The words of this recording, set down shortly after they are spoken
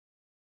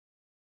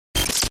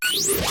The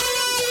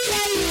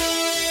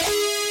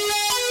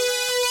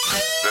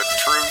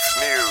Truth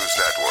News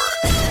Network.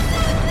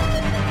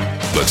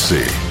 Let's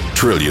see.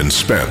 Trillions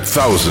spent,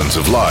 thousands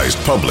of lies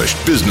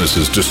published,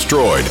 businesses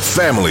destroyed,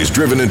 families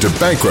driven into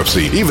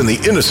bankruptcy, even the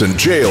innocent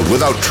jailed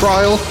without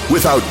trial,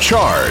 without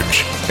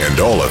charge. And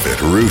all of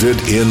it rooted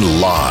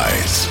in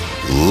lies.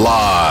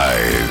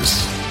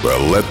 Lies. Well,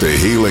 let the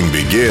healing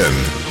begin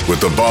with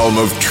the balm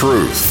of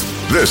truth.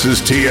 This is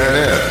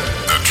TNN,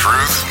 the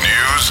Truth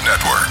News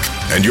Network.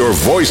 And your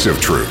voice of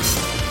truth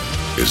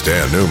is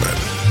Dan Newman.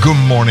 Good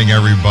morning,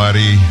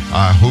 everybody.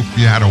 I hope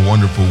you had a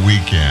wonderful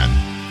weekend.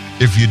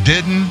 If you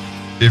didn't,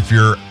 if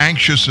you're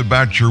anxious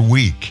about your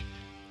week,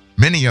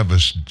 many of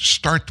us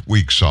start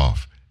weeks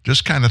off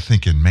just kind of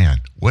thinking, man,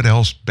 what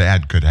else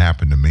bad could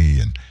happen to me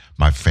and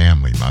my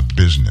family, my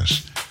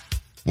business?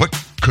 What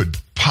could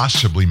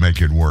possibly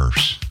make it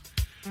worse?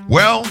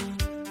 Well,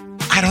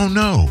 I don't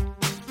know,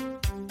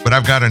 but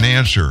I've got an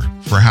answer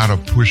for how to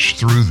push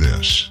through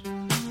this.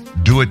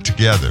 Do it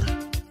together.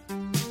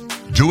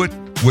 Do it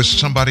with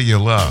somebody you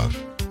love.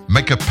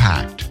 Make a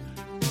pact.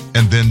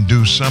 And then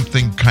do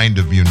something kind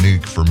of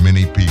unique for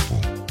many people.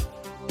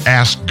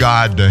 Ask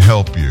God to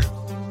help you.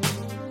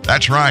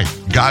 That's right,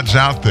 God's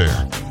out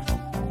there.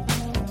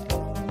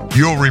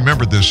 You'll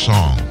remember this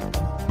song,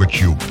 but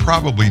you'll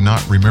probably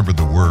not remember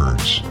the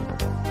words.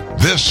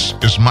 This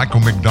is Michael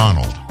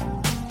McDonald.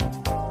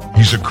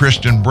 He's a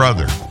Christian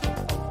brother,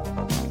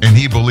 and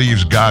he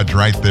believes God's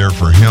right there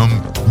for him,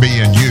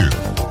 me, and you.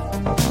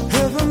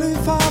 Heavenly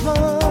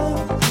Father,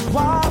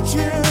 watching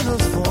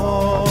us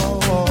fall.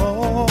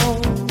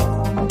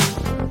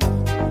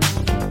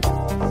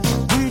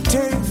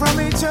 From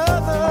each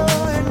other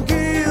and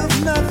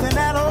give nothing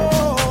at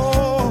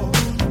all.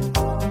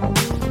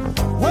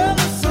 Well,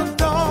 it's a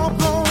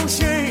doggone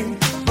shame,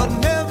 but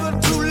never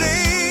too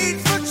late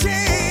for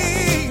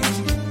change.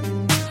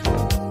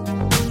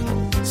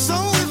 So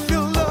if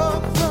your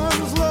love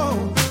runs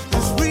low,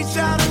 just reach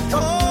out and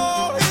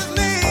call his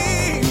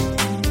name.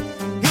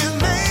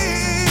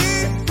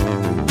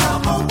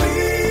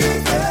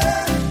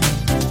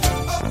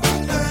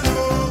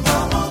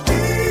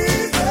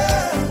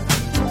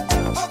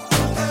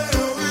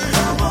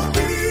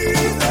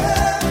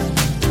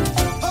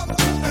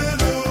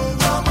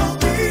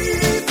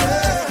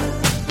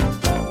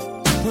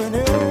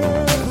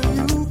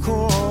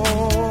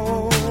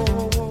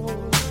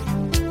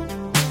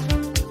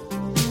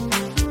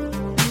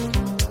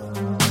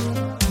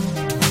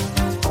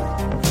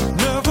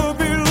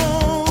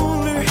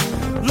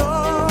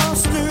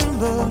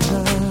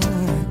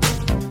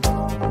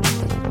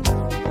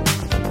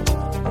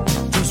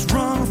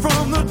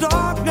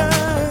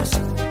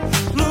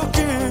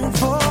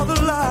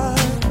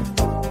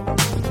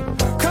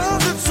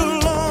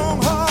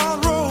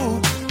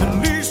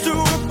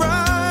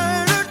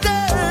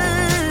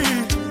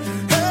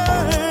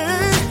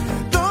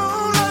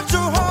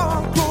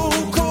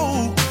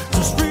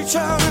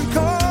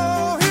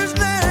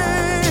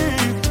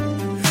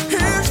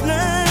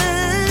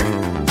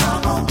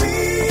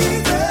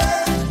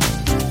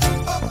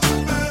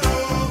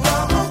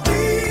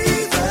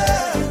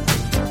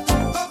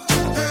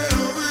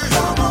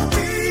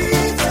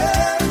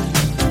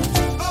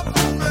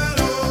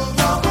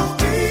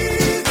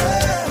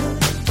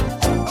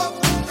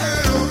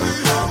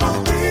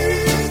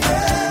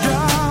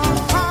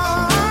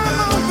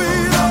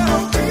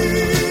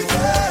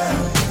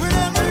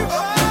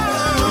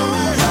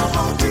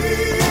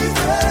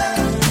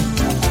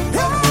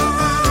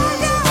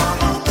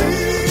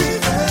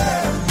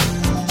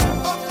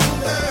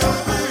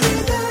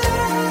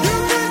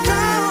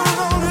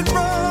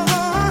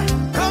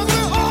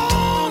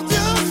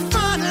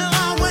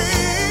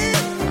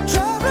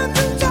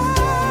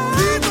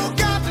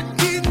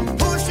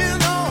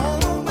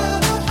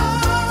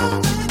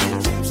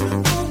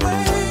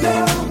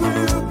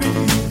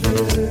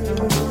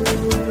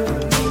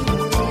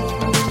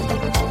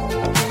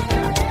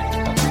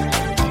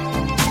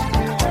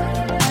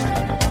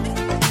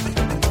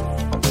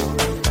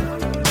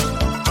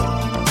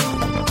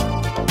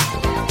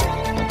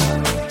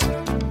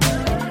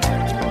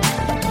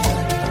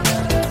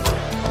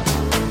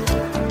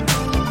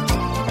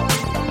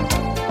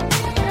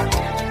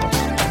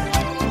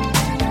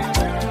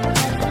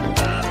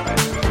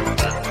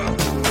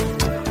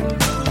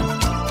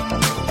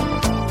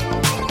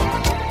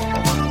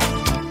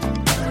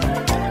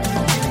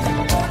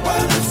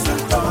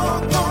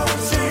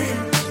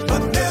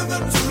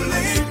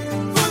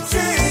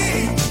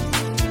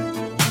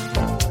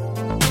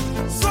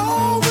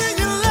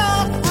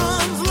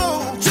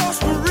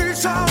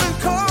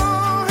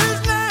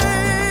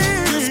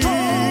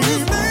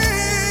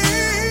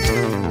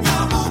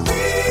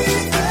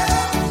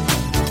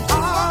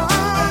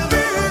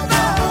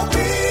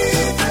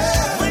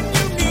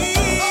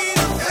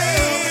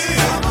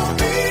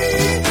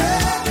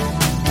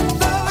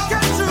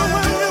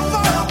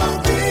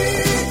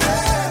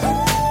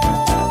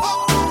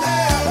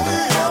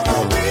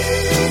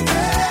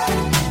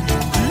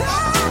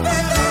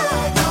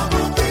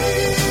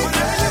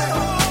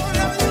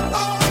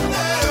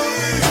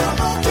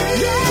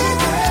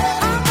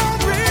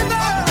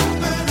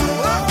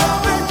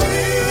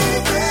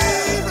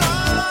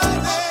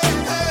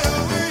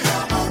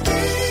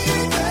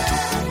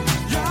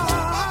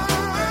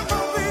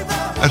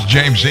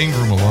 James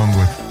Ingram, along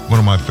with one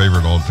of my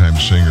favorite all-time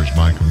singers,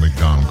 Michael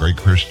McDonald. Great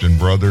Christian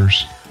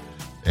brothers,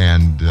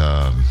 and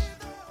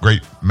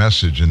great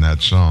message in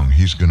that song.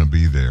 He's going to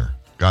be there.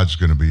 God's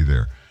going to be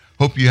there.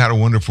 Hope you had a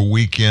wonderful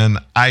weekend.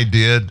 I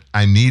did.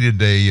 I needed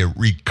a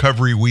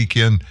recovery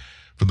weekend.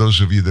 For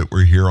those of you that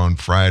were here on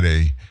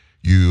Friday,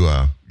 you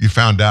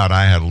found out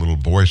I had a little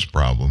voice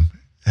problem.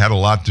 It had a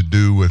lot to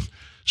do with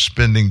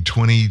spending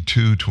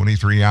 22,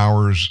 23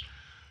 hours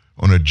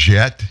on a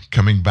jet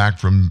coming back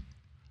from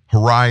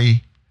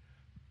Hawaii,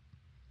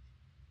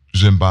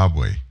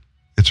 Zimbabwe.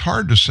 It's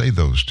hard to say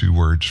those two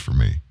words for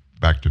me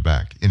back to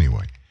back.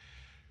 Anyway,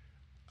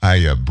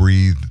 I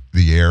breathed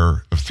the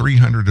air of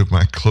 300 of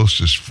my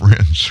closest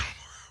friends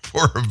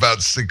for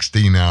about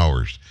 16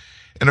 hours.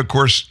 And of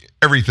course,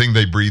 everything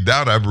they breathed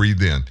out, I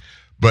breathed in.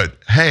 But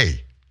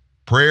hey,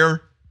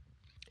 prayer,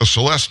 a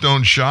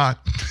Celestone shot,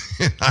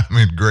 and I'm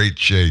in great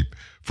shape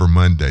for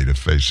Monday to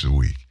face the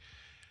week.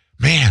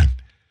 Man,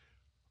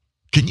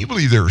 can you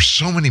believe there are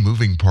so many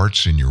moving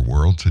parts in your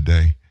world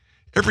today?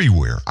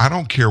 Everywhere. I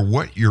don't care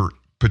what your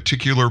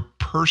particular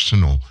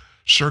personal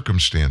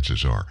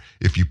circumstances are.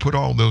 If you put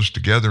all those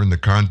together in the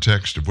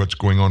context of what's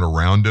going on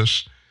around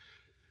us,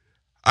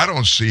 I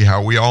don't see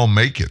how we all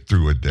make it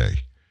through a day.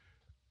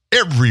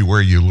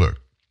 Everywhere you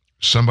look,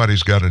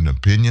 somebody's got an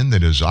opinion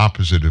that is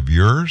opposite of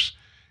yours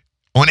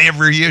on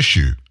every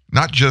issue,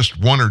 not just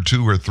one or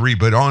two or three,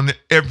 but on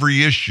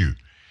every issue.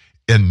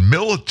 And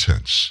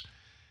militants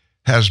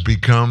has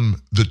become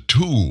the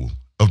tool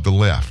of the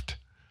left.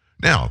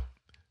 Now,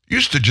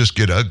 used to just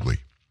get ugly.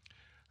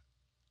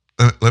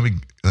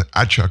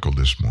 I chuckled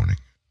this morning.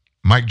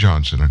 Mike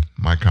Johnson,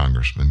 my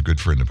congressman,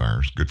 good friend of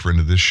ours, good friend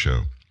of this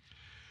show,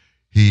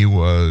 he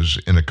was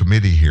in a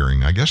committee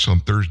hearing, I guess on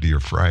Thursday or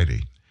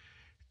Friday,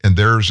 and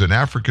there's an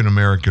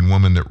African-American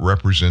woman that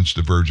represents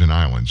the Virgin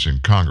Islands in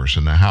Congress,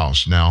 in the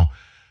House. Now,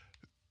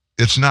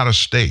 it's not a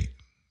state,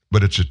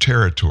 but it's a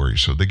territory,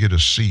 so they get a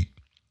seat.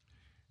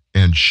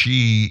 And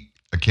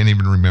I can't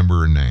even remember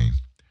her name,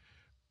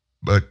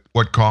 but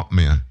what caught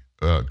my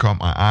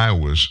eye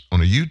was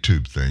on a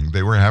YouTube thing.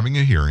 They were having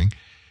a hearing,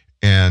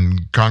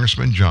 and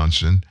Congressman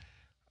Johnson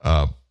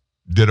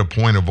did a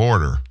point of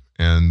order,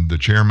 and the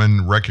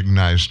chairman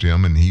recognized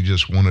him, and he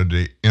just wanted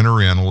to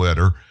enter in a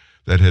letter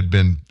that had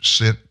been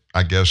sent,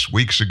 I guess,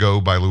 weeks ago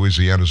by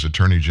Louisiana's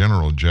Attorney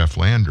General, Jeff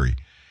Landry,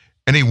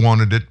 and he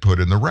wanted it put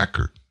in the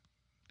record.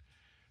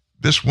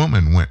 This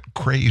woman went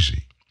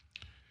crazy.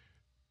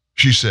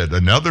 She said,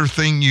 "Another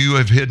thing you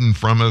have hidden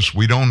from us,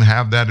 we don't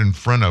have that in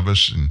front of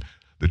us." And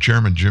the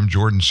chairman, Jim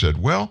Jordan, said,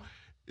 "Well,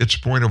 it's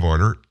point of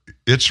order.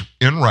 It's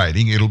in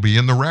writing. It'll be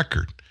in the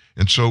record."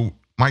 And so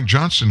Mike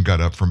Johnson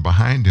got up from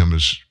behind him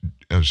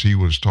as he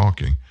was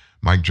talking.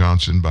 Mike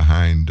Johnson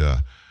behind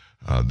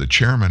the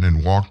chairman,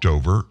 and walked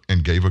over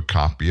and gave a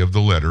copy of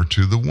the letter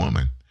to the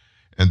woman.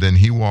 And then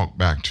he walked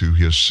back to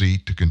his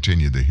seat to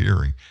continue the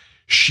hearing.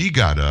 She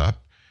got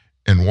up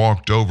and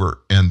walked over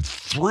and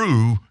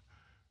threw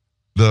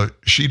the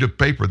sheet of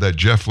paper, that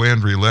Jeff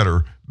Landry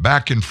letter,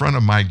 back in front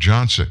of Mike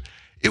Johnson.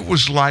 It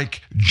was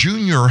like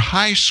junior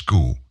high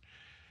school.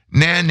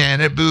 Na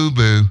boo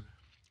boo.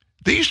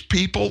 These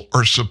people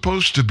are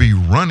supposed to be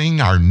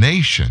running our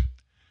nation.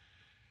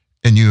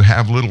 And you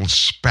have little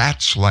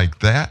spats like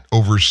that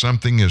over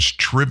something as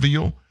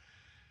trivial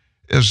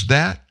as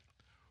that?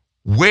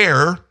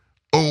 Where,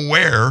 oh,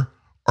 where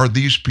are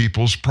these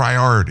people's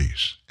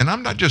priorities? And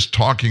I'm not just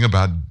talking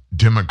about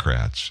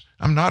Democrats.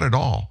 I'm not at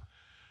all.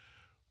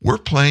 We're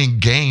playing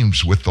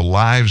games with the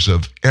lives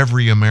of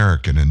every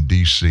American in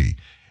D.C.,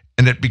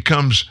 and it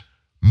becomes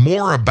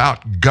more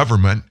about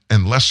government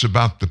and less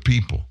about the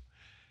people.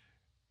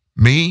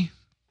 Me,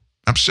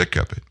 I'm sick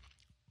of it.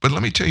 But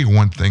let me tell you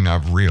one thing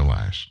I've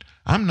realized.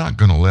 I'm not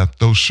going to let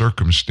those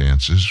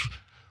circumstances,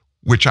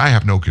 which I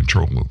have no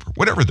control over,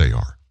 whatever they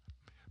are,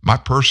 my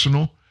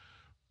personal,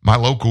 my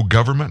local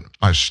government,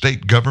 my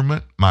state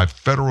government, my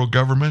federal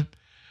government,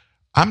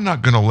 I'm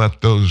not going to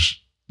let those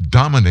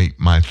dominate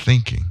my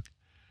thinking.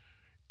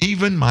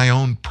 Even my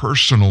own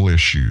personal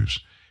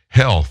issues,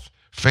 health,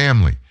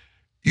 family.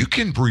 You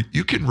can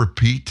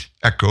repeat,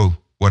 echo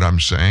what I'm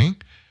saying,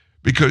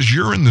 because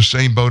you're in the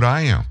same boat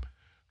I am.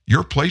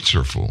 Your plates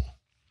are full.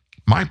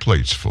 My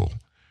plate's full.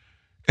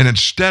 And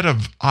instead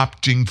of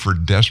opting for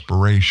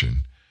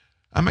desperation,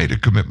 I made a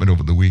commitment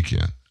over the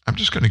weekend. I'm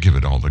just going to give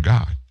it all to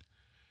God.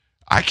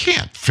 I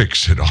can't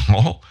fix it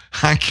all.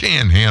 I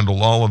can't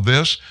handle all of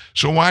this.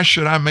 So why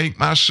should I make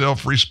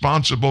myself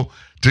responsible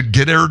to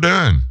get her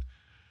done?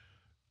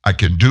 I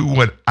can do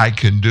what I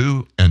can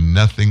do and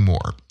nothing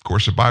more. Of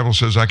course, the Bible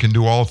says I can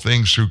do all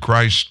things through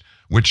Christ,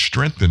 which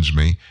strengthens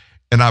me,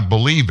 and I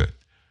believe it.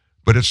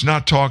 But it's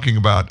not talking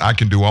about I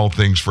can do all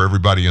things for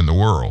everybody in the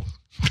world.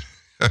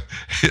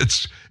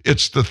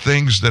 It's the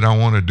things that I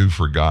want to do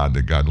for God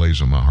that God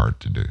lays on my heart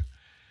to do.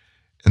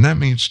 And that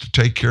means to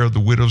take care of the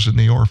widows and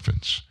the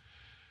orphans,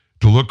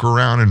 to look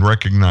around and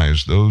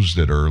recognize those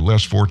that are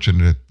less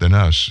fortunate than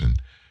us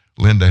and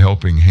lend a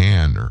helping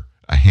hand or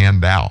a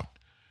handout.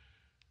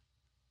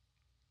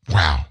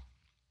 Wow.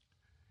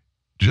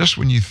 just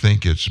when you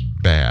think it's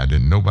bad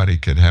and nobody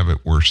could have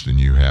it worse than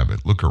you have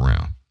it, look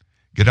around.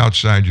 Get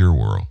outside your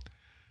world.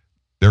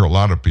 There are a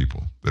lot of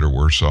people that are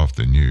worse off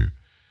than you.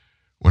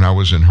 When I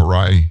was in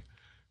Harare,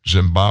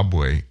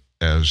 Zimbabwe,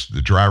 as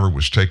the driver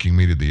was taking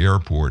me to the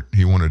airport,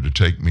 he wanted to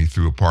take me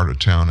through a part of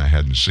town I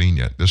hadn't seen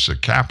yet. This is the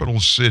capital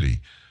city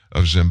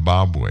of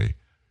Zimbabwe,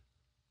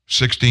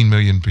 16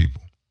 million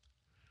people.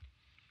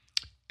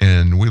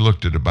 And we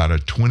looked at about a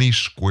 20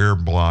 square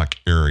block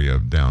area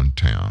of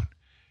downtown.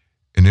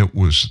 And it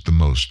was the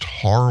most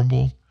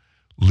horrible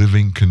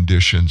living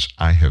conditions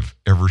I have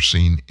ever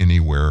seen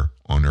anywhere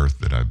on earth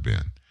that I've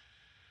been.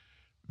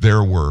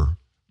 There were,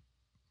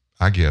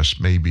 I guess,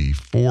 maybe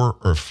 4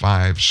 or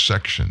 5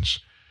 sections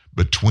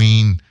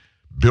between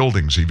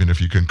buildings, even if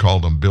you can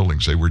call them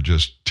buildings. They were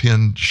just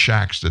tin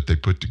shacks that they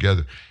put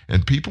together.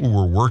 And people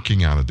were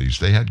working out of these.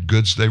 They had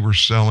goods they were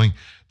selling.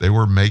 They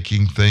were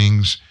making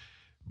things,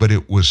 but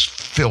it was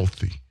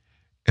filthy.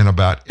 And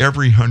about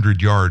every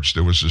 100 yards,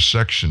 there was a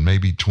section,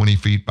 maybe 20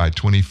 feet by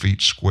 20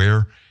 feet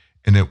square,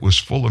 and it was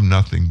full of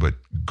nothing but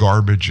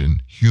garbage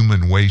and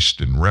human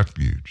waste and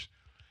refuse.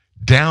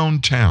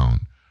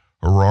 Downtown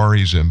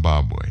Harare,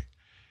 Zimbabwe.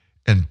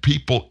 And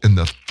people in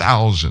the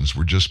thousands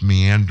were just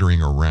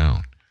meandering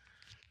around,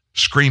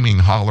 screaming,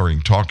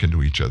 hollering, talking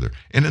to each other.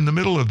 And in the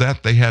middle of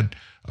that, they had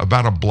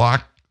about a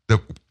block that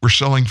were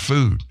selling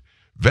food,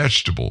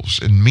 vegetables,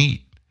 and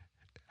meat,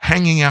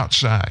 hanging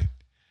outside.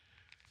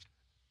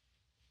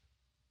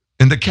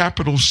 In the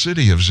capital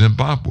city of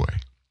Zimbabwe.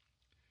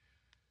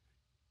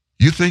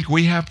 You think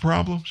we have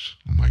problems?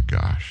 Oh my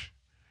gosh.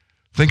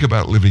 Think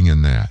about living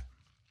in that.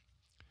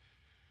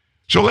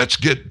 So let's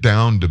get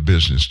down to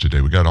business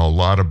today. We got a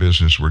lot of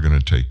business we're going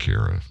to take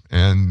care of.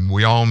 And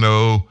we all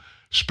know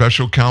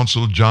Special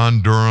Counsel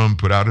John Durham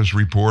put out his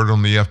report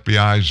on the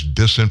FBI's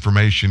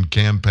disinformation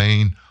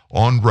campaign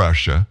on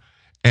Russia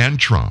and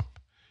Trump.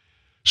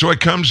 So it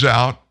comes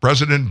out,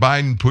 President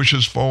Biden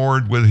pushes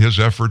forward with his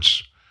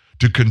efforts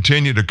to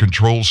continue to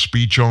control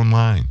speech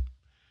online.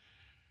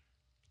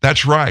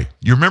 That's right.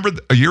 You remember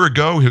a year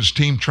ago, his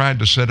team tried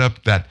to set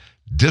up that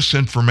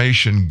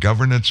disinformation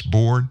governance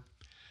board?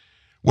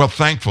 Well,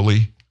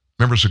 thankfully,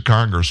 members of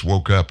Congress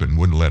woke up and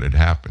wouldn't let it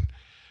happen.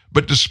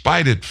 But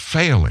despite it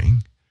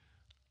failing,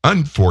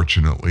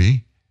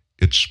 unfortunately,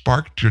 it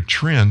sparked a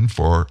trend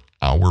for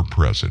our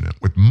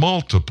president with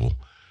multiple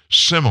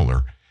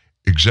similar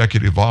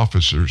executive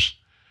officers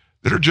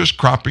that are just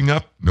cropping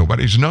up.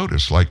 Nobody's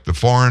noticed, like the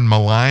Foreign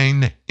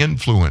Malign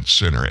Influence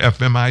Center,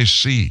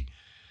 FMIC.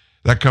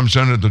 That comes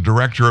under the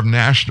Director of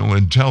National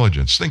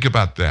Intelligence. Think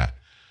about that.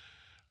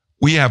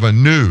 We have a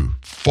new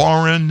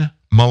Foreign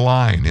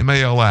Malign,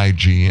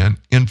 M-A-L-I-G-N,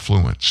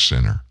 Influence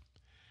Center.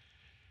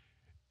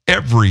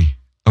 Every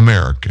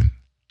American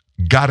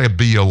got to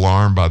be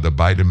alarmed by the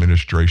Biden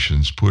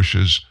administration's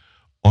pushes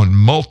on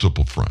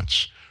multiple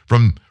fronts,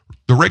 from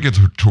the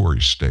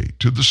regulatory state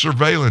to the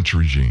surveillance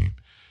regime,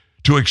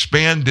 to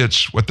expand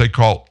its what they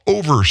call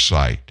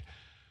oversight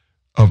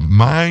of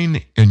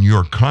mine and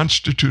your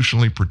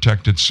constitutionally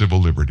protected civil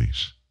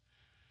liberties.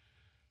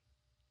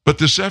 But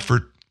this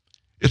effort,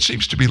 it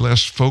seems to be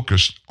less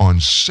focused on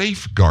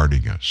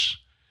safeguarding us,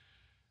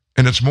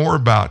 and it's more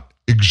about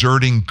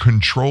exerting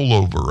control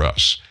over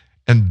us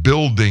and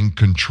building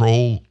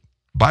control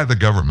by the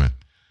government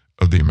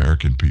of the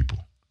American people.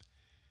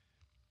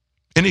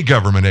 Any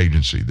government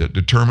agency that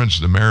determines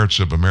the merits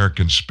of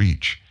American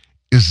speech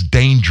is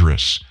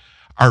dangerous.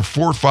 Our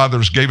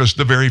forefathers gave us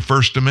the very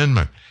First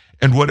Amendment,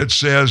 and what it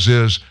says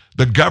is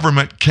the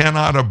government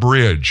cannot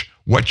abridge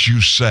what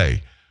you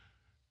say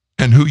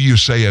and who you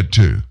say it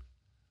to.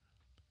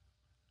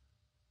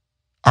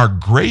 Our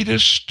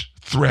greatest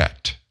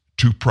threat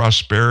to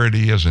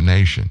prosperity as a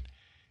nation,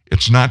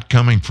 it's not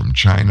coming from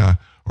China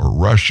or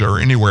Russia or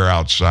anywhere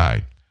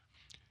outside.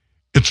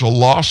 It's a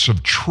loss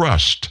of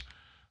trust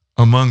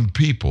among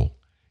people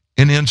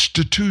in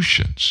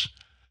institutions.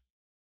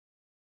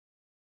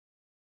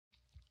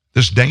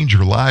 This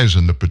danger lies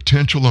in the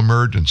potential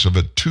emergence of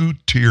a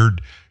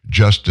two-tiered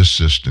justice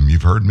system.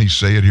 You've heard me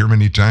say it here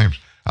many times.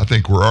 I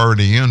think we're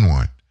already in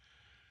one.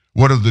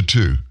 What are the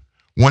two?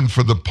 One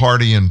for the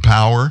party in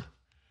power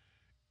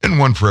and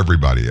one for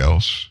everybody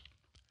else.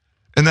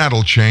 And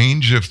that'll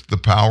change if the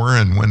power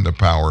and when the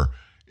power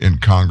in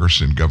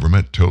Congress and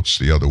government tilts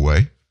the other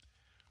way.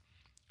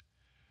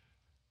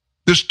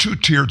 This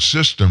two-tiered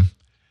system,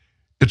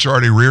 it's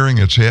already rearing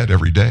its head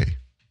every day.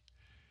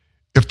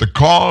 If the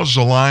cause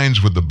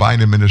aligns with the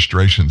Biden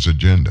administration's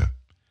agenda,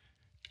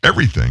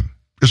 everything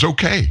is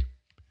okay.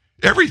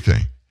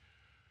 Everything.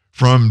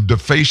 From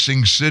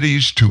defacing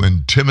cities to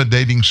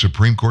intimidating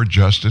Supreme Court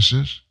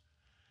justices.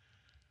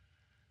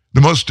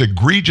 The most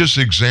egregious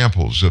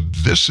examples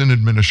of this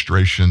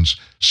administration's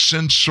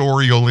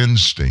censorial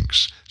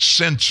instincts,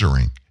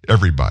 censoring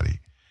everybody,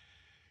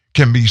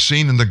 can be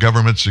seen in the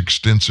government's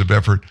extensive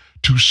effort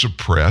to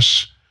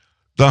suppress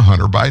the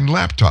Hunter Biden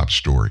laptop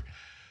story.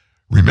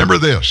 Remember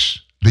this,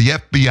 the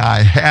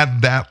FBI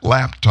had that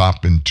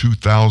laptop in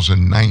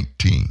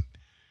 2019.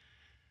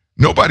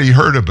 Nobody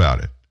heard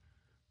about it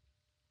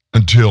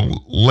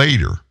until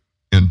later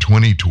in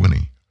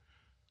 2020,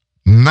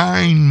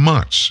 9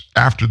 months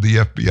after the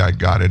FBI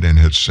got it and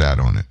had sat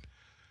on it.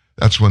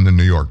 That's when the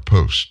New York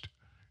Post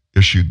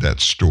issued that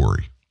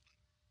story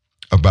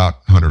about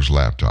Hunter's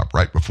laptop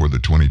right before the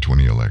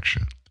 2020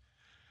 election.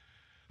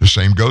 The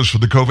same goes for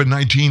the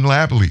COVID-19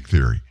 lab leak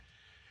theory.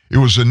 It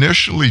was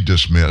initially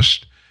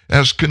dismissed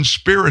as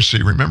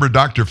conspiracy. Remember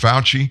Dr.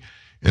 Fauci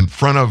in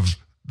front of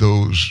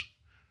those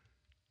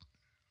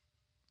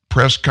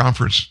press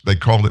conference, they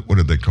called it, what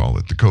did they call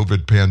it? The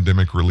COVID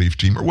pandemic relief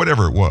team or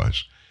whatever it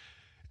was.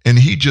 And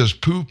he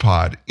just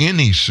poo-pawed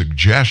any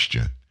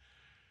suggestion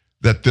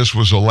that this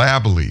was a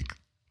lab leak.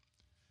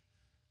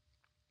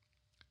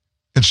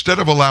 Instead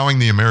of allowing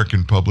the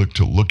American public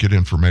to look at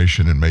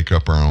information and make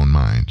up our own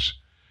minds,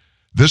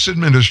 this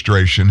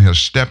administration has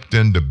stepped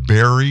in to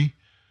bury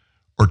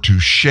or to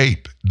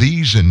shape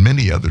these and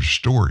many other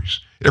stories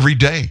every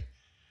day.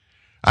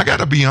 I got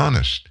to be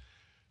honest.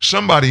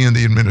 Somebody in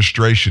the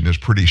administration is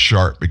pretty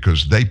sharp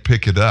because they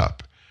pick it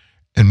up.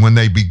 And when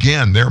they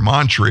begin, their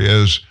mantra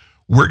is,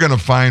 we're going to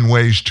find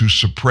ways to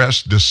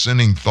suppress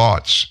dissenting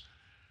thoughts.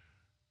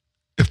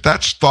 If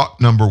that's thought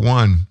number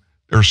one,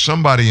 there's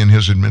somebody in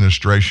his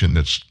administration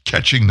that's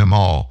catching them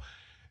all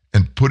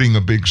and putting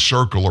a big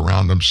circle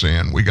around them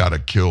saying, we got to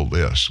kill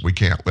this. We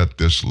can't let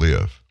this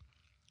live.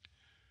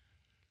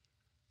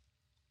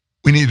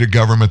 We need a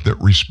government that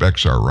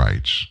respects our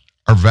rights,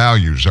 our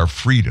values, our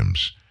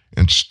freedoms,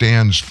 and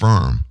stands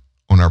firm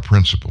on our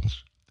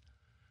principles.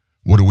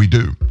 What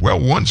do? Well,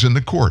 one's in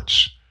the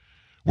courts,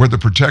 where the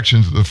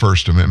protections of the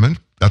First Amendment,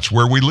 that's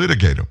where we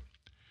litigate them.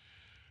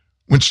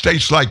 When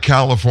states like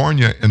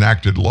California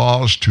enacted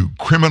laws to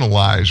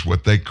criminalize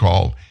what they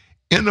call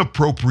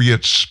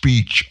inappropriate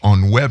speech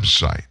on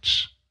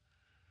websites,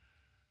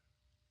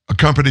 a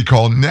company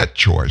called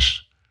NetChoice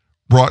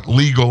brought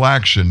legal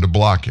action to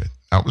block it.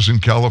 That was in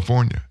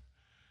California.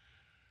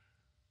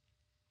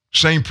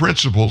 Same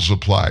principles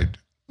applied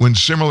when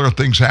similar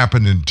things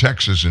happened in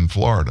Texas and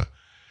Florida.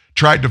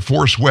 Tried to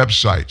force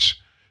websites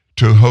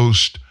to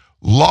host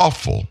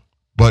lawful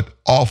but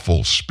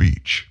awful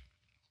speech.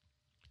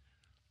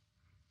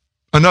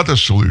 Another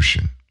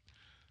solution,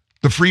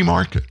 the free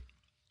market.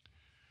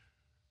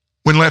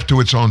 When left to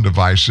its own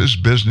devices,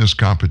 business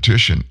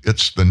competition,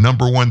 it's the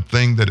number one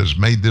thing that has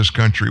made this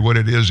country what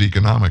it is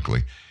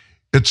economically.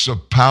 It's a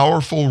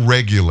powerful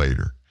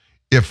regulator.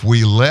 If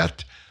we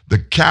let the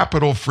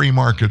capital free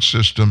market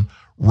system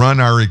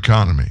run our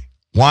economy.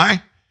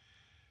 Why?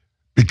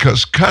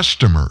 Because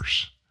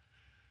customers,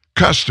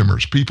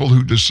 people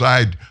who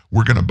decide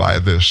we're going to buy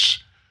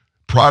this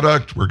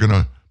product, we're going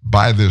to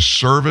buy this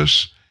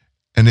service,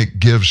 and it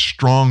gives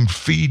strong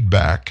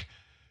feedback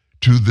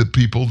to the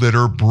people that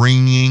are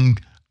bringing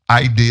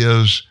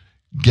ideas,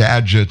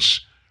 gadgets,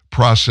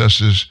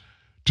 processes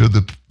to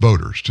the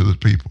voters, to the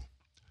people.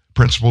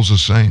 Principle's the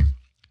same.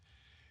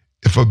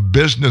 If a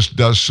business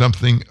does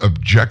something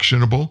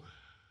objectionable,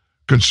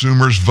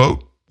 consumers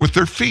vote with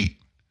their feet.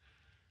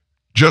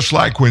 Just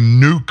like when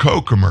New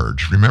Coke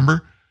emerged,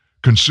 remember?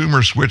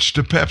 Consumers switched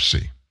to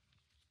Pepsi.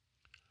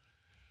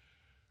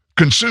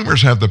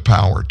 Consumers have the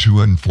power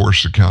to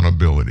enforce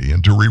accountability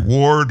and to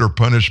reward or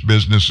punish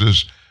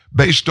businesses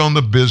based on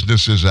the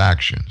business's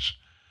actions.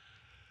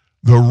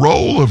 The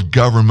role of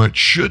government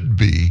should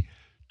be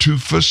to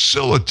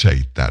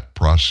facilitate that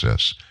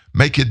process,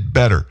 make it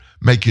better,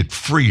 make it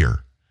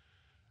freer,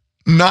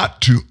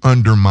 not to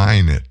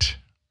undermine it.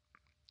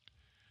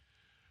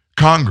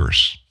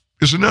 Congress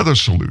is another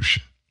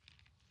solution.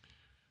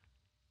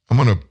 I'm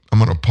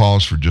gonna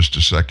pause for just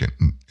a second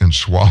and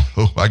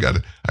swallow. I got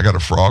a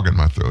frog in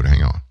my throat.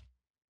 Hang on.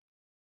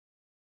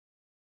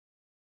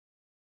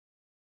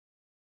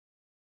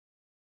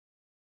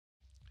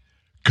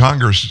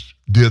 Congress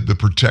did the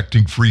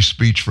Protecting Free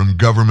Speech from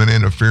Government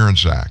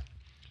Interference Act.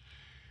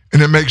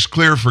 And it makes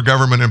clear for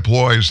government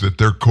employees that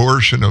their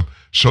coercion of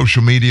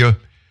social media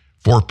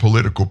for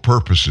political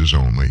purposes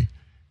only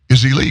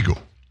is illegal.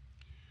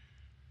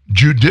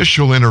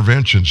 Judicial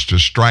interventions to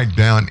strike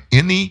down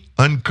any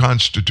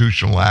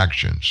unconstitutional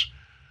actions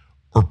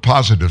or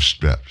positive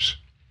steps,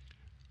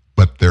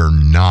 but they're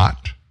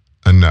not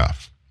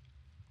enough.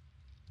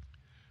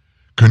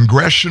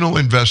 Congressional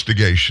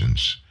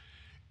investigations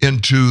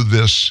into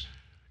this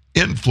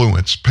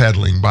influence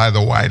peddling by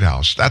the White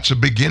House, that's a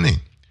beginning.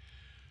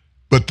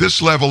 But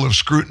this level of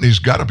scrutiny's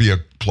got to be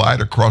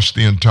applied across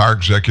the entire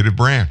executive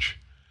branch.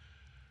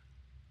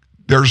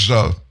 There's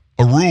a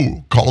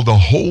rule called the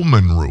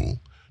Holman Rule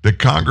that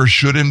Congress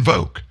should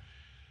invoke.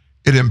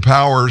 It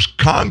empowers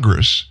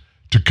Congress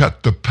to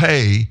cut the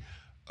pay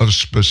of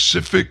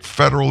specific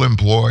federal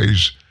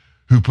employees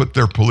who put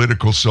their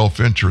political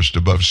self-interest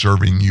above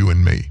serving you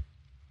and me.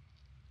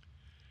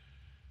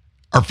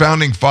 Our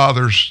founding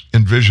fathers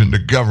envisioned a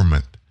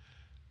government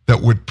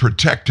that would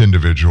protect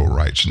individual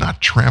rights, not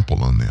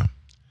trample on them.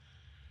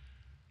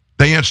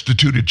 They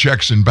instituted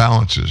checks and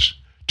balances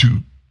to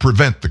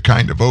prevent the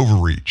kind of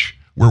overreach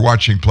we're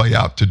watching play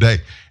out today.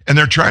 And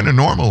they're trying to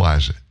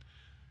normalize it.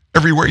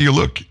 Everywhere you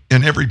look,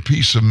 in every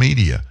piece of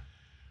media,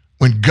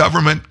 when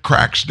government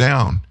cracks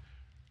down,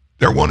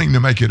 They're wanting to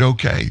make it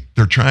okay.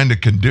 They're trying to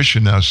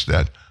condition us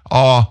that,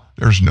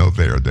 there's no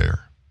there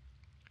there.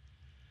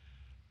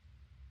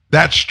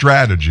 That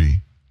strategy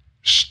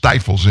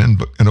stifles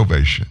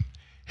innovation,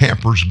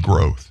 hampers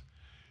growth,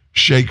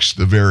 shakes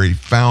the very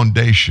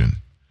foundation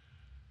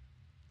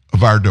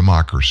of our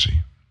democracy.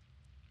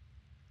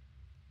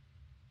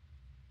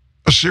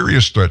 A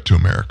serious threat to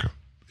America.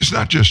 It's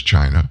not just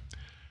China,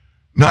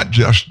 not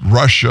just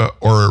Russia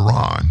or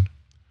Iran,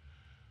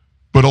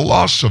 but a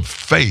loss of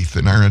faith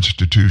in our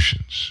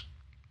institutions.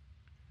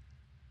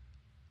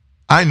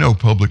 I know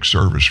public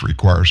service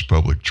requires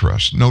public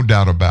trust, no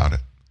doubt about it.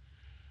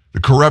 The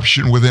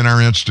corruption within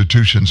our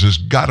institutions has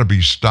got to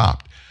be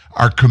stopped.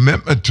 Our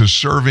commitment to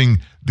serving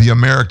the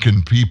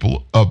American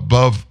people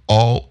above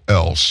all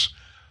else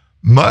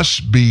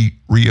must be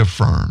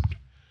reaffirmed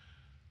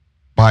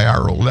by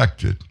our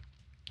elected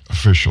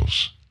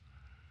officials.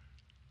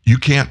 You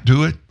can't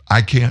do it.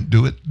 I can't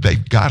do it.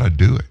 They've got to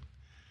do it.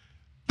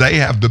 They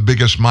have the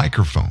biggest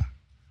microphone.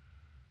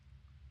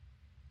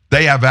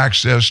 They have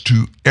access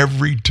to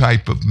every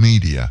type of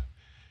media.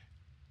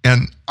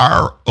 And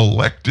our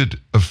elected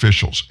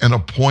officials and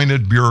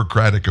appointed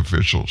bureaucratic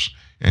officials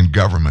in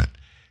government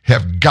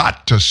have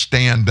got to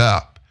stand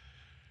up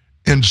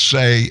and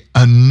say,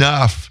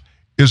 enough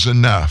is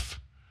enough.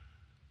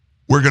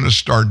 We're going to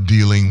start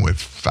dealing with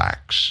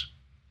facts.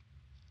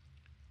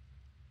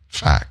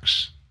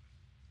 Facts.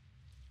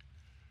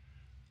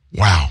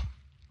 Wow.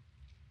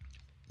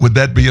 Would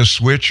that be a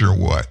switch or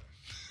what?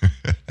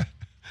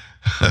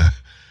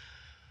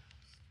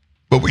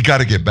 But we got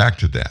to get back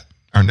to that.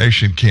 Our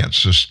nation can't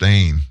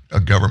sustain a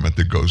government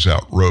that goes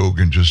out rogue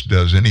and just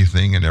does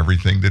anything and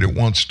everything that it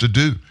wants to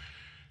do.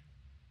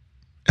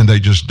 And they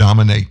just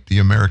dominate the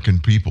American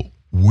people.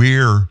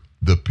 We're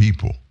the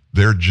people.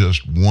 They're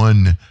just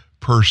one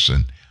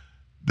person.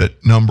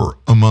 That number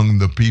among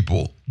the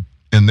people,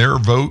 and their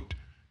vote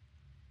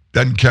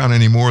doesn't count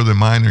any more than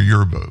mine or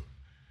your vote.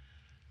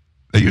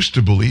 They used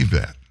to believe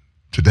that.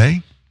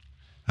 Today,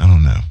 I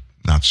don't know,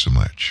 not so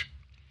much.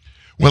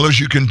 Well,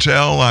 as you can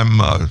tell, I'm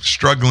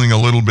struggling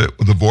a little bit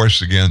with the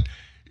voice again.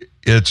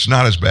 It's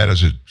not as bad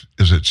as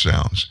it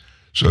sounds.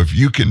 So if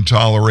you can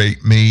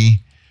tolerate me,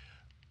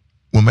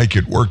 we'll make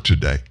it work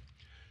today.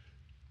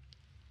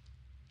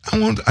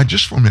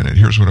 Just for a minute,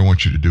 here's what I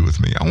want you to do with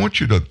me. I want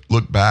you to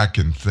look back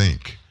and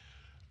think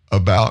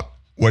about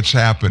what's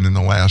happened in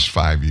the last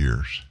 5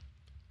 years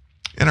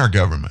in our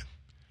government.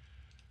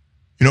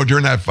 You know,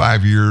 during that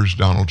 5 years,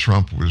 Donald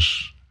Trump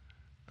was,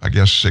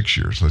 6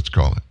 years, let's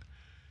call it.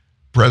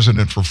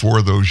 President for 4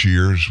 of those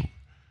years.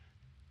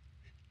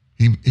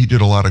 He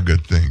did a lot of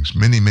good things,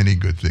 many, many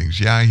good things.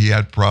 Yeah, he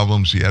had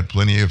problems. He had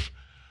plenty of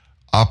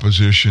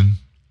opposition.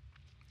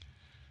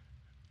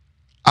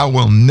 I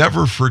will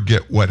never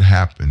forget what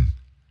happened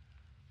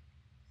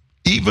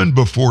even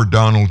before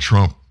Donald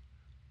Trump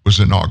was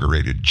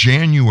inaugurated.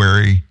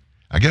 January,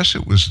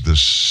 it was the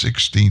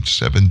 16th,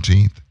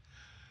 17th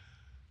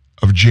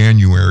of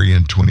January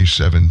in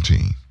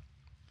 2017.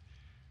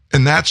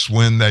 And that's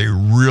when they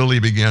really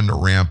began to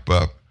ramp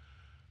up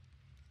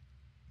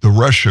the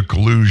Russia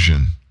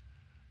collusion,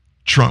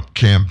 Trump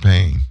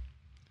campaign.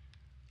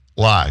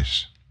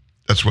 Lies.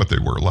 That's what they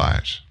were,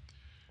 lies.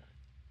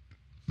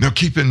 Now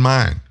keep in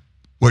mind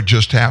what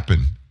just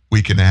happened a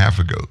week and a half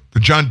ago. The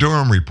John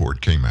Durham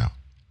report came out.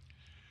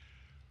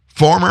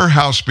 Former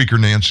House Speaker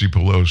Nancy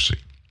Pelosi.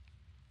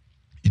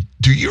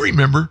 Do you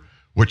remember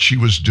what she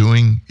was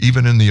doing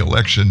even in the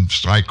election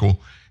cycle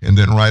and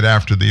then right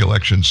after the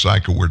election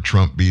cycle where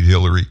Trump beat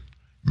Hillary?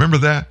 Remember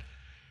that?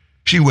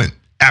 She went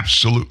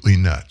absolutely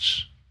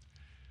nuts.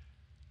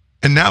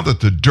 And now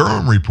that the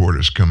Durham report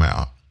has come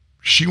out,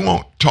 she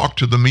won't talk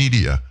to the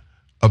media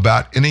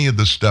about any of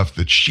the stuff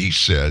that she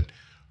said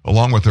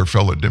along with her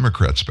fellow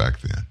Democrats back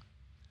then.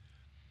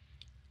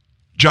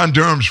 John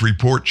Durham's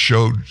report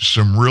showed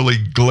some really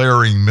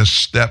glaring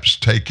missteps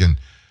taken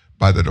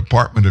by the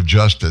Department of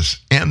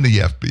Justice and the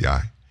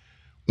FBI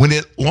when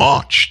it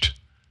launched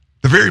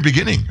the very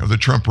beginning of the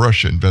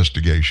Trump-Russia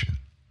investigation.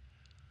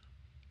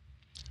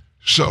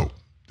 So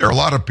there are a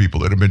lot of people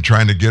that have been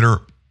trying to get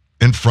her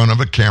in front of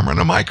a camera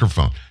and a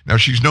microphone. Now,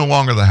 she's no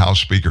longer the House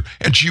Speaker,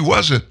 and she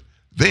wasn't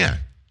then.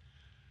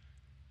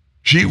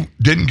 She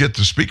didn't get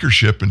the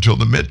speakership until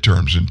the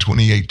midterms in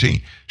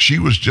 2018. She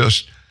was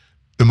just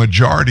the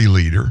minority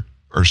leader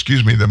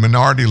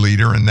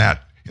in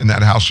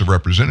that House of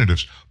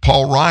Representatives.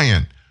 Paul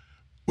Ryan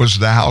was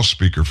the House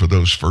Speaker for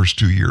those first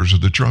 2 years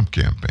of the Trump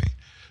campaign.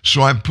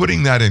 So I'm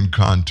putting that in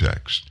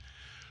context.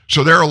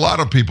 So there are a lot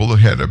of people that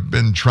have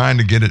been trying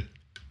to get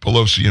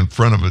Pelosi in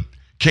front of a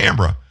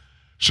camera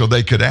so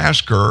they could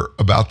ask her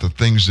about the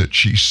things that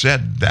she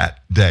said that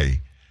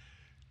day,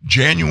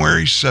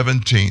 January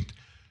 17th,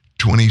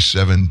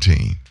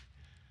 2017.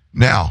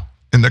 Now,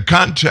 in the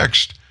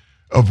context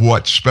of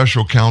what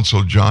Special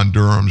Counsel John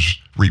Durham's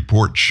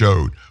report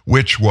showed,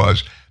 which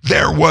was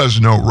there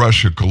was no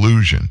Russia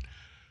collusion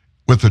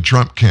with the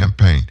Trump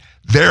campaign.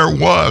 There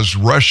was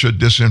Russia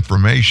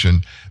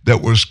disinformation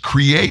that was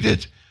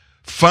created,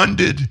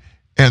 funded,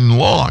 and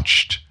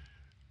launched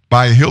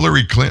by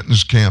Hillary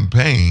Clinton's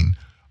campaign,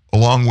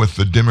 along with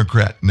the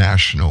Democrat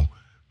National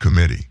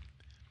Committee.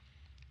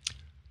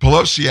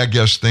 Pelosi, I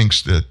guess,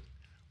 thinks that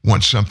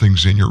once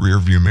something's in your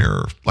rearview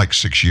mirror, like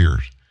 6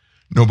 years,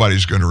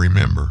 nobody's going to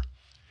remember.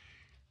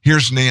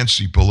 Here's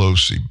Nancy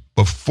Pelosi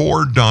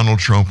before Donald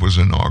Trump was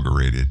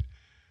inaugurated,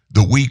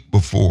 the week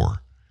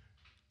before,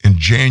 in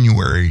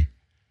January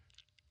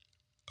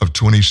of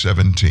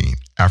 2017,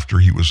 after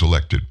he was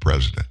elected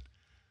president.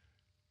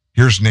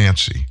 Here's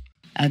Nancy.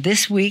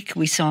 This week,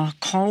 we saw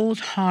cold,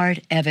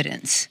 hard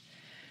evidence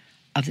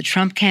of the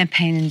Trump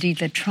campaign, indeed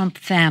the Trump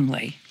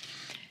family,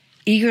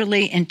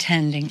 eagerly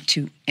intending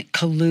to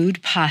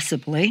collude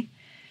possibly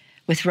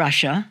with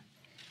Russia,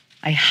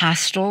 a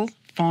hostile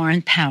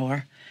foreign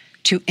power,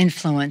 to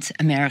influence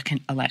American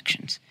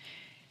elections.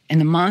 In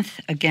the month,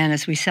 again,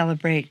 as we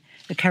celebrate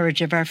the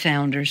courage of our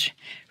founders,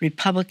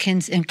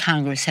 Republicans in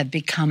Congress have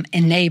become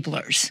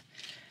enablers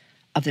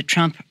of the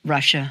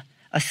Trump-Russia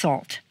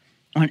assault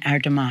on our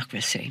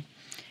democracy.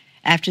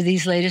 After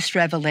these latest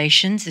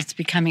revelations, it's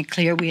becoming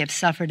clear we have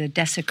suffered a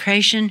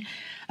desecration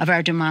of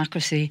our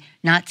democracy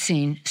not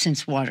seen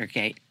since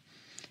Watergate.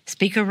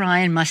 Speaker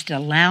Ryan must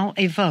allow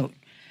a vote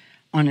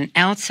on an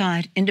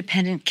outside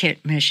independent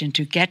commission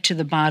to get to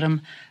the bottom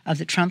of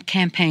the Trump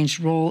campaign's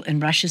role in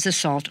Russia's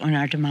assault on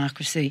our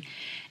democracy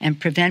and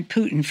prevent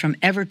Putin from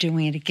ever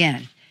doing it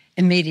again,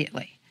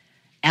 immediately.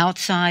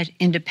 Outside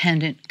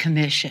independent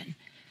commission.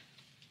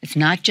 It's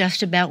not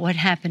just about what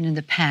happened in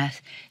the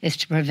past, it's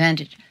to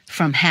prevent it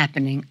from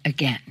happening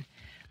again.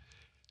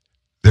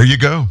 There you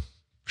go.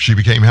 She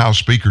became House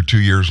Speaker 2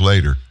 years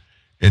later.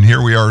 And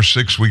here we are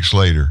 6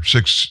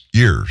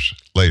 years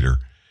later,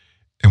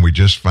 and we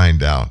just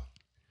find out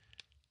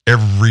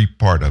every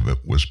part of it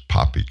was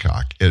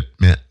poppycock. It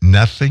meant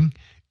nothing.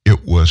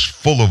 It was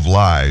full of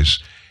lies.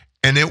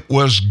 And it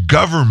was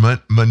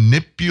government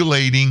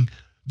manipulating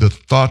the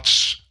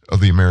thoughts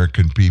of the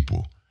American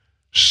people,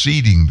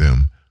 seeding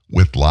them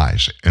with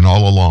lies. And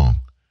all along,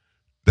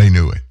 they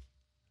knew it.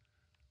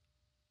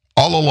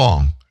 All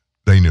along,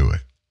 they knew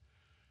it.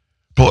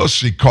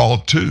 Pelosi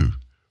called, too,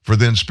 for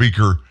then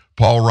Speaker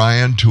Paul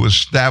Ryan to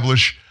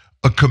establish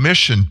a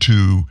commission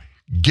to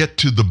get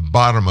to the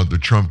bottom of the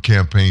Trump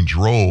campaign's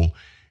role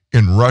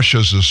in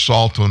Russia's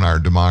assault on our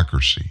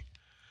democracy.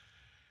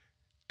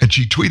 And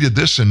she tweeted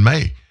this in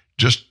May,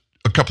 just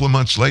a couple of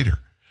months later.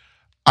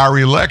 Our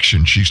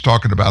election, she's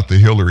talking about the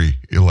Hillary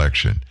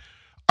election,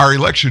 our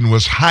election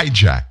was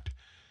hijacked.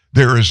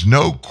 There is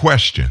no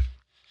question.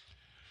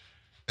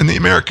 And the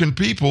American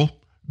people,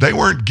 they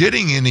weren't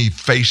getting any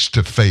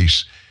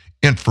face-to-face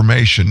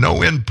information,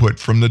 no input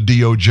from the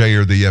DOJ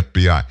or the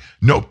FBI,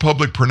 no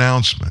public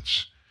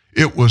pronouncements.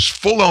 It was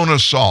full-on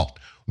assault.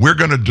 We're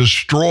going to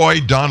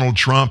destroy Donald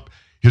Trump,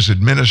 his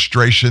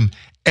administration,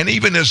 and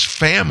even his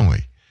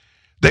family.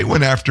 They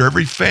went after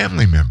every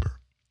family member.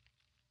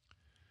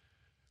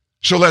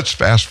 So let's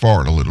fast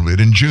forward a little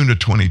bit. In June of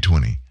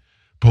 2020,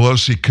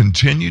 Pelosi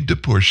continued to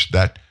push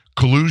that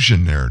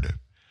collusion narrative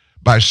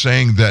by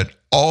saying that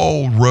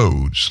all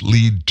roads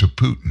lead to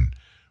Putin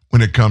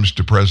when it comes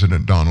to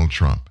President Donald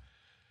Trump.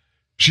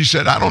 She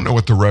said, I don't know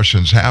what the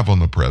Russians have on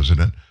the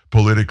president,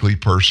 politically,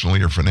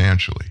 personally, or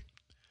financially.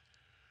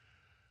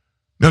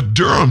 Now,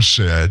 Durham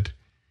said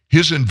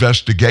his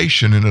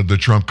investigation into the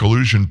Trump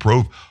collusion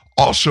probe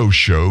also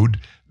showed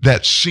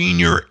that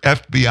senior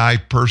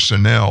FBI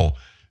personnel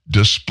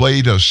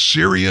displayed a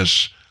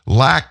serious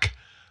lack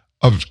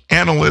of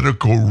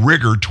analytical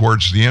rigor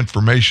towards the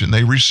information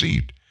they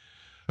received,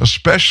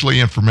 especially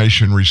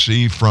information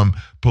received from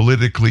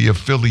politically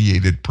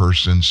affiliated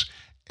persons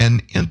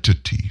and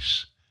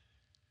entities.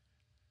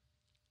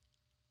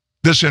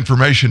 This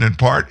information, in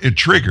part, it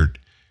triggered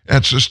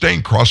and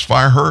sustained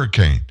Crossfire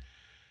Hurricane,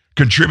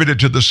 contributed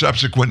to the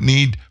subsequent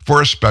need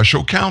for a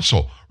special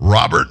counsel,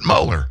 Robert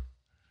Mueller.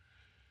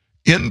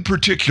 In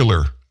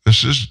particular,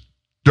 this is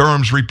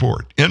Durham's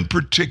report, in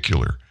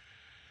particular,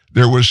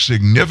 there was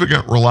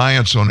significant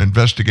reliance on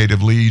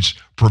investigative leads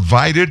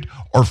provided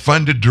or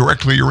funded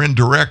directly or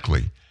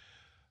indirectly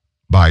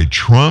by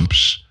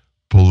Trump's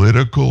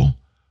political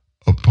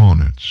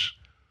opponents.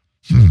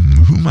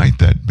 Who might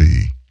that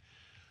be?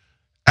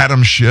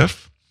 Adam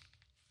Schiff?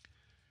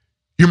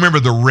 You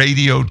remember the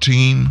radio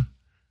team?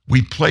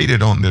 We played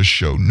it on this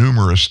show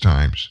numerous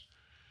times.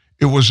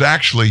 It was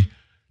actually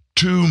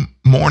two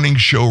morning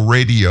show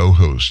radio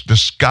hosts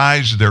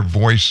disguised their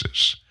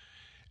voices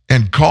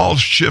and called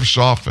Schiff's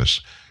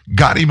office,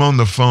 got him on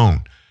the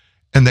phone,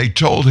 and they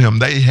told him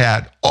they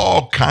had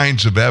all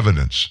kinds of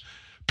evidence,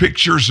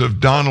 pictures of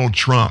Donald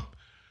Trump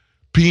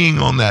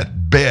peeing on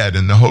that bed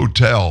in the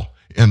hotel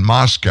in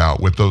Moscow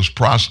with those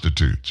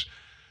prostitutes,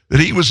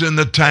 that he was in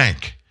the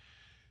tank.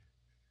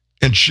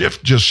 And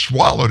Schiff just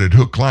swallowed it,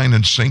 hook, line,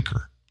 and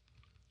sinker.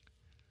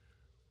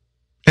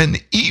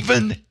 And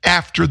even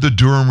after the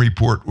Durham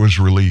report was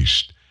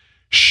released,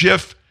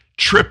 Schiff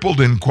tripled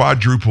and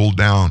quadrupled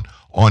down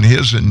on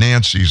his and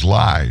Nancy's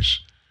lies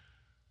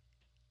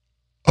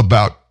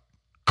about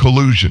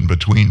collusion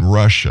between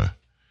Russia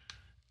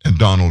and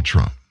Donald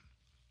Trump.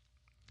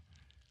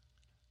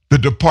 The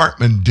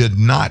department did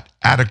not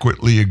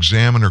adequately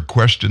examine or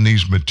question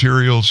these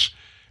materials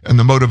and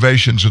the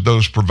motivations of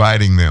those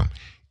providing them,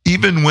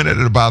 even when at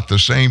about the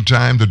same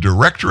time the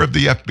director of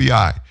the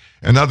FBI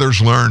and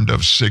others learned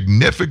of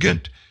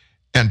significant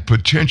and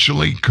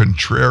potentially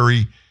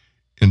contrary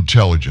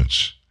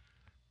intelligence.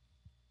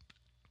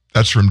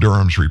 That's from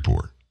Durham's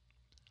report.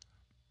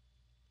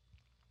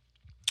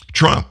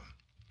 Trump.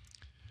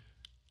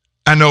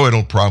 I know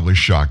it'll probably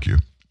shock you,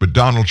 but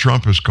Donald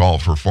Trump has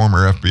called for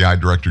former FBI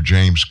Director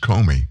James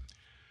Comey,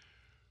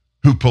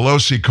 who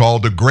Pelosi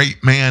called a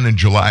great man in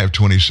July of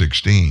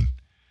 2016,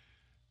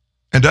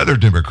 and other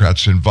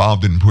Democrats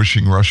involved in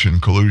pushing Russian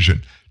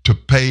collusion to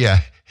pay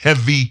a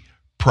heavy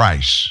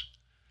price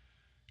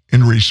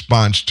in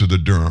response to the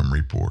Durham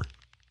report.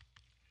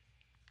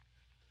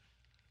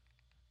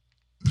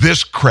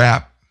 This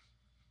crap,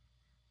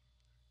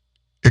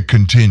 it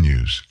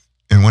continues.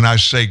 And when I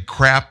say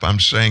crap, I'm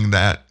saying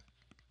that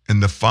in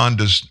the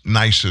fondest,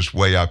 nicest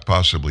way I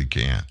possibly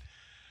can.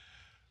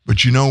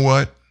 But you know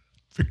what?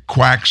 If it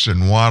quacks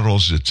and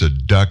waddles, it's a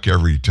duck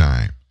every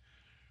time.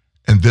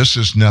 And this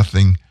is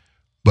nothing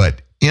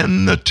but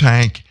in the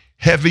tank,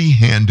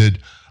 heavy-handed,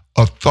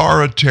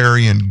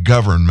 authoritarian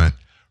government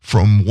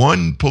from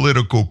one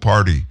political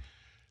party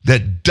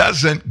that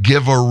doesn't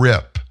give a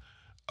rip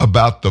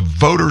about the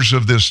voters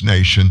of this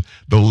nation,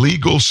 the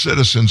legal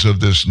citizens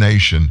of this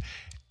nation,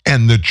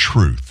 and the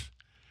truth.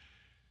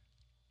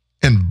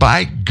 And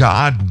by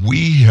God,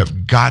 we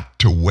have got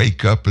to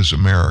wake up as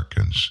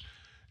Americans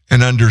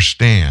and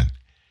understand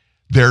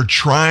they're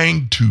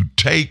trying to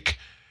take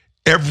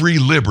every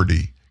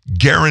liberty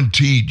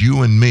guaranteed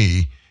you and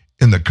me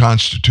in the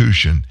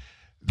Constitution.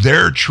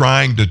 They're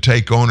trying to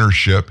take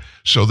ownership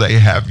so they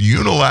have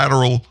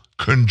unilateral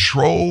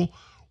control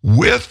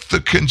with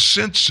the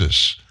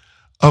consensus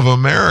of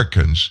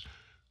Americans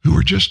who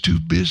are just too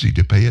busy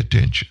to pay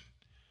attention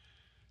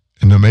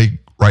and to make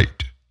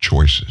right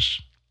choices.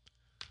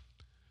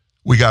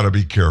 We got to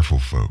be careful,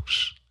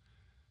 folks.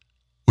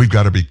 We've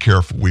got to be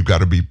careful. We've got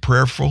to be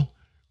prayerful.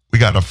 We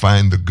got to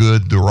find the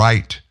good, the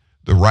right,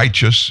 the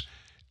righteous,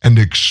 and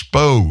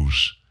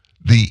expose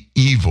the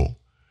evil.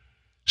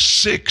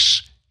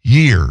 6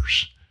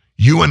 years,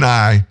 you and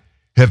I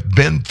have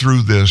been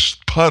through this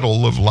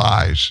puddle of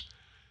lies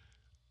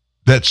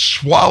that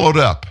swallowed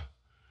up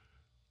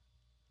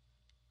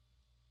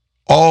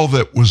all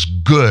that was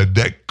good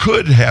that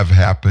could have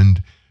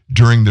happened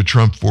during the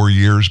Trump 4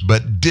 years,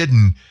 but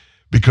didn't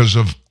because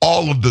of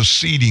all of the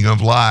seeding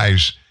of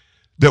lies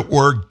that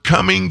were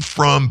coming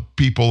from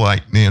people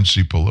like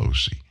Nancy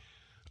Pelosi.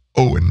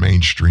 And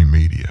mainstream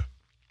media.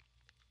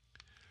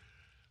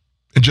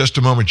 In just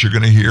a moment, you're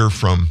going to hear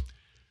from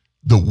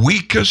the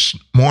weakest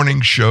morning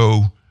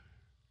show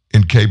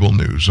in cable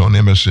news on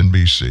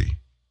MSNBC.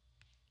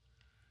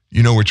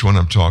 You know which one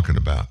I'm talking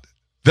about.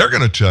 They're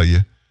going to tell you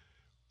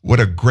what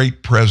a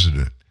great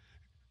president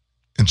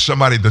and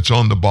somebody that's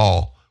on the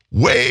ball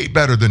way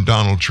better than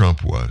Donald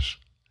Trump was.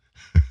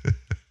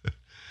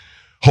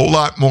 Whole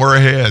lot more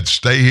ahead.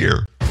 Stay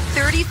here.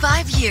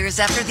 35 years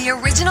after the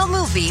original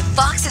movie,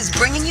 Fox is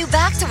bringing you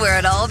back to where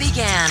it all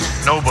began.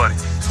 Nobody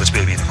puts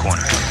baby in the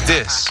corner.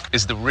 This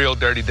is the real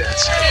Dirty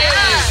Dance.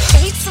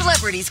 8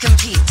 celebrities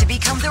compete to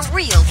become the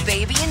real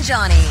Baby and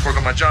Johnny. Work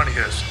on my Johnny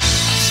hairs.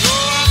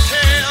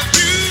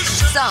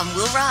 Some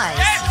will rise.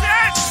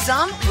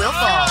 Some will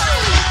fall.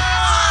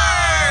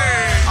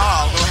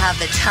 All will have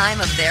the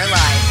time of their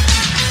life.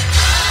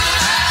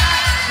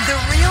 The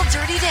Real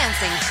Dirty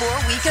Dancing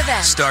 4-week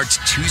event starts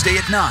Tuesday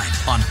at 9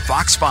 on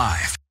Fox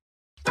 5.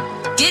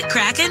 Get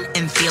crackin'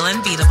 and feel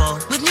unbeatable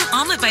with new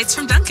omelet bites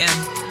from Dunkin'.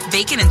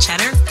 Bacon and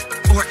cheddar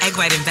or egg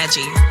white and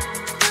veggie.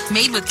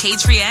 Made with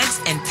cage-free eggs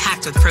and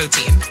packed with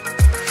protein.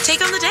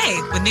 Take on the day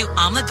with new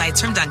omelet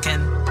bites from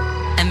Dunkin'.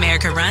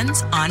 America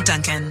runs on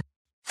Dunkin'.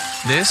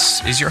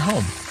 This is your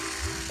home.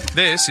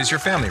 This is your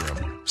family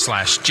room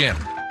 / gym.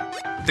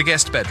 The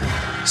guest bedroom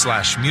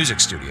 / music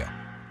studio.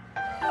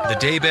 The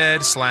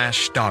daybed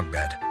 / dog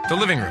bed. The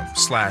living room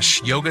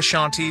 / yoga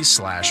shanty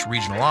 /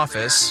 regional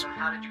office.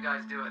 How did you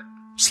guys do it?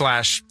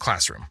 /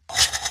 classroom.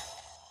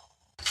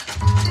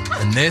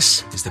 And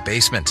this is the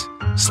basement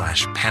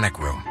 / panic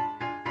room.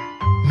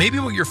 Maybe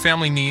what your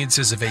family needs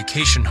is a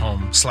vacation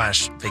home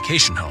 /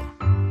 vacation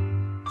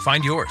home.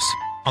 Find yours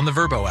on the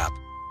Vrbo app.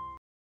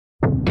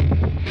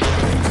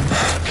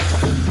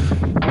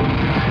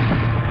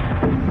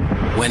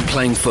 When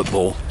playing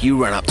football,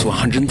 you run up to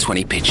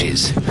 120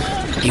 pitches.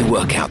 You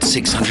work out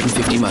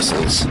 650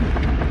 muscles.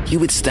 You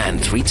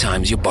withstand 3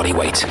 times your body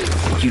weight.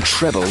 You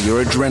treble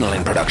your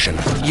adrenaline production.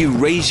 You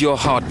raise your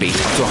heartbeat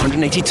to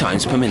 180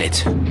 times per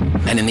minute.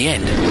 And in the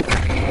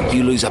end,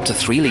 you lose up to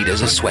 3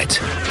 liters of sweat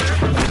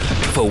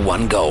for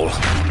 1 goal.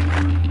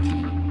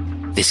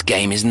 This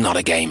game is not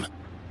a game.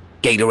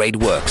 Gatorade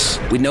works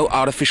with no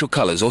artificial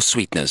colors or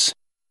sweeteners.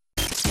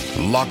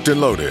 Locked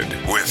and loaded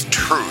with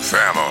truth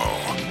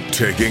ammo.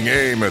 Taking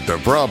aim at the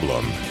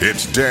problem,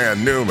 it's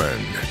Dan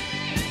Newman.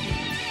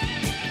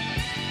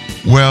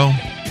 Well,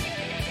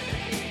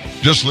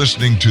 Just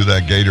listening to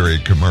that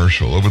Gatorade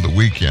commercial over the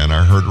weekend,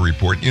 I heard a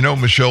report. You know,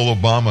 Michelle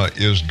Obama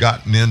is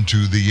gotten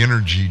into the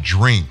energy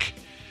drink,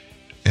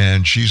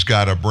 and she's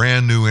got a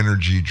brand new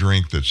energy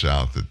drink that's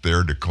out that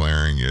they're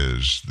declaring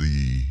is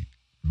the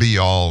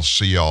be-all,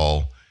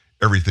 see-all,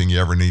 everything you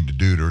ever need to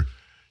do to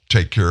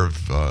take care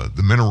of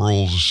the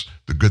minerals,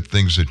 the good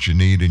things that you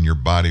need in your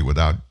body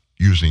without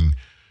using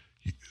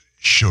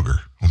sugar.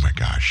 Oh my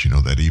gosh, you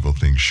know that evil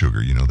thing,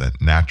 sugar, you know that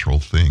natural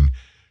thing,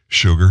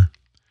 sugar.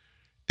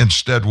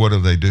 Instead, what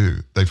do?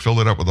 They fill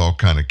it up with all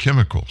kind of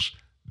chemicals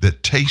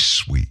that taste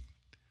sweet.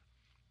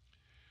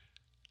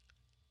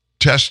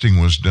 Testing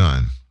was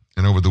done,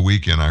 and over the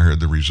weekend I heard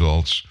the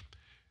results.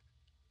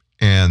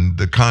 And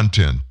the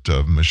content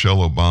of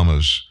Michelle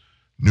Obama's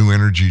new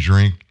energy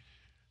drink,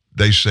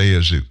 they say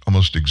is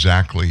almost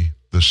exactly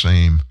the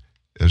same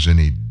as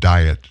any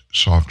diet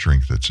soft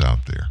drink that's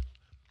out there.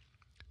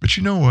 But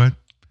you know what?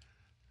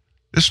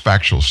 This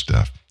factual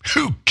stuff,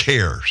 who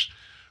cares?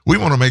 We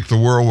want to make the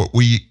world what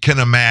we can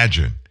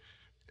imagine,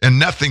 and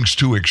nothing's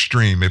too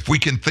extreme. If we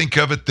can think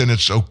of it, then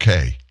it's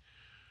okay.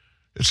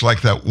 It's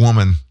like that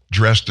woman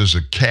dressed as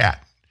a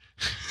cat.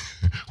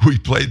 We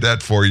played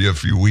that for you a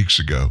few weeks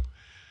ago.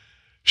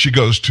 She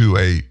goes to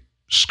a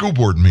school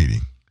board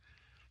meeting,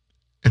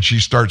 and she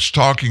starts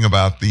talking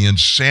about the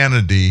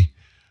insanity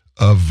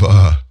of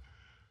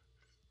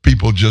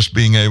people just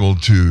being able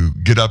to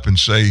get up and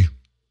say,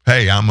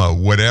 hey, I'm a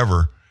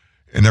whatever,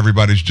 and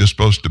everybody's just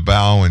supposed to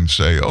bow and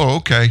say, oh,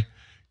 okay,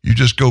 you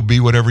just go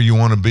be whatever you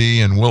want to be,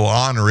 and we'll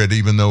honor it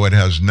even though it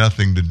has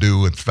nothing to do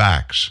with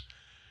facts.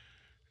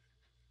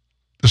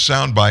 The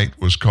soundbite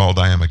was called,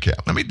 I Am a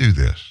Cat. Let me do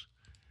this.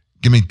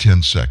 Give me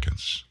 10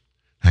 seconds.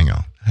 Hang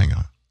on.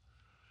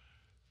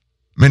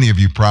 Many of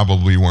you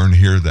probably weren't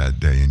here that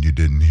day and you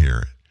didn't hear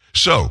it.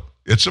 So,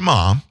 it's a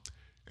mom,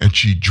 and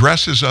she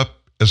dresses up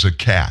as a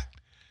cat.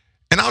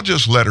 And I'll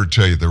just let her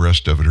tell you the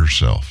rest of it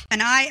herself.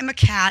 And I am a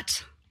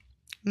cat.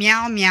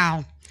 Meow,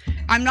 meow.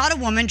 I'm not a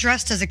woman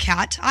dressed as a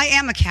cat. I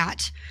am a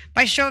cat.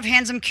 By show of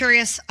hands, I'm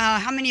curious,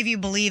 how many of you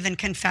believe and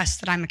confess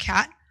that I'm a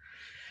cat?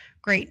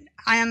 Great.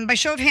 By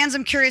show of hands,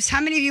 I'm curious,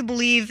 how many of you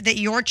believe that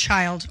your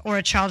child or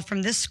a child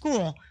from this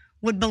school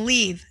would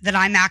believe that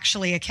I'm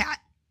actually a cat?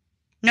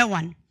 No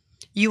one.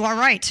 You are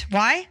right.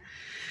 Why?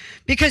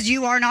 Because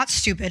you are not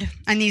stupid,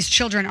 and these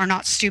children are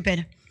not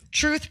stupid.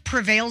 Truth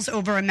prevails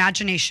over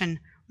imagination.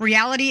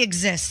 Reality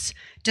exists.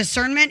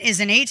 Discernment is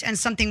innate and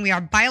something we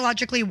are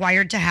biologically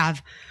wired to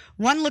have.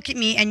 One look at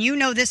me and you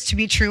know this to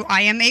be true.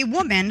 I am a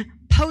woman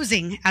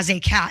posing as a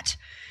cat.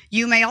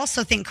 You may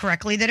also think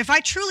correctly that if I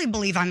truly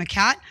believe I'm a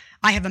cat,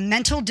 I have a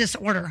mental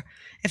disorder.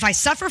 If I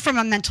suffer from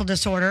a mental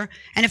disorder,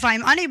 and if I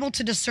am unable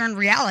to discern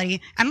reality,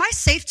 am I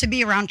safe to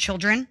be around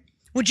children?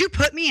 Would you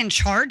put me in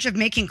charge of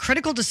making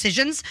critical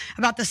decisions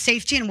about the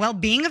safety and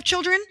well-being of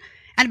children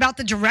and about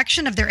the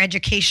direction of their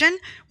education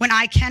when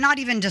I cannot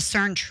even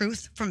discern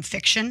truth from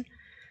fiction?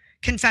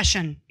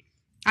 Confession.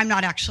 I'm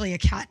not actually a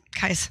cat,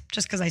 guys,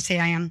 just because I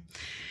say I am.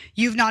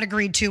 You've not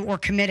agreed to or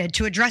committed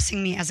to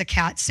addressing me as a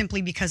cat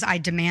simply because I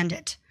demand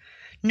it.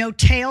 No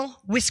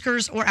tail,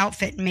 whiskers, or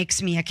outfit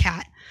makes me a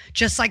cat,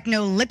 just like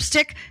no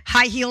lipstick,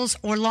 high heels,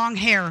 or long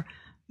hair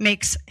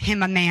makes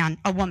him a man,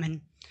 a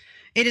woman.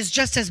 It is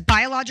just as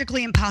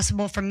biologically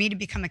impossible for me to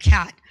become a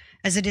cat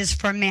as it is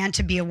for a man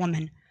to be a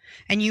woman.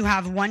 And you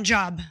have one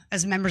job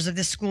as members of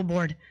this school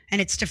board, and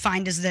it's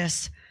defined as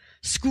this.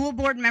 School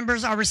board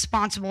members are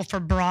responsible for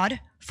broad,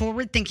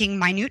 forward-thinking,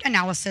 minute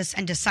analysis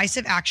and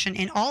decisive action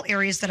in all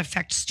areas that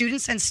affect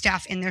students and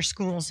staff in their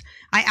schools.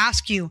 I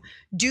ask you,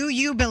 do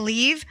you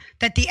believe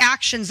that the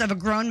actions of a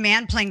grown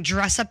man playing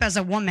dress-up as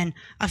a woman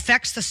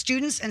affects the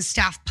students and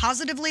staff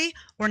positively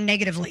or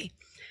negatively?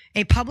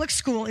 A public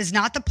school is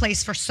not the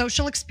place for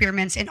social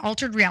experiments in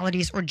altered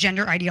realities or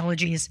gender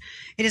ideologies.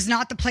 It is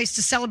not the place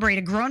to celebrate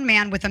a grown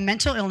man with a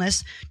mental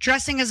illness,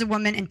 dressing as a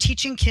woman, and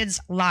teaching kids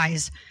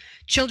lies.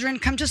 Children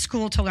come to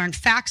school to learn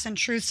facts and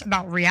truths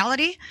about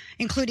reality,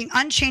 including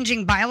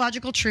unchanging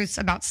biological truths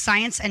about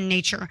science and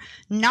nature,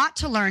 not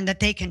to learn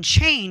that they can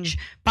change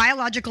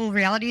biological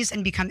realities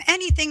and become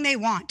anything they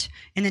want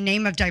in the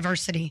name of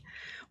diversity.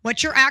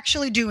 What you're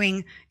actually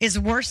doing is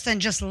worse than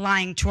just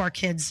lying to our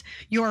kids.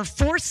 You're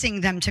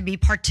forcing them to be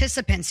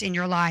participants in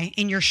your lie,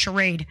 in your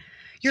charade.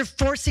 You're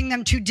forcing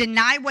them to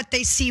deny what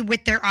they see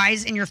with their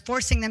eyes, and you're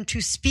forcing them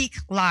to speak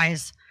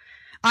lies.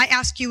 I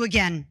ask you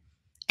again,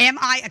 am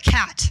I a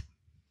cat?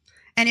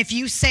 And if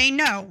you say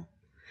no,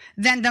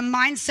 then the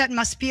mindset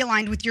must be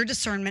aligned with your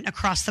discernment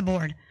across the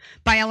board.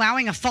 By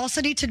allowing a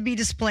falsity to be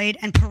displayed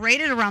and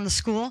paraded around the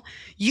school,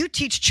 you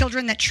teach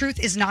children that truth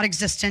is not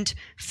existent,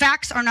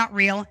 facts are not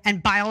real,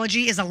 and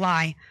biology is a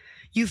lie.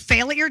 You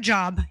fail at your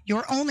job,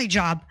 your only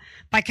job,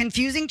 by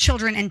confusing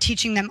children and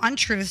teaching them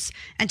untruths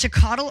and to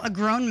coddle a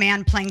grown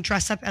man playing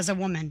dress up as a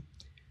woman.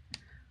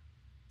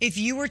 If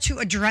you were to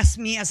address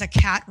me as a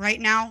cat right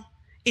now,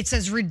 it's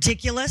as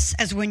ridiculous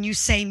as when you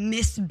say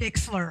Miss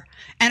Bixler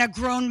and a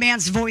grown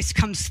man's voice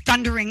comes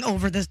thundering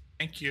over the...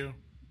 Thank you.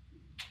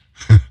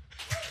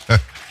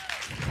 It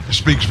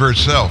speaks for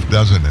itself,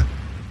 doesn't it?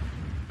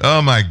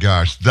 Oh my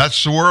gosh,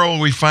 that's the world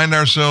we find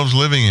ourselves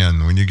living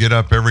in. When you get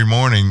up every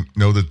morning,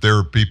 know that there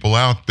are people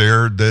out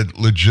there that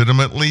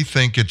legitimately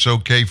think it's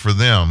okay for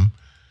them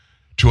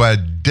to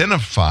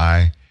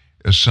identify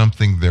as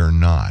something they're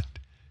not,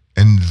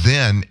 and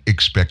then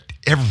expect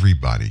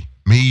everybody,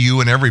 me,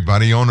 you, and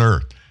everybody on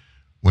earth,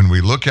 when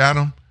we look at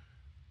them,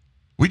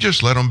 we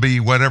just let them be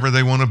whatever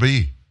they want to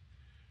be.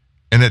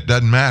 And it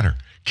doesn't matter.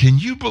 Can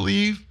you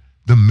believe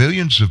the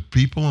millions of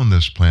people on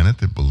this planet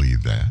that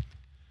believe that?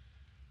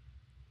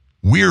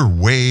 We're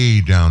way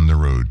down the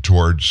road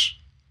towards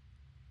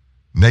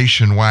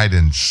nationwide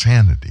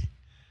insanity.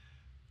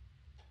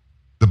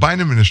 The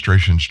Biden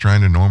administration is trying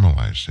to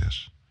normalize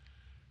this.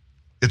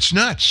 It's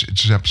nuts.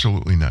 It's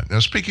absolutely nuts. Now,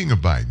 speaking of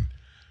Biden,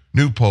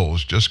 new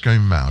polls just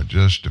came out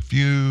just a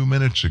few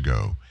minutes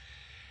ago,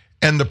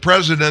 and the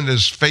president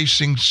is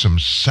facing some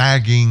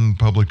sagging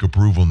public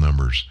approval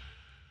numbers.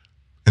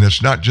 And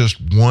it's not just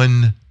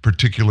one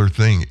particular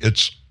thing.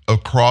 It's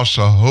across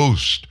a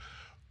host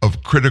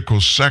of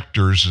critical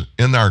sectors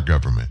in our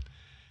government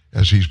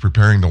as he's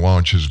preparing to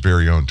launch his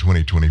very own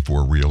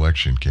 2024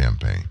 re-election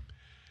campaign.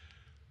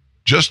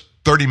 Just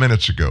 30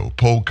 minutes ago, a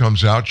poll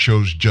comes out,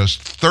 shows just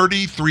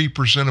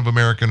 33% of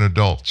American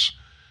adults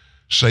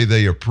say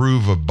they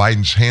approve of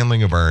Biden's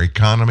handling of our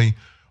economy.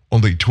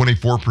 Only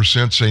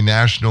 24% say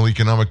national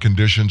economic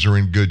conditions are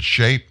in good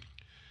shape.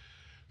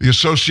 The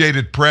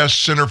Associated Press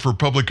Center for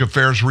Public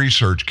Affairs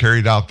Research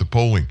carried out the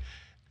polling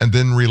and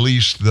then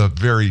released the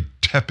very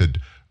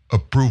tepid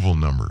approval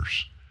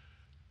numbers.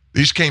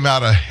 These came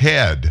out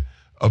ahead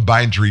of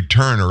Biden's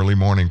return early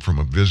morning from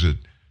a visit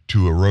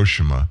to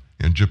Hiroshima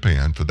in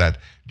Japan for that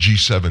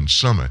G7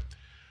 summit,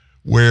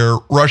 where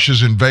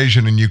Russia's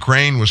invasion in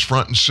Ukraine was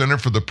front and center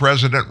for the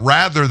president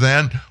rather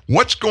than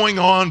what's going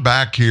on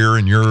back here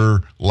in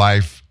your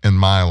life and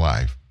my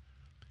life.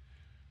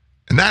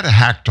 And that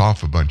hacked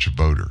off a bunch of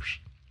voters.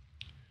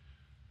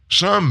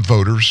 Some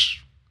voters,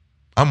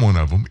 I'm one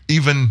of them,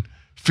 even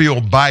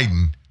feel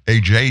Biden,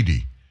 age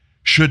 80,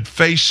 should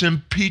face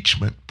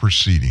impeachment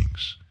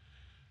proceedings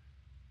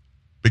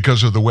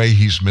because of the way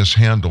he's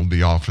mishandled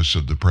the office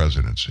of the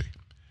presidency.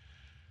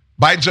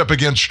 Biden's up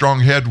against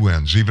strong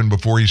headwinds even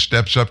before he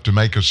steps up to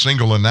make a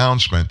single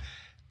announcement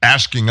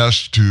asking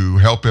us to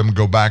help him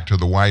go back to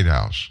the White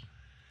House.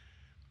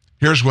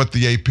 Here's what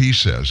the AP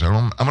says.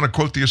 I'm going to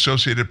quote the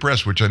Associated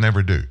Press, which I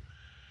never do.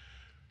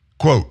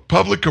 Quote,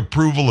 public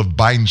approval of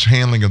Biden's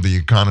handling of the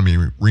economy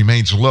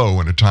remains low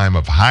in a time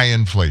of high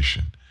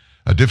inflation,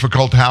 a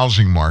difficult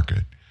housing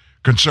market,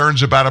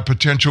 concerns about a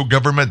potential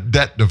government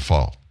debt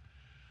default.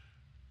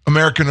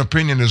 American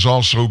opinion is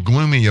also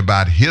gloomy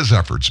about his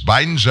efforts,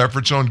 Biden's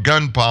efforts on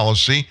gun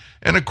policy,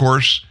 and of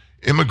course,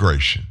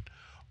 immigration.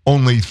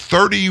 Only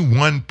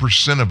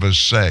 31% of us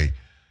say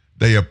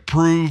they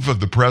approve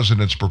of the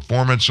president's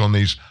performance on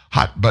these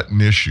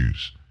hot-button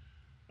issues.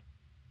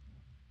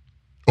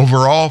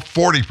 Overall,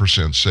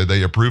 40% say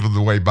they approve of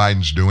the way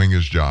Biden's doing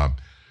his job,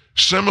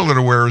 similar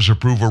to where his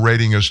approval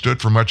rating has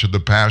stood for much of the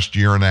past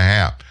year and a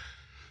half.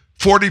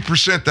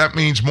 40%, that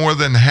means more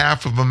than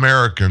half of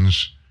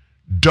Americans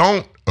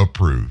don't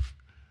approve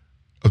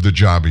of the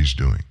job he's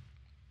doing.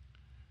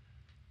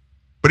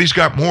 But he's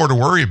got more to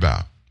worry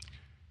about.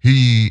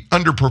 He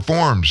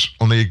underperforms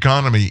on the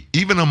economy,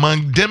 even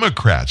among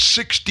Democrats.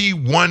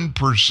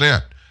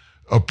 61%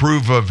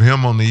 approve of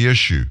him on the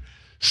issue.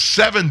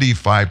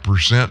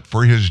 75%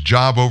 for his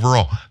job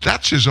overall.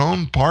 That's his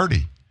own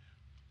party.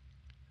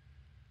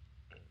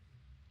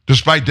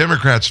 Despite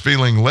Democrats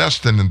feeling less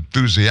than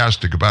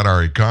enthusiastic about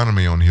our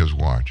economy on his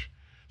watch,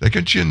 they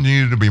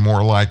continue to be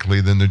more likely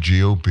than the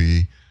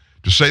GOP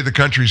to say the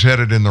country's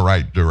headed in the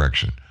right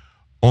direction.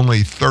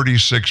 Only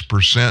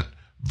 36%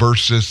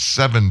 versus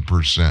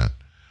 7%.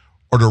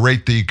 Or to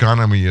rate the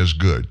economy as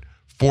good,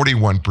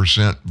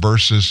 41%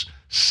 versus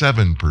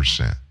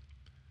 7%.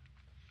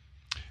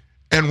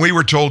 And we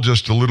were told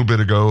just a little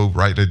bit ago,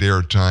 right at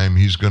air time,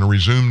 he's going to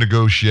resume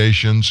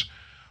negotiations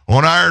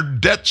on our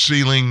debt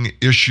ceiling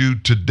issue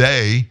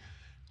today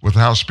with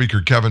House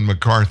Speaker Kevin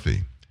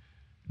McCarthy.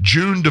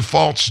 June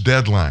defaults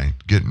deadline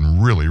getting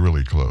really,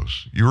 really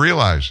close. You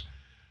realize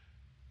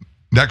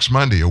next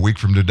Monday, a week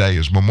from today,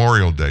 is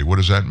Memorial Day. What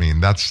does that mean?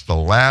 That's the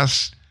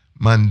last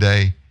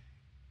Monday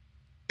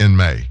in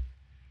May.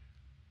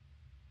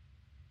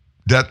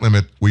 Debt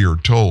limit, we are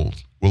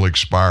told, will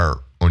expire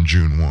on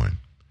June 1.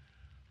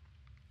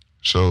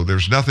 So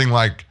there's nothing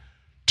like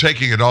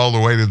taking it all the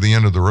way to the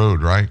end of the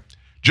road, right?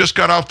 Just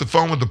got off the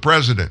phone with the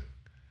president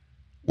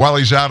while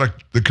he's out of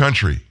the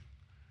country.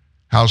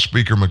 House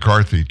Speaker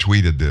McCarthy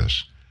tweeted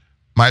this.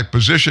 My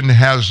position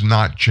has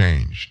not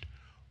changed.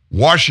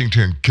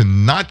 Washington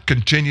cannot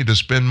continue to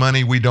spend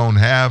money we don't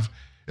have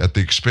at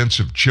the expense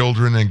of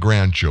children and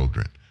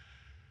grandchildren.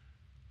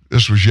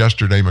 This was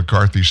yesterday.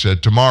 McCarthy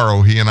said,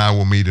 tomorrow he and I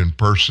will meet in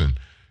person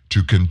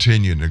to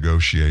continue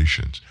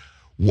negotiations.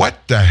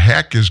 What the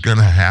heck is going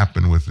to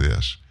happen with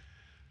this?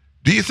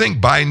 Do you think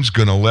Biden's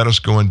going to let us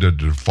go into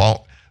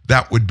default?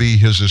 That would be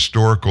his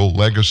historical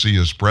legacy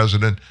as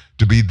president,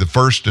 to be the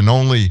first and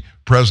only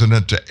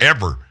president to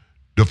ever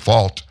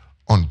default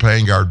on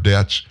paying our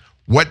debts.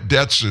 What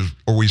debts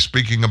are we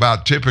speaking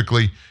about?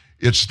 Typically,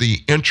 it's the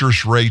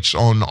interest rates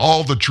on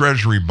all the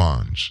treasury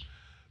bonds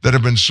that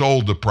have been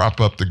sold to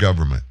prop up the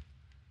government.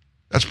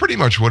 That's pretty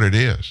much what it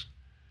is.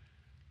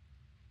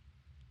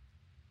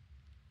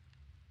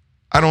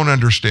 I don't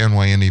understand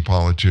why any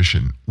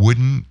politician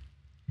wouldn't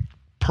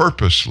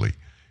purposely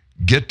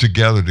get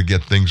together to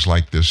get things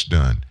like this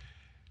done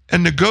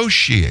and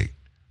negotiate.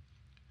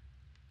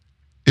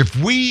 If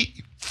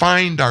we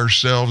find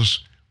ourselves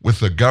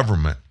with a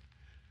government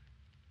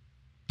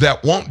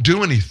that won't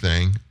do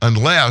anything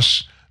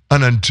unless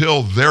and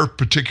until their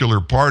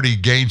particular party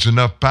gains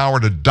enough power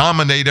to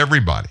dominate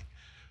everybody,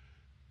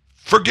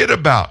 forget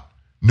about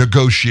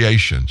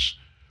negotiations.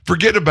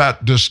 Forget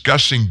about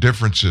discussing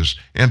differences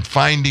and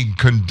finding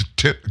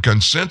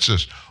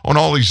consensus on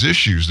all these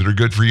issues that are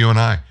good for you and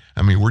I.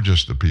 I mean, we're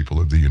just the people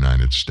of the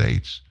United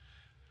States.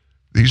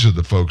 These are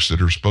the folks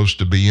that are supposed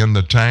to be in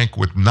the tank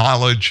with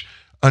knowledge,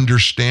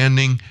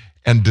 understanding,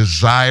 and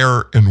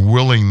desire and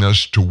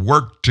willingness to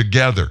work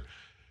together.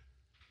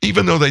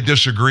 Even though they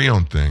disagree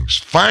on things,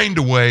 find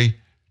a way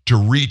to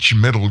reach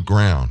middle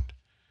ground.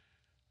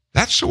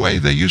 That's the way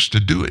they used to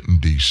do it in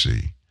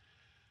D.C.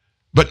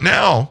 But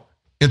now,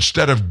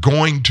 instead of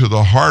going to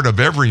the heart of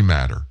every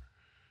matter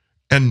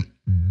and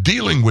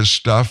dealing with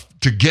stuff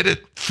to get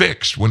it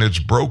fixed when it's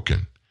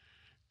broken,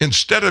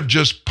 instead of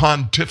just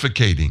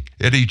pontificating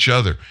at each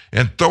other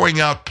and throwing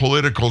out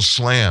political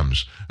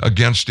slams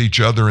against each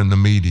other in the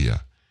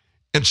media,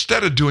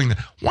 instead of doing that,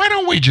 why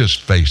don't we just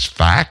face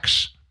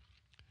facts?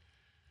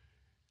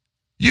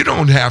 You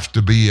don't have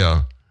to be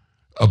a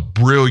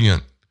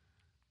brilliant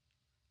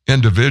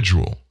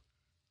individual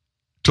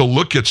to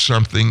look at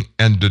something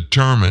and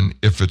determine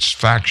if it's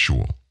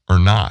factual or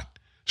not,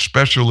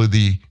 especially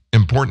the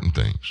important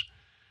things.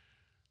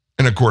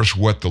 And of course,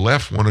 what the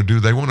left want to do,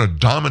 they want to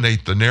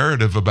dominate the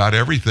narrative about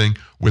everything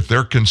with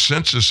their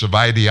consensus of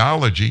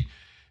ideology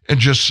and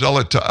just sell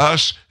it to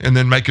us and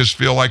then make us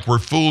feel like we're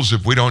fools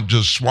if we don't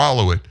just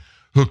swallow it,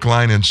 hook,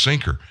 line, and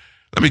sinker.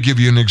 Let me give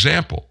you an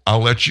example.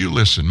 I'll let you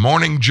listen.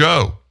 Morning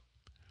Joe.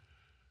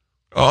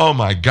 Oh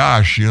my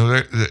gosh,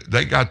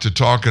 they got to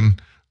talking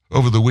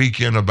over the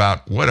weekend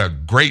about what a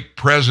great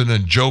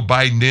president Joe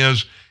Biden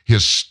is,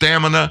 his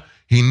stamina,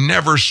 he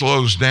never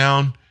slows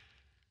down.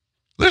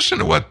 Listen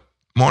to what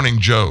Morning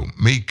Joe,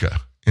 Mika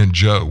and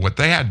Joe, what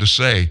they had to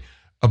say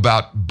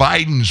about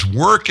Biden's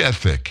work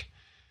ethic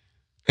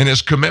and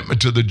his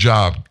commitment to the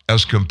job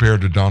as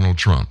compared to Donald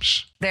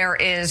Trump's. There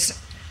is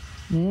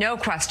no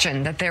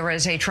question that there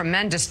is a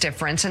tremendous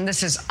difference, and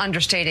this is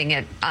understating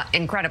it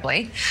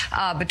incredibly,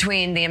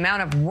 between the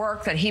amount of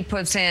work that he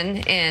puts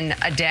in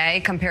a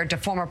day compared to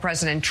former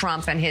President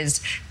Trump and his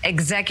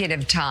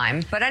executive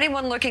time. But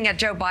anyone looking at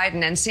Joe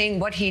Biden and seeing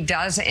what he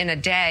does in a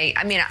day,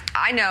 I mean,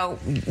 I know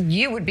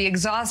you would be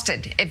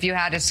exhausted if you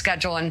had a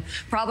schedule and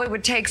probably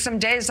would take some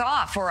days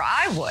off, or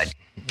I would.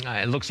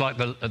 It looks like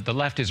the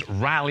left is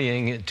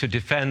rallying to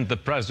defend the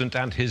president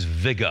and his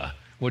vigor.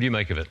 What do you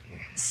make of it?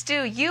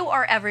 Stu, you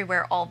are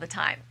everywhere all the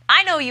time.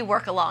 I know you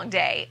work a long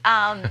day.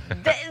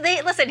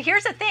 Listen,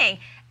 here's the thing.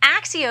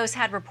 Axios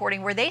had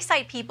reporting where they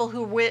cite people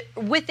who were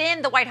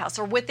within the White House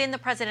or within the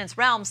president's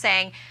realm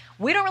saying,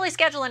 we don't really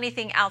schedule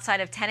anything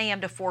outside of 10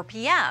 a.m. to 4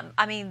 p.m.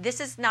 I mean, this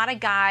is not a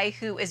guy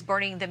who is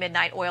burning the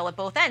midnight oil at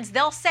both ends.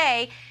 They'll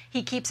say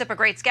he keeps up a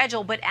great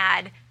schedule, but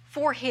add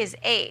for his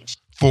age.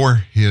 For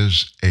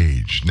his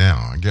age.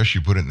 Now, I guess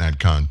you put it in that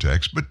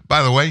context. But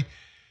by the way,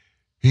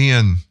 he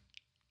and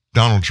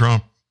Donald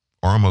Trump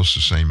are almost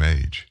the same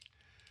age.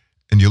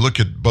 And you look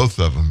at both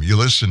of them, you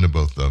listen to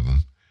both of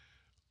them,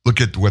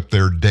 look at what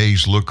their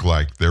days look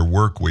like, their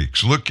work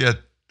weeks. Look at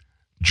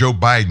Joe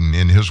Biden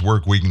in his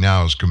work week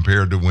now as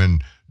compared to when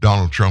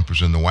Donald Trump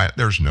was in the White House.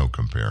 There's no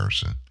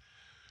comparison.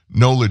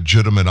 No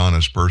legitimate,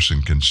 honest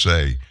person can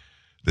say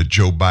that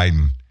Joe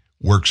Biden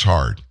works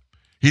hard.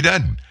 He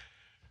doesn't.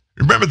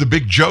 Remember the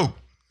big joke?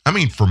 I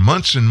mean, for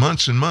months and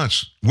months and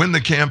months, when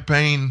the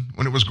campaign,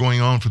 when it was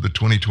going on for the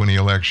 2020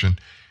 election,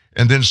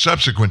 and then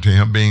subsequent to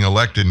him being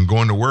elected and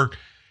going to work,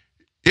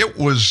 it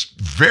was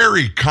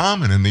very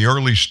common in the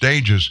early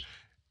stages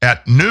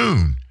at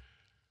noon.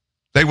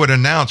 They would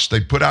announce,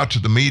 they'd put out to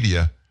the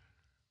media,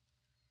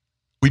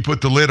 we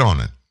put the lid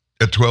on it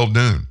at 12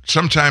 noon,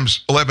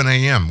 sometimes 11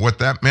 a.m. What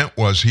that meant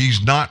was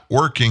he's not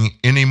working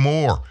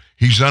anymore.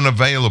 He's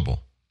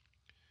unavailable.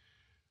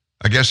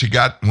 I guess he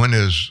got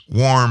his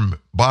warm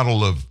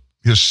bottle of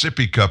his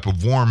sippy cup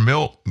of warm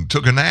milk and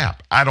took a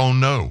nap. I don't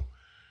know.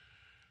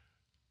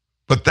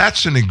 But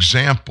that's an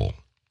example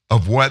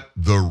of what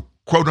the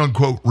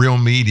quote-unquote real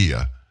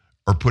media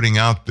are putting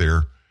out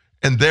there.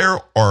 And there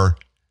are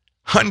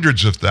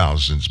hundreds of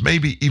thousands,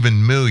 maybe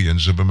even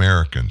millions of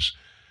Americans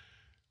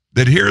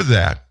that hear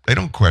that. They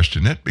don't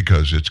question it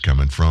because it's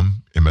coming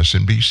from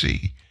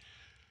MSNBC.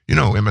 You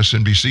know,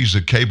 MSNBC is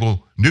a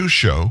cable news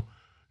show,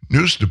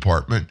 news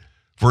department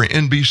for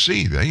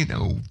NBC. They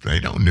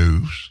know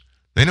news.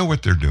 They know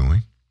what they're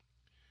doing.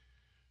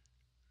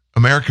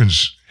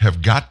 Americans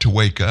have got to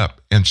wake up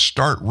and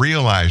start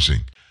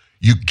realizing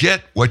you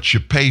get what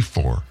you pay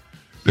for.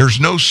 There's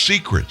no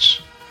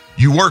secrets.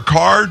 You work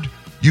hard,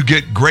 you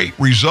get great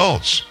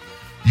results.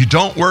 You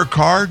don't work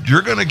hard,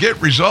 you're going to get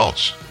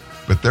results,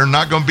 but they're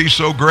not going to be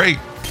so great.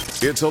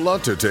 It's a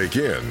lot to take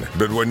in,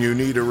 but when you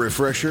need a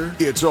refresher,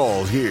 it's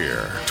all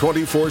here.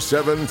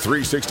 24/7,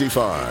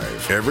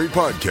 365. Every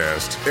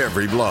podcast,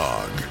 every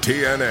blog.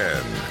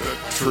 TNN, the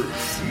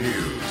Truth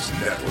News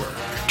Network.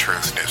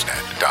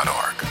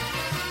 TruthNewsNet.org.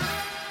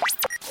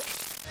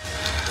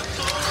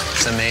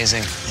 It's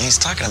amazing. He's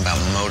talking about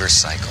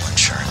motorcycle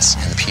insurance,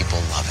 and people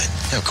love it.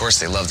 And of course,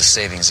 they love the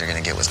savings they're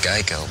going to get with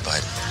Geico, but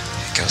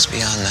it goes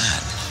beyond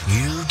that.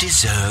 You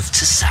deserve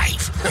to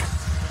save.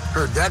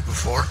 Heard that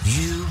before.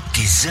 You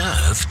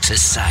deserve to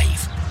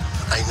save.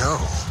 I know.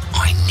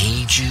 I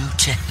need you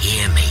to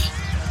hear me.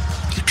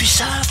 You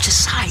deserve to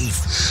save.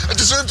 I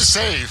deserve to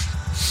save.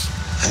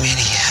 I mean,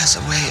 he has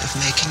a way of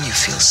making you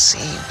feel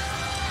seen.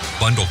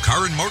 Bundle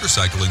car and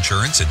motorcycle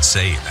insurance and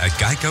save at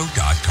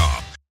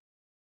geico.com.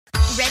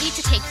 Ready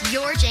to take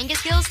your Jenga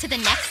skills to the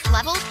next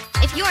level?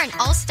 If you're an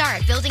all-star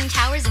at building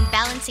towers and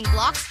balancing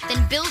blocks,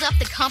 then build up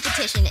the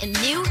competition in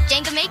new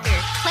Jenga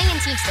Maker. Play in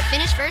teams to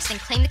finish first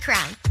and claim the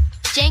crown.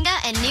 Jenga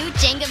and new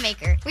Jenga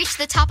Maker. Reach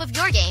the top of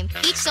your game,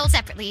 each sold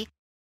separately.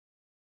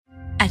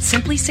 At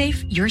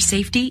SimpliSafe, your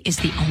safety is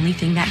the only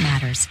thing that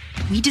matters.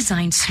 We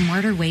designed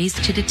smarter ways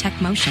to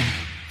detect motion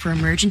for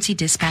emergency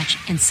dispatch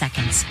in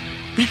seconds.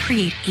 We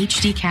create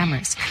HD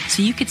cameras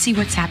so you could see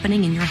what's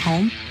happening in your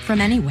home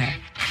from anywhere.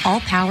 All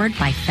powered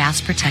by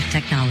Fast Protect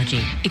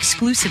technology,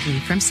 exclusively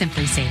from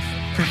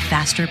SimpliSafe for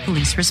faster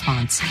police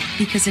response.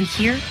 Because in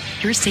here,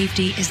 your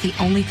safety is the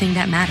only thing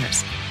that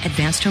matters.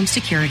 Advanced home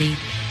security,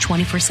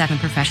 24/7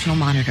 professional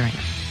monitoring.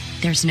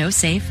 There's no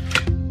safe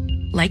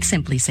like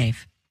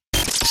SimpliSafe.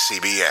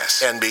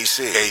 CBS,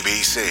 NBC,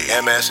 ABC,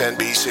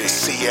 MSNBC,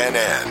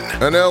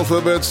 CNN. An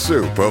alphabet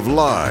soup of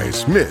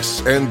lies,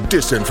 myths, and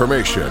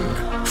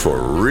disinformation.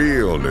 For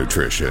real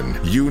nutrition,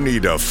 you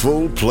need a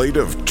full plate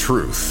of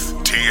truth.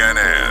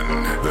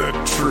 TNN, the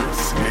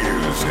Truth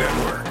News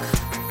Network.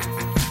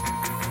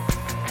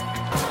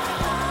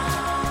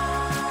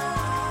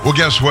 Well,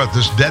 guess what?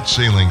 This debt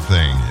ceiling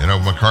thing,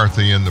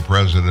 McCarthy and the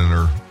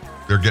president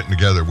they're getting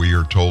together, we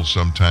are told,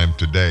 sometime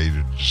today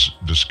to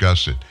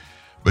discuss it.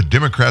 But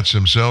Democrats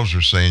themselves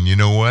are saying, you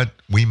know what?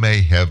 We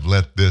may have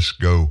let this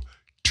go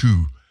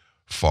too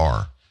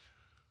far.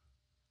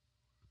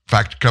 In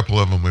fact, a couple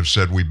of them have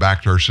said we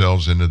backed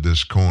ourselves into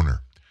this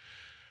corner.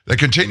 They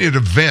continue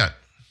to vent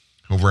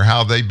over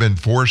how they've been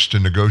forced to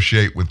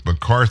negotiate with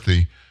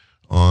McCarthy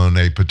on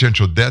a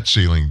potential debt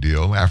ceiling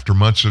deal after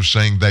months of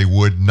saying they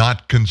would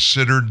not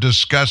consider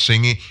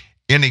discussing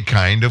any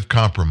kind of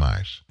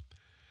compromise.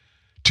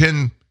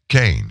 Tim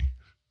Kaine,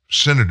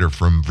 senator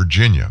from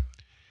Virginia,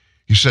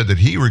 he said that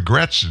he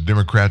regrets the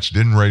Democrats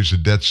didn't raise the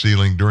debt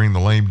ceiling during the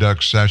lame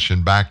duck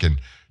session back in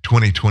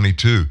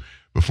 2022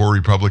 before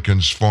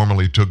Republicans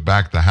formally took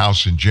back the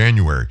House in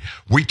January.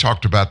 We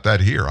talked about that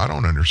here. I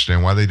don't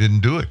understand why they didn't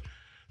do it.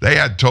 They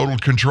had total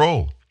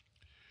control.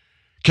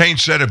 Kaine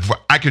said, if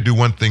I could do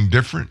one thing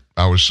different,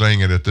 I was saying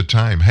it at the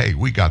time, hey,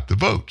 we got the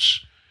votes.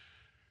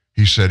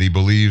 He said he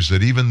believes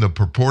that even the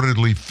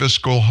purportedly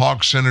fiscal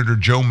hawk Senator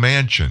Joe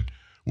Manchin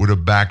would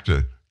have backed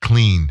a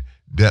clean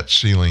debt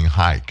ceiling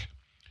hike.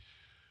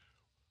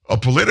 A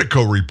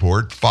Politico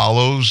report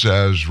follows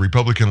as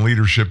Republican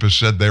leadership has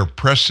said they're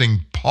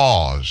pressing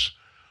pause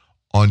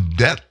on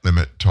debt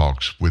limit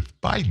talks with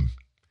Biden.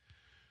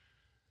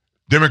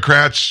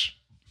 Democrats,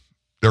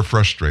 they're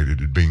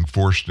frustrated at being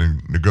forced to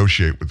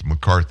negotiate with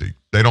McCarthy.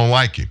 They don't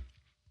like him.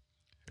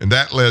 And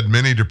that led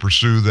many to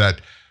pursue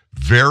that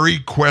very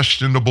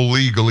questionable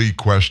legally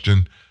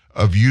question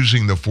of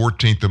using the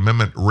 14th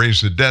Amendment to raise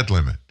the debt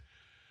limit.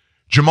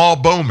 Jamal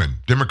Bowman,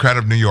 Democrat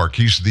of New York,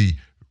 he's the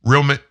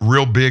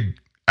real big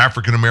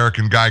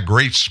African-American guy,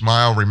 great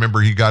smile.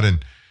 Remember, he got in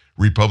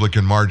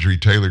Republican Marjorie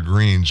Taylor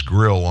Greene's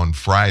grill on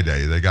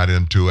Friday. They got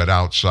into it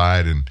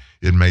outside, and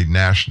it made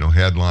national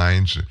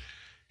headlines.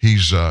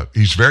 He's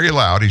very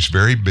loud. He's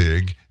very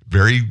big,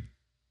 very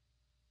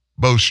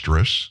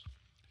boisterous.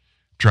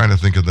 Trying to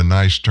think of the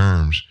nice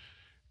terms.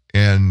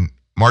 And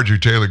Marjorie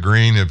Taylor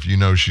Greene, if you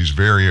know, she's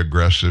very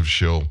aggressive.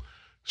 She'll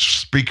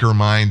speak her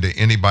mind to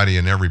anybody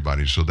and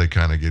everybody, so they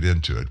kind of get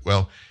into it.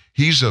 Well,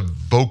 he's a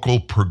vocal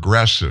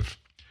progressive.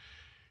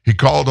 He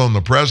called on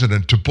the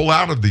president to pull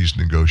out of these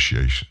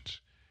negotiations.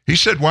 He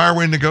said, why are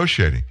we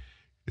negotiating?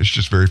 It's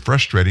just very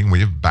frustrating.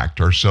 We have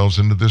backed ourselves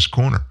into this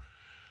corner.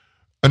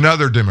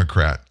 Another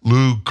Democrat,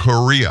 Lou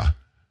Correa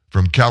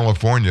from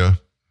California,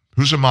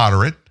 who's a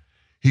moderate,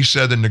 he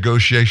said the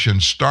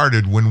negotiations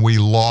started when we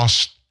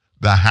lost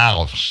the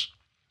House.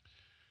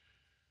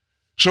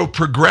 So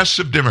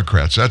progressive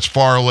Democrats, that's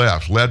far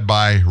left, led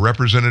by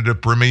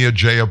Representative Pramila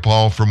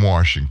Jayapal from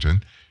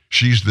Washington.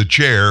 She's the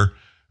chair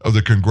of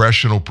the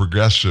Congressional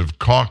Progressive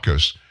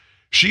Caucus.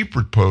 She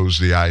proposed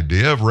the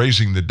idea of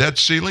raising the debt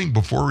ceiling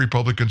before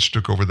Republicans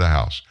took over the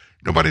House.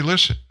 Nobody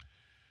listened.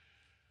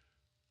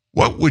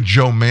 What would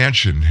Joe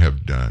Manchin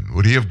have done?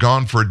 Would he have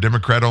gone for a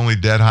Democrat-only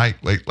debt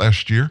hike late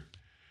last year?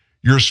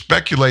 You're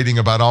speculating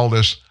about all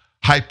this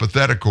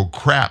hypothetical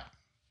crap.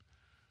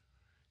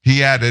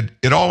 he added,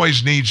 it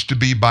always needs to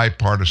be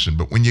bipartisan,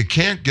 but when you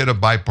can't get a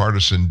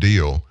bipartisan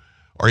deal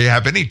or you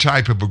have any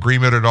type of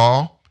agreement at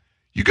all,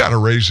 you got to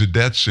raise the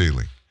debt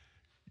ceiling.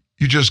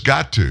 You just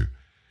got to.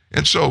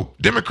 And so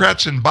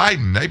Democrats and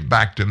Biden, they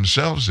backed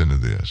themselves into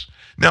this.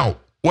 Now,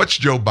 what's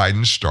Joe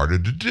Biden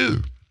started to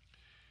do?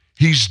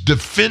 He's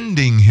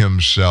defending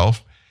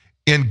himself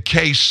in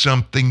case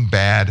something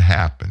bad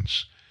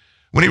happens.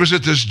 When he was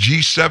at this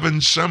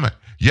G7 summit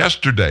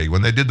yesterday,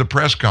 when they did the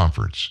press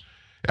conference,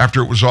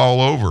 after it was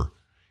all over,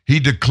 he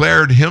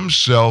declared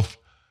himself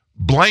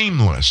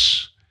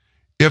blameless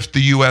if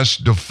the U.S.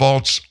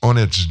 defaults on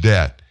its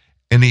debt.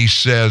 And he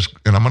says,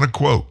 and I'm going to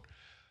quote,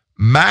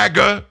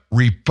 MAGA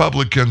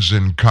Republicans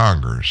in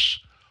Congress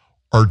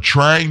are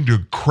trying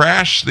to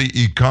crash the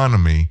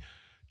economy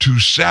to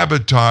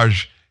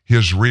sabotage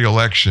his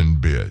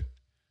reelection bid.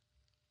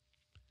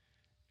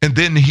 And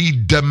then he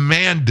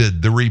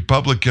demanded the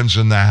Republicans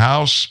in the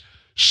House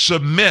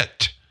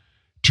submit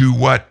to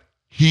what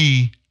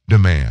he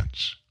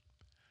demands.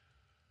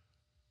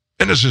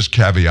 And as his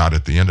caveat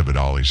at the end of it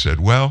all, he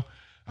said, well,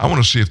 I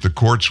want to see if the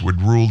courts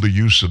would rule the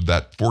use of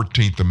that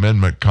 14th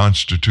Amendment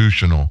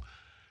constitutional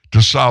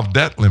to solve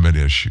debt limit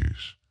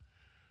issues.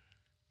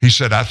 He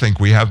said, I think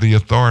we have the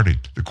authority.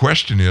 The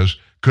question is,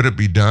 could it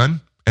be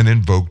done and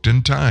invoked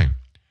in time?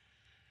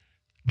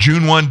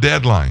 June 1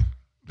 deadline.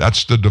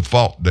 That's the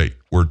default date,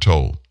 we're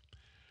told.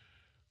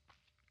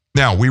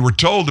 Now, we were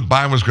told that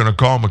Biden was going to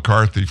call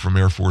McCarthy from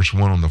Air Force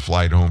One on the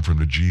flight home from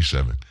the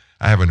G7.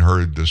 I haven't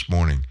heard this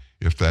morning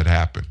if that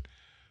happened.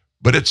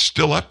 But it's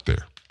still up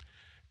there.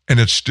 And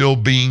it's still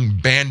being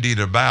bandied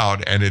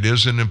about, and it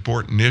is an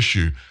important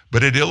issue.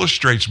 But it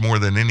illustrates more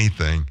than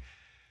anything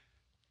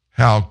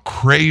how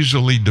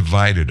crazily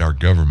divided our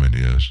government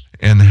is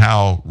and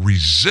how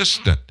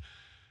resistant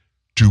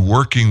to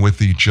working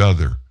with each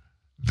other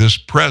this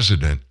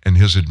president and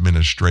his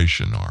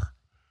administration are.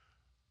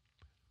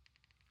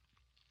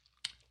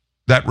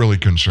 That really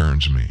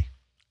concerns me.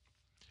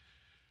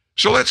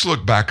 So let's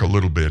look back a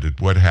little bit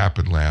at what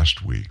happened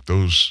last week.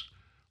 Those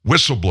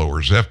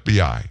whistleblowers,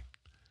 FBI,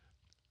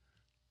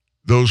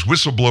 those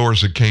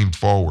whistleblowers that came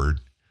forward,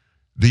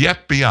 the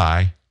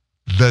FBI,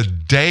 the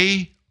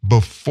day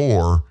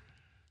before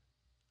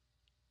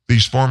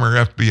these former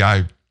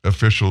FBI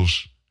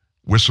officials,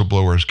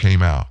 whistleblowers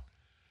came out,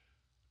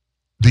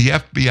 the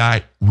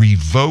FBI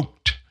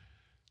revoked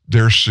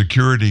their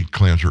security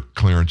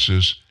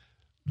clearances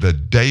the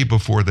day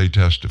before they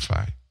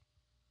testified.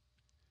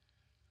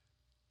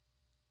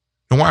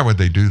 And why would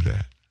they do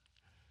that?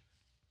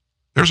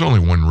 There's only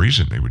one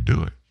reason they would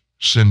do it: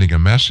 sending a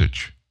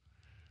message.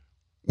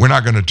 We're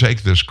not going to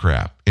take this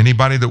crap.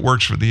 Anybody that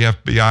works for the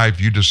FBI,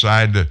 if you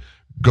decide to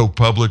go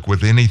public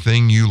with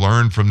anything you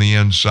learned from the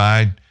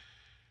inside,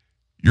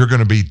 you're going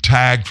to be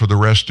tagged for the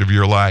rest of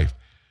your life.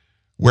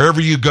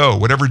 Wherever you go,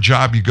 whatever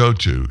job you go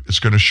to, it's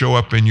going to show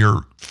up in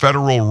your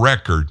federal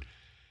record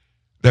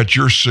that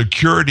your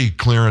security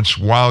clearance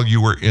while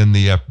you were in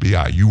the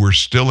FBI, you were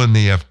still in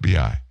the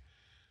FBI,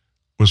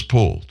 was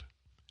pulled.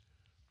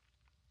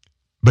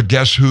 But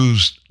guess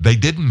whose they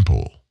didn't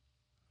pull?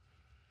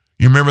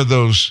 You remember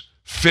those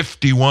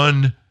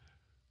 51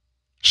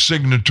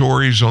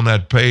 signatories on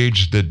that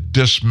page that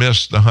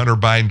dismissed the Hunter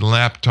Biden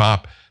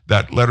laptop,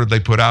 that letter they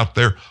put out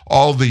there?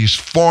 All these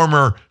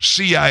former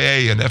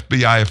CIA and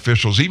FBI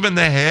officials, even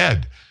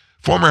the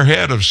former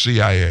head of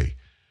CIA.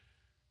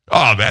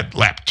 Oh, that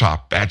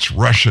laptop, that's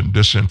Russian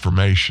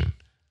disinformation.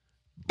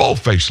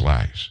 Bold-faced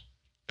lies.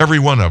 Every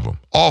one of them,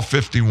 all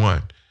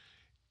 51.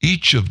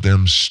 Each of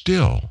them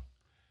still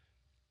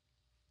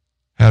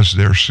has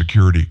their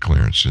security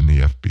clearance in the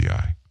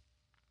FBI.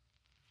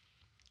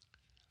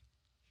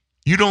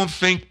 You don't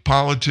think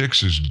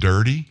politics is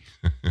dirty?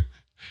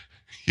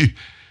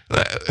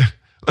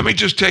 Let me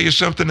just tell you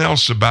something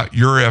else about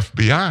your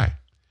FBI.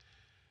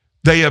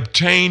 They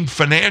obtained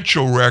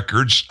financial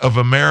records of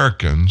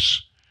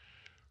Americans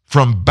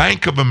from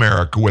Bank of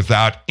America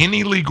without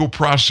any legal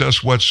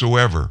process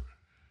whatsoever.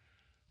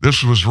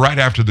 This was right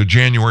after the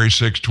January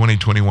 6,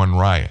 2021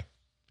 riot.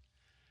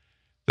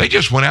 They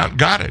just went out and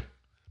got it.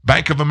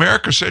 Bank of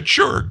America said,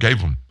 sure,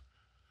 gave them.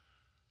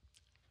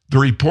 The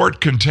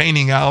report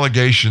containing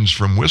allegations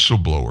from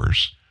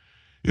whistleblowers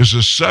is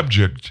a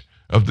subject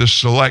of this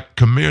select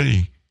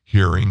committee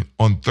hearing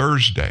on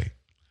Thursday.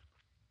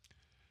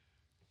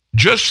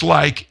 Just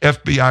like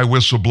FBI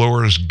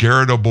whistleblowers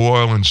Garrett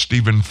O'Boyle and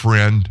Stephen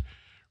Friend,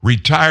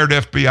 retired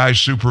FBI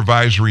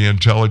supervisory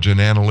intelligence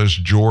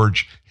analyst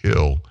George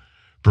Hill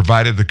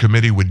provided the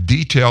committee with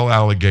detailed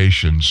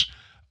allegations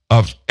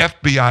of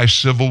FBI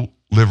civil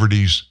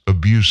liberties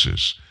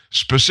abuses.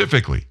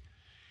 Specifically,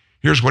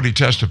 here's what he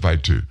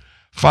testified to.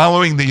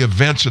 Following the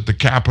events at the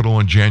Capitol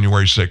on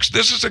January 6th,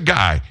 this is a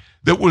guy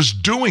that was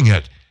doing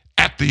it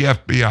at the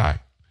FBI.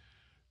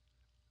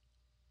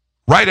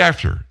 Right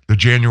after the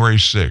January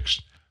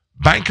 6th,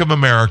 Bank of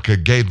America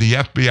gave the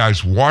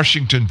FBI's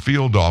Washington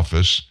field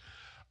office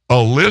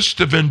a list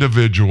of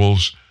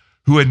individuals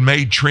who had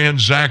made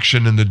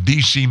transaction in the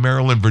D.C.,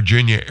 Maryland,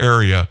 Virginia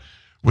area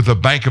with a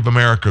Bank of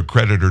America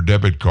credit or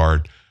debit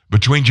card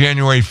between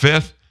January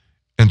 5th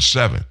and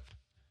 7th.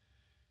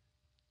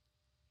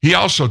 He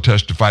also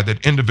testified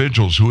that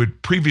individuals who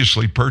had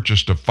previously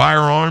purchased a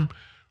firearm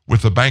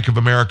with the Bank of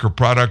America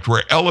product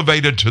were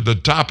elevated to the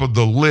top of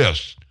the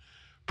list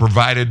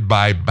provided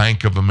by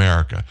Bank of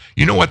America.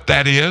 You know what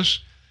that is?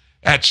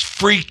 That's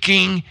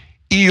freaking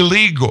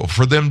illegal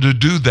for them to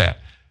do that.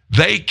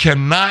 They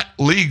cannot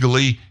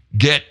legally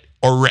get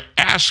or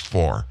ask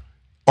for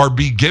or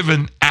be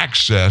given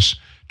access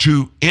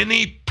to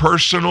any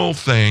personal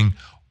thing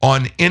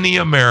on any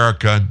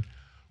American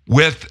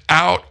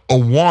without a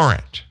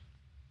warrant.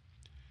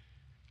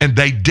 And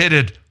they did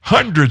it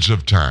hundreds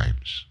of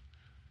times.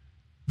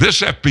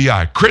 This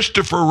FBI,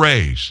 Christopher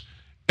Wray's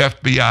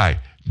FBI,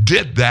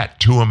 did that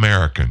to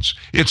Americans.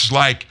 It's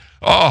like,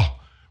 oh,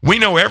 we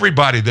know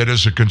everybody that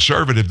is a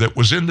conservative that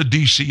was in the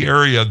D.C.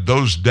 area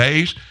those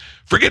days.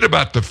 Forget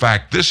about the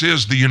fact this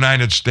is the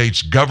United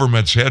States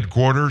government's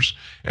headquarters,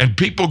 and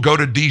people go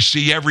to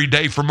D.C. every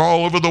day from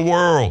all over the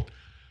world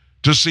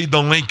to see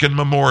the Lincoln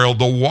Memorial,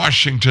 the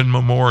Washington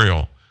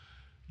Memorial,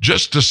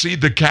 just to see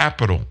the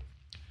Capitol.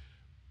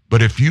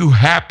 But if you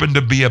happen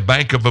to be a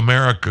Bank of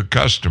America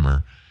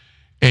customer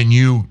and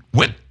you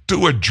went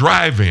to a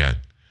drive-in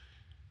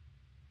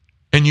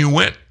and you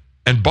went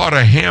and bought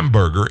a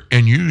hamburger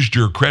and used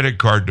your credit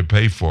card to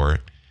pay for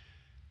it,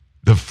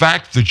 the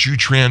fact that you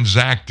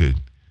transacted,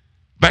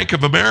 Bank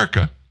of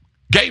America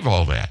gave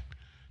all that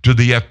to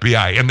the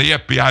FBI. And the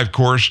FBI, of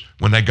course,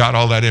 when they got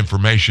all that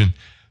information,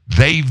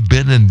 they've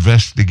been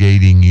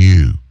investigating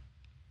you.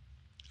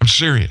 I'm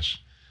serious.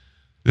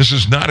 This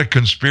is not a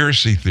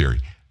conspiracy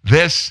theory.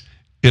 This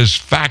is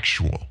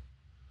factual.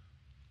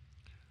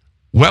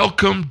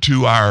 Welcome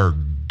to our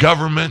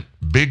government,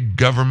 big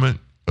government,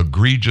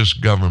 egregious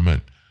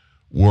government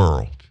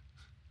world.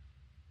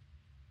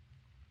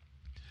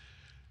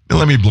 Now,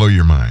 let me blow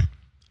your mind.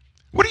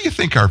 What do you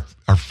think our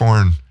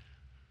foreign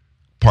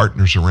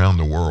partners around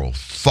the world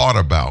thought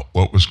about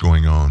what was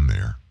going on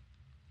there?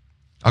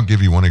 I'll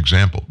give you one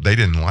example. They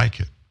didn't like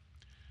it.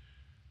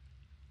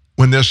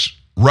 When this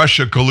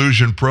Russia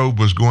collusion probe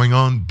was going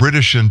on,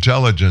 British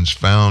intelligence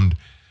found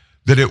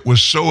that it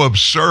was so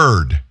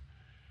absurd.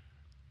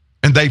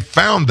 And they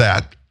found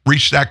that,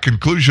 reached that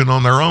conclusion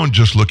on their own,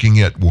 just looking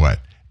at what?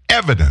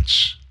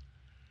 Evidence.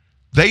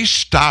 They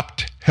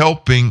stopped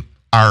helping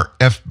our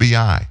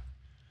FBI.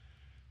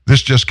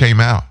 This just came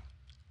out.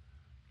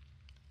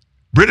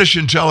 British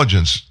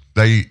intelligence,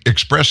 they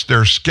expressed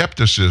their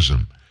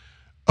skepticism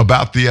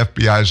about the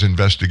FBI's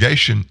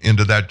investigation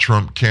into that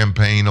Trump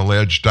campaign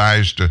alleged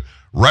ties to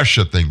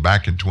Russia thing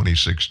back in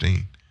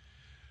 2016.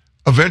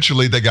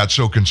 Eventually, they got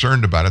so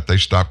concerned about it, they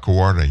stopped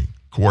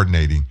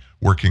coordinating,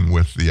 working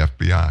with the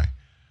FBI.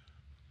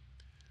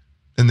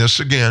 And this,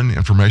 again,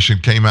 information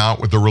came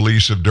out with the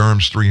release of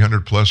Durham's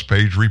 300-plus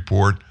page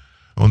report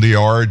on the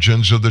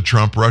origins of the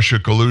Trump-Russia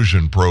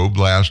collusion probe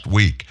last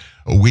week,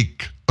 a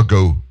week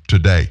ago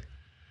today.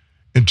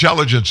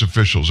 Intelligence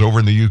officials over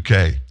in the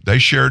UK, they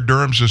shared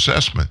Durham's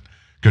assessment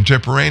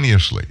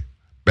contemporaneously.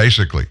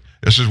 Basically,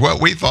 this is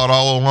what we thought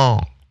all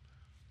along.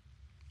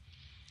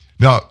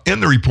 Now, in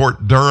the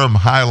report, Durham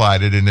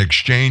highlighted an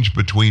exchange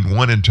between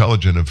one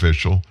intelligence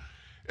official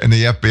and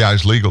the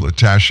FBI's legal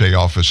attaché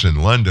office in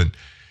London,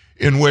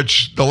 in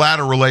which the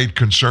latter relayed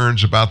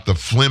concerns about the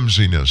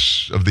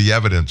flimsiness of the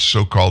evidence,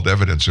 so-called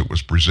evidence that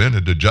was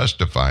presented to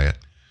justify it,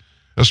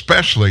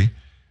 especially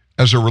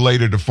as it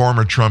related to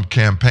former Trump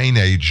campaign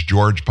aides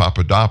George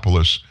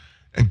Papadopoulos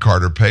and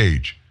Carter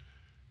Page.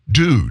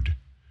 Dude,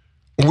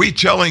 are we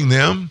telling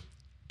them,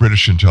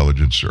 British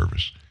Intelligence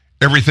Service,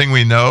 everything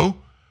we know?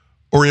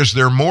 Or is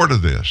there more to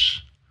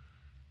this?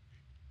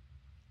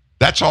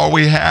 That's all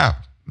we have.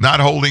 Not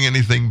holding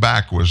anything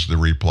back was the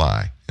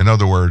reply. In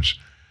other words,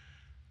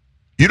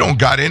 you don't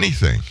got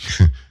anything.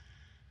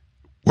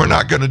 We're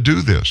not going to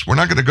do this. We're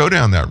not going to go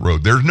down that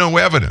road. There's no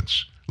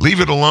evidence. Leave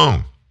it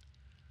alone.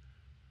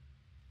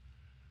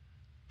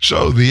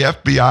 So the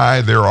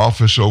FBI, their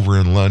office over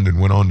in London,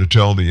 went on to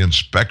tell the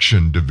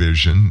inspection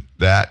division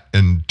that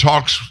in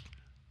talks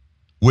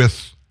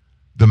with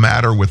the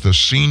matter with a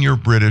senior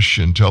British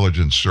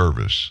intelligence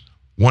service,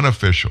 one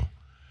official.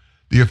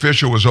 The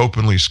official was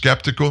openly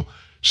skeptical,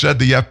 said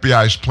the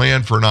FBI's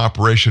plan for an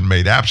operation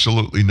made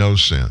absolutely no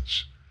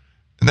sense.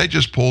 And they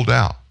just pulled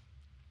out.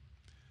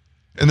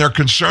 And their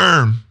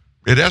concern,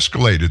 it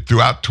escalated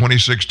throughout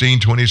 2016,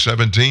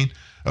 2017,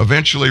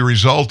 eventually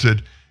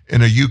resulted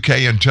in a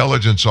UK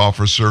intelligence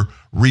officer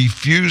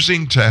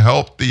refusing to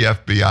help the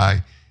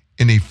FBI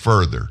any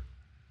further.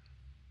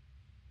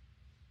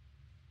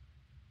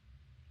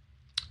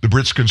 The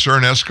Brits'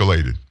 concern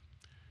escalated.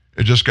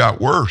 It just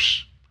got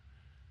worse.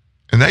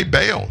 And they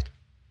bailed.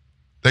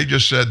 They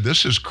just said,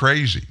 this is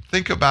crazy.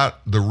 Think about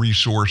the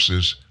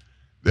resources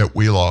that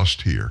we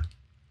lost here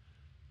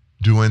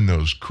doing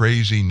those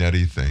crazy,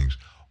 nutty things,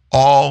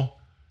 all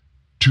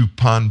to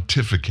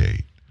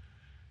pontificate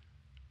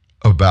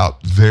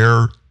about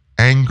their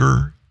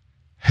anger,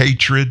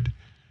 hatred,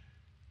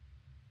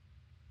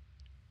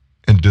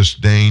 and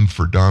disdain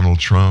for Donald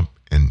Trump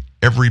and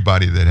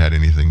everybody that had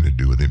anything to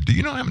do with him. Do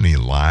you know how many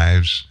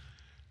lives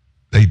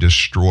they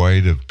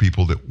destroyed of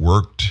people that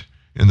worked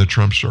in the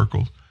Trump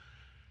circle.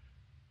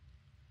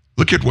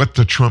 Look at what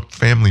the Trump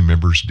family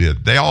members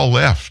did. They all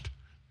left.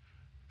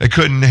 They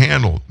couldn't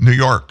handle New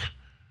York.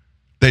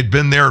 They'd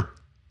been there,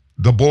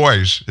 the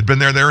boys had been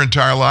there their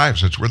entire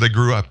lives. That's where they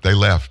grew up. They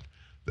left.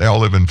 They all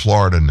live in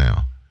Florida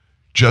now,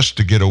 just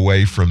to get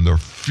away from the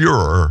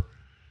furor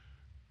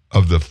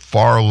of the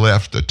far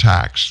left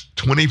attacks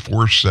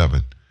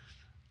 24/7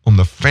 on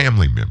the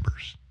family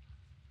members.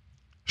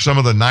 Some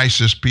of the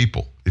nicest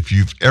people. If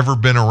you've ever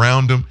been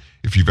around them,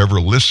 if you've ever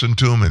listened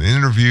to them in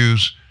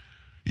interviews,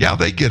 yeah,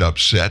 they get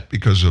upset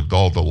because of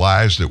all the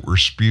lies that were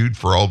spewed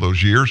for all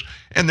those years,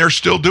 and they're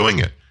still doing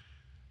it.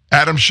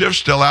 Adam Schiff's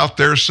still out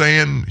there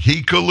saying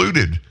he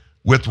colluded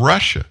with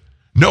Russia.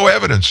 No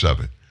evidence of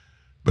it.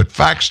 But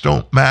facts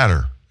don't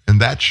matter, and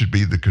that should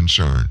be the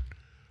concern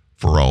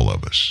for all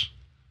of us.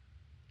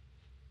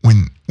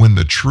 When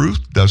the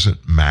truth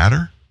doesn't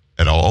matter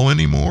at all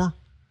anymore,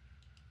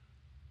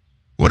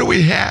 what do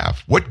we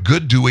have? What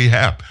good do we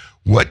have?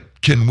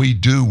 What can we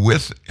do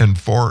with and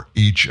for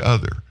each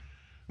other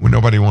when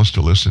nobody wants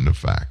to listen to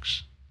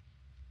facts?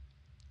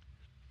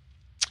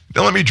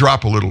 Now let me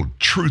drop a little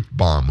truth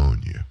bomb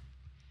on you.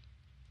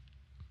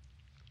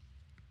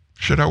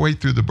 Should I wait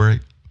through the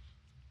break?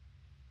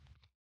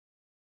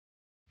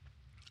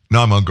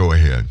 No, I'm going to go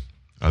ahead.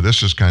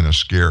 This is kind of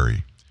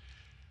scary.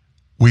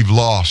 We've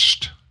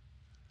lost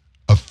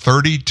a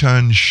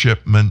 30-ton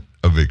shipment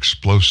of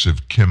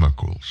explosive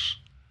chemicals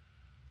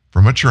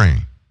from a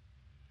train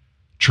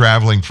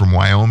traveling from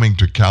Wyoming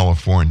to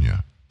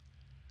California.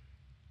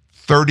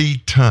 30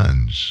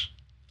 tons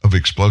of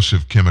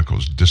explosive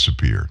chemicals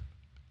disappeared.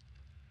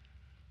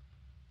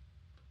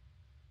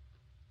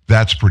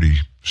 That's pretty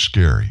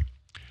scary.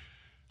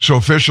 So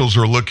officials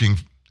are looking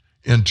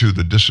into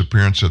the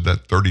disappearance of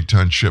that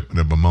 30-ton shipment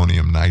of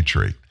ammonium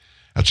nitrate.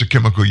 That's a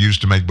chemical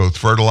used to make both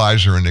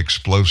fertilizer and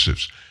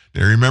explosives.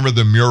 Now, remember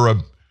the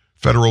Murrah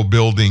Federal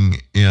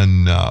Building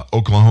in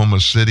Oklahoma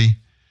City?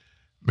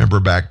 Remember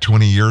back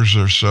 20 years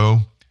or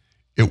so?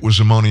 It was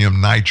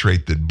ammonium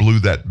nitrate that blew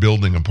that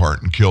building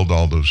apart and killed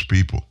all those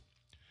people.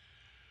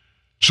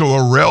 So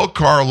a rail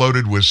car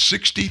loaded with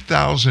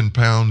 60,000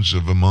 pounds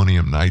of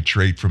ammonium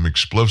nitrate from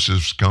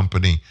explosives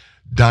company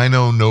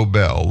Dyno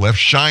Nobel left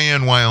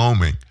Cheyenne,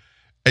 Wyoming,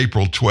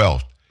 April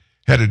 12th,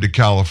 headed to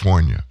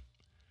California.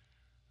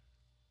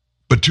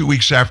 But 2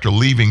 weeks after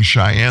leaving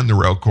Cheyenne, the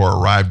rail car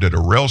arrived at a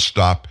rail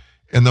stop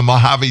in the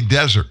Mojave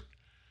Desert,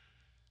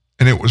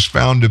 and it was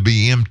found to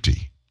be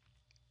empty.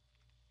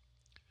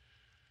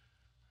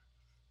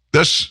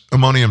 This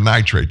ammonium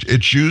nitrate,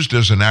 it's used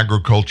as an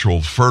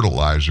agricultural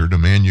fertilizer to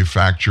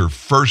manufacture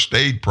first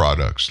aid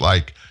products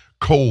like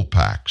coal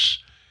packs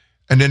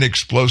and then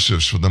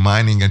explosives for the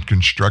mining and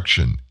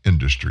construction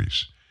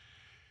industries.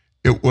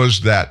 It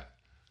was that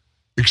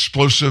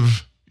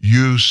explosive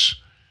use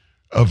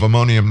of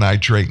ammonium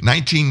nitrate,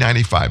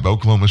 1995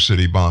 Oklahoma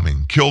City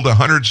bombing, killed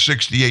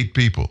 168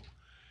 people.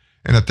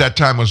 And at that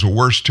time was the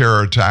worst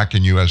terror attack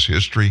in U.S.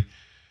 history.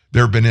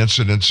 There have been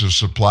incidents of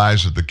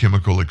supplies of the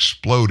chemical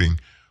exploding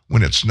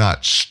when it's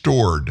not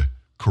stored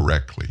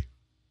correctly.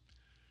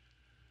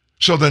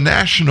 So the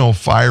National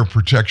Fire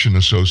Protection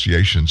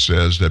Association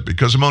says that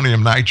because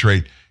ammonium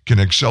nitrate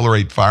can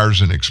accelerate fires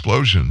and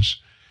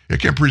explosions,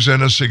 it can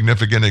present a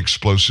significant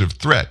explosive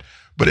threat,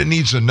 but it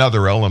needs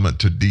another element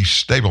to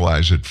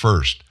destabilize it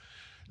first.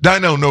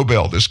 Dyno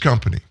Nobel, this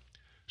company,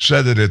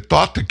 said that it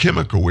thought the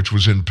chemical, which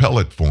was in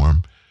pellet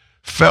form,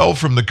 fell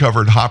from the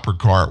covered hopper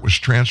car it was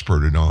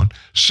transported on,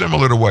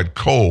 similar to what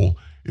coal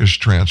is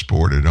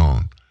transported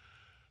on.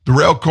 The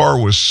rail car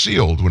was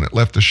sealed when it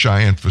left the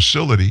Cheyenne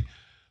facility.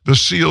 The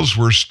seals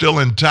were still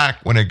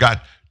intact when it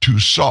got to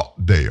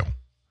Saltdale.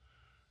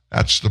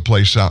 That's the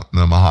place out in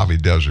the Mojave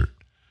Desert.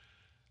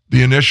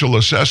 The initial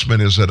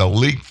assessment is that a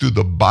leak through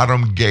the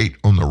bottom gate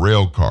on the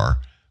rail car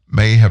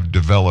may have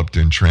developed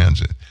in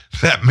transit.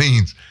 That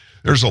means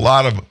there's a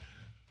lot of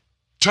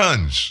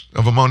tons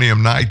of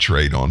ammonium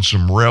nitrate on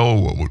some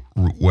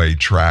railway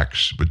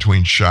tracks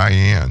between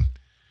Cheyenne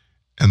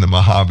and the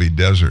Mojave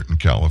Desert in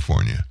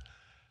California.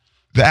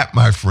 That,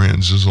 my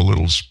friends, is a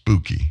little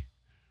spooky.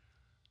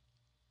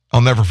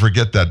 I'll never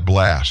forget that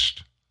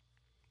blast.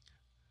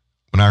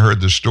 When I heard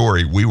the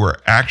story, we were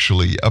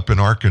actually up in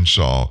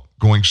Arkansas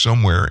going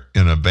somewhere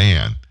in a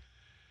van,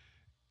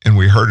 and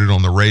we heard it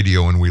on the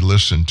radio and we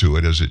listened to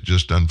it as it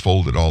just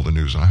unfolded, all the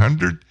news.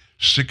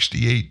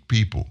 168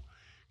 people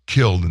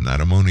killed in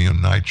that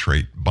ammonium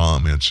nitrate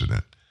bomb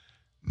incident,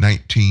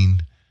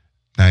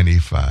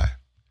 1995.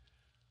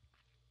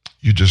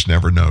 You just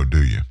never know,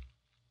 do you?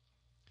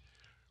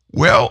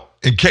 Well,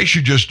 in case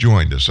you just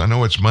joined us, I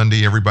know it's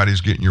Monday,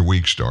 everybody's getting your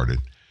week started.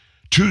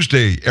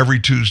 Every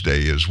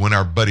Tuesday is when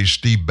our buddy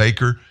Steve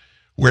Baker,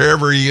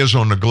 wherever he is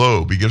on the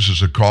globe, he gives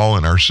us a call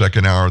in our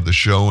second hour of the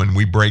show, and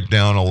we break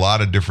down a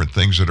lot of different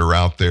things that are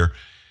out there.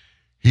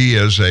 He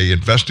is an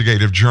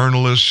investigative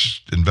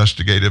journalist,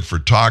 investigative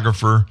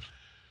photographer,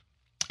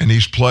 and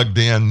he's plugged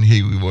in.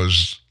 He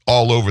was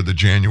all over the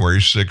January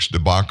 6th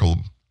debacle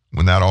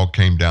when that all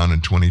came down in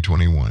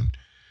 2021.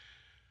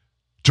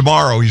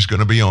 Tomorrow he's going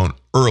to be on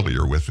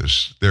earlier with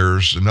us.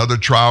 There's another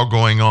trial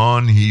going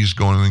on. He's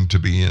going to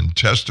be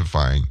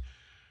testifying.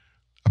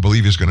 I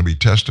believe he's going to be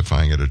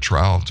testifying at a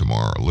trial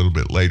tomorrow, a little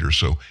bit later.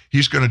 So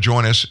he's going to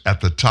join us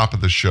at the top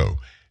of the show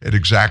at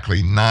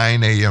exactly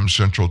 9 a.m.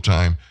 Central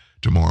Time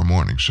tomorrow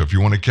morning. So if you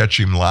want to catch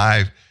him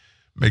live,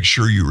 make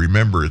sure you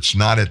remember it's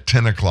not at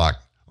 10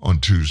 o'clock on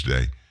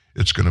Tuesday.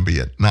 It's going to be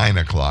at 9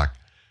 o'clock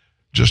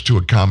just to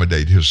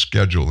accommodate his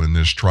schedule in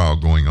this trial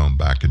going on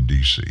back in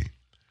D.C.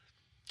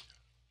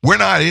 We're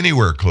not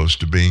anywhere close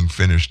to being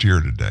finished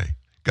here today.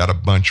 Got a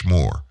bunch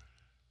more.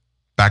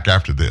 Back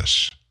after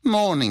this.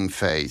 Morning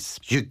face.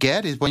 You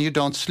get it when you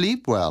don't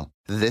sleep well.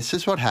 This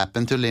is what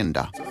happened to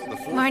Linda.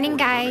 Morning,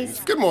 guys.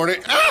 Good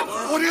morning.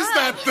 Ah, what is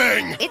that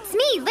thing? It's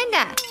me,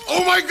 Linda.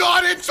 Oh my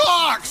God, it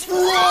talks!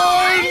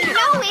 Run!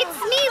 No, it's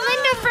me,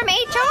 Linda from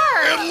HR.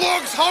 It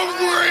looks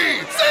hungry!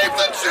 Save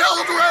the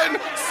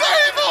children!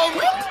 Save them!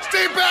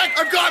 Stay back,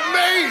 I've got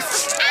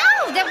mace!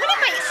 Ow, that went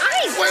in my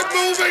eyes. Quit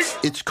moving!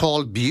 It's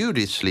called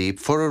beauty sleep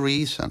for a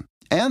reason.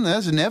 And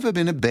there's never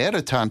been a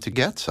better time to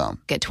get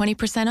some. Get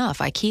 20% off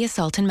IKEA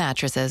Sultan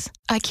mattresses.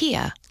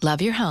 IKEA,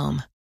 love your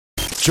home.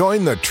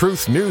 Join the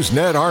Truth News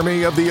Net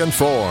army of the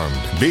informed.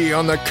 Be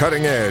on the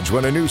cutting edge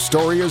when a new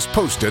story is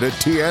posted at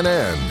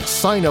TNN.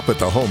 Sign up at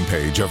the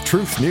homepage of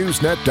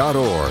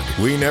truthnewsnet.org.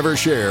 We never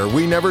share,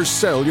 we never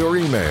sell your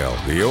email.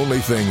 The only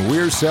thing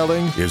we're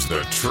selling is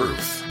the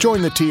truth.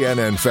 Join the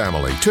TNN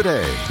family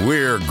today.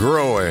 We're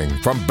growing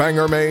from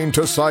Bangor, Maine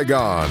to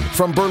Saigon,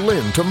 from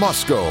Berlin to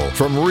Moscow,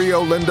 from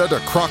Rio Linda to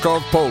Krakow,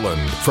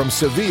 Poland, from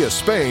Sevilla,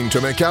 Spain to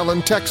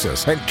McAllen,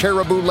 Texas, and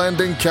Caribou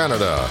Landing,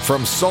 Canada,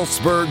 from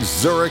Salzburg,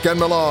 Zurich,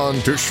 and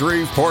Milan to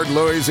Shreveport,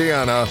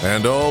 Louisiana,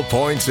 and all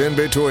points in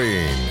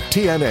between.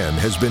 TNN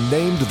has been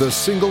named the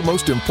single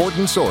most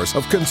important source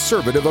of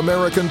conservative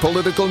American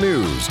political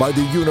news by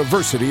the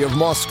University of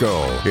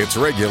Moscow. It's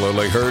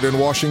regularly heard in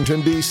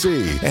Washington,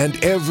 D.C.,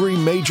 and every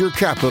major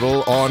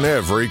capital on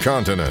every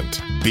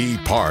continent. Be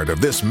part of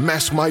this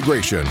mass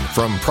migration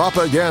from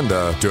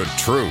propaganda to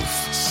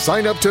truth.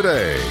 Sign up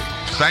today.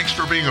 Thanks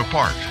for being a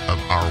part of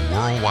our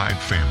worldwide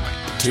family.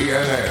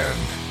 TNN.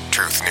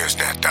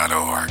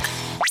 TruthNewsNet.org.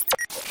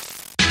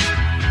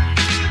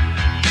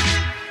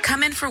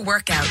 Come in for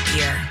workout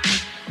gear.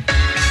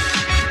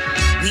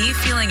 Leave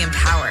feeling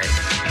empowered.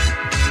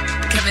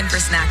 Come in for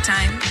snack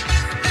time.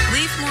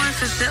 Leave more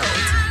fulfilled.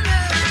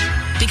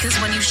 Because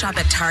when you shop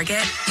at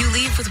Target, you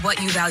leave with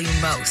what you value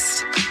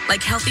most,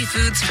 like healthy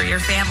foods for your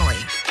family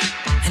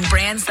and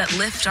brands that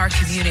lift our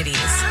communities.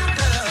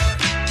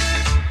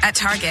 At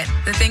Target,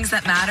 the things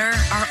that matter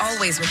are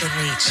always within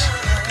reach.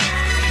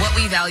 What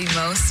we value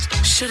most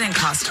shouldn't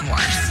cost more.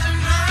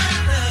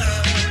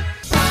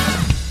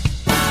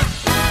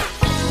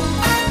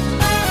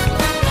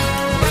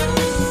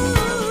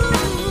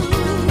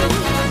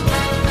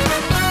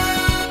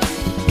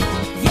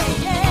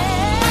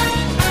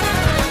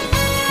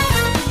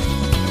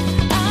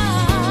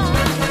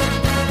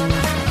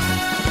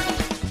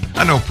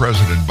 I know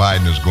President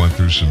Biden is going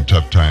through some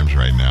tough times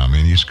right now. I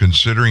mean, he's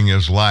considering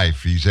his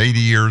life. He's 80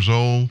 years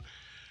old.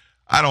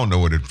 I don't know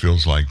what it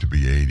feels like to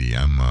be 80.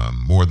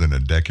 I'm more than a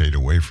decade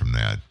away from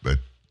that. But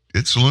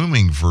it's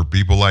looming for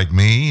people like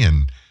me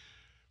and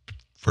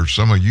for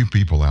some of you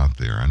people out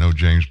there. I know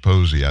James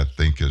Posey, I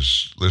think,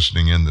 is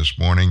listening in this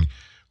morning.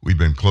 We've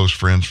been close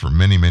friends for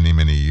many, many,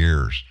 many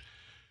years.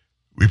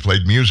 We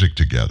played music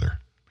together.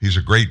 He's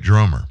a great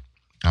drummer.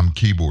 I'm a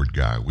keyboard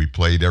guy. We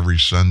played every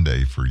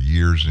Sunday for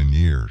years and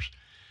years.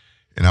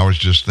 And I was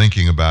just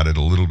thinking about it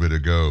a little bit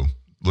ago,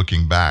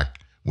 looking back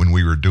when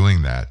we were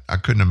doing that. I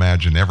couldn't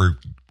imagine ever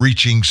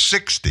reaching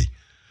 60,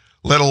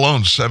 let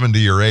alone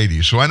 70 or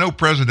 80. So I know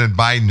President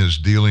Biden is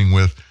dealing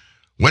with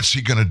what's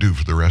he going to do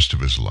for the rest of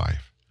his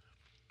life.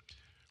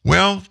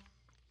 Well,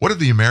 what do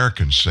the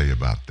Americans say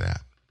about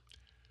that?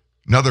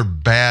 Another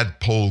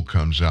bad poll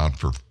comes out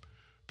for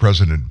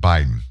President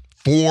Biden.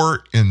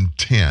 4 in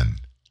 10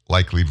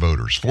 likely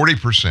voters,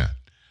 40%,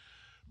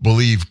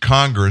 believe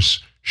Congress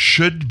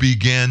should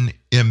begin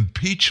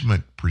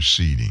impeachment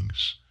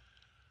proceedings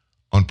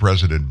on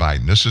President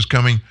Biden. This is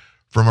coming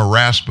from a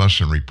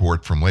Rasmussen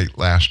report from late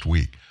last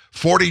week.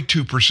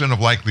 42% of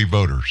likely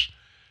voters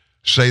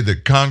say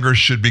that Congress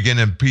should begin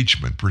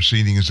impeachment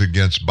proceedings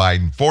against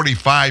Biden.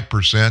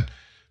 45%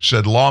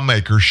 said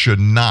lawmakers should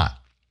not.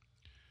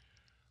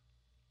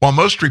 While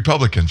most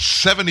Republicans,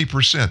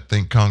 70%,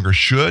 think Congress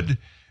should,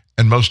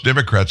 and most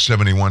Democrats,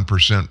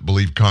 71%,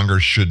 believe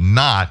Congress should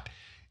not,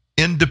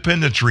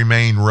 independents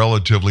remain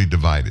relatively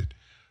divided.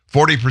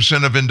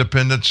 40% of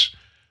independents,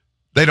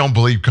 they don't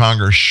believe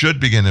Congress should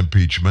begin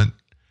impeachment,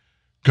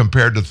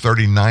 compared to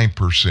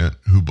 39%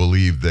 who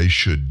believe they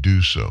should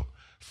do so.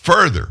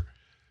 Further,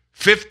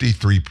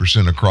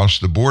 53% across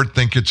the board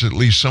think it's at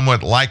least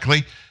somewhat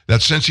likely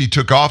that since he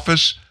took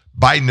office,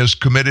 Biden has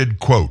committed,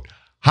 quote,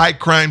 high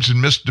crimes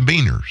and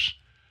misdemeanors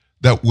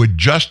that would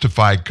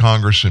justify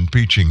Congress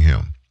impeaching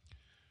him.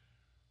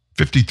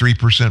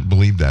 53%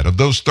 believe that. Of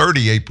those,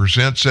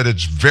 38% said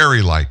it's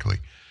very likely.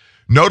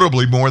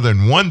 Notably, more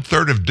than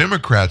 1/3 of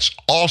Democrats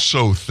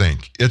also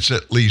think it's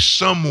at least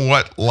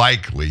somewhat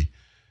likely,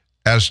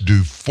 as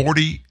do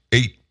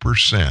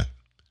 48%.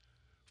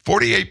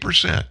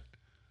 48%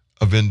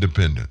 of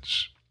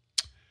independents.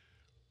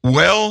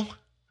 Well,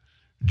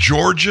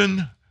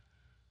 Georgian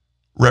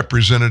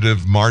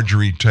Representative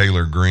Marjorie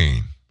Taylor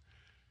Greene,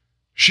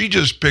 she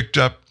just picked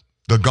up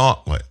the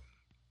gauntlet,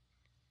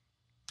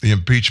 the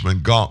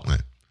impeachment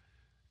gauntlet.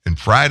 And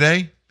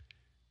Friday,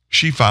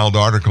 she filed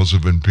articles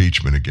of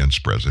impeachment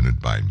against President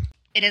Biden.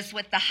 It is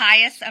with the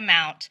highest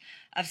amount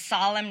of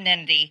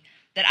solemnity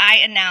that I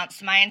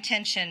announce my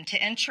intention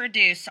to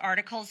introduce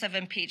articles of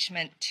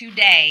impeachment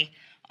today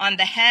on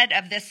the head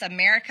of this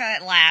America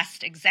at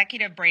Last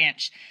executive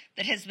branch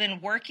that has been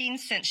working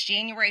since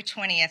January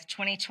 20th,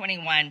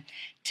 2021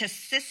 to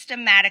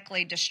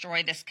systematically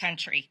destroy this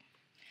country.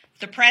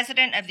 The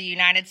President of the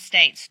United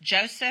States,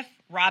 Joseph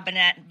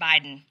Robinette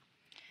Biden.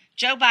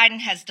 Joe Biden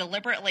has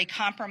deliberately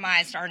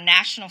compromised our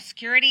national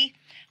security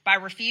by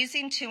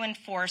refusing to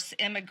enforce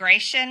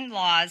immigration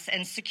laws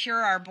and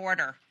secure our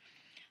border,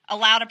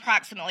 allowed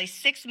approximately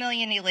 6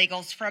 million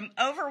illegals from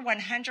over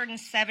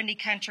 170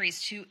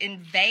 countries to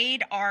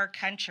invade our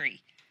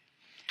country,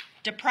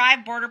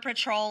 deprived Border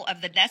Patrol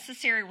of the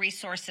necessary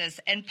resources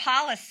and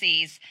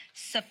policies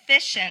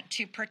sufficient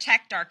to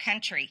protect our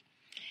country,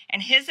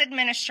 and his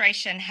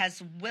administration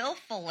has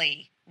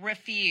willfully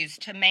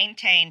refused to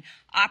maintain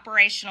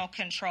operational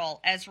control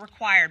as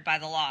required by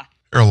the law.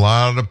 There are a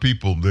lot of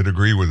people that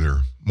agree with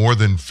her. More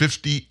than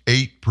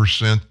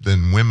 58%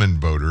 than women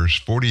voters,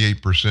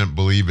 48%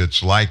 believe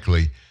it's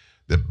likely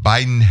that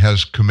Biden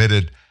has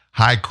committed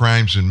high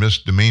crimes and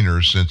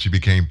misdemeanors since he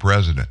became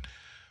president.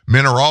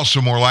 Men are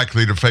also more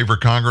likely to favor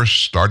Congress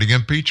starting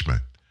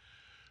impeachment.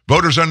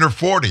 Voters under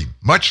 40,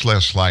 much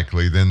less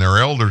likely than their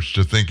elders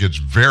to think it's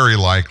very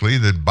likely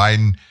that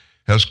Biden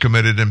has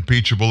committed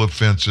impeachable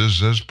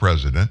offenses as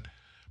president,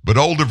 but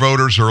older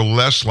voters are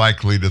less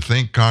likely to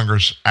think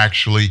Congress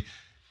actually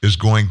is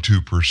going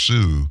to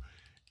pursue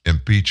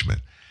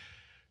impeachment.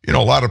 You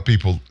know, a lot of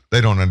people,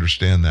 they don't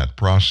understand that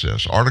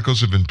process.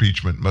 Articles of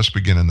impeachment must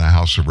begin in the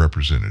House of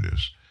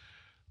Representatives.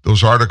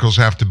 Those articles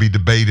have to be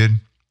debated.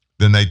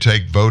 Then they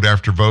take vote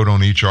after vote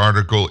on each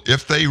article.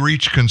 If they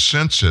reach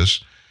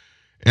consensus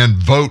and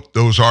vote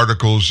those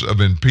articles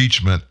of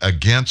impeachment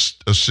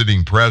against a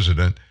sitting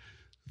president,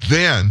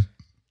 then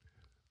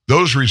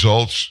those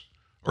results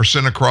are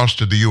sent across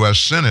to the U.S.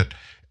 Senate,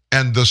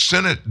 and the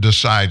Senate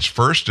decides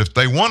first if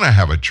they want to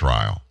have a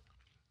trial.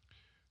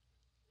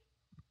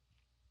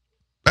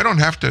 They don't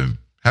have to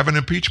have an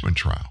impeachment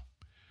trial.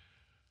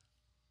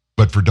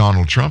 But for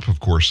Donald Trump, of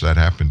course, that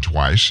happened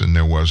twice, and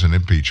there was an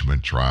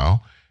impeachment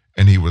trial,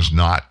 and he was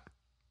not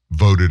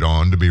voted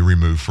on to be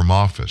removed from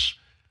office.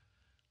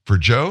 For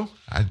Joe,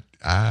 I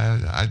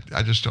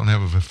just don't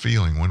have a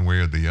feeling one way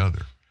or the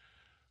other.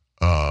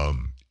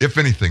 If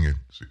anything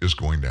is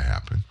going to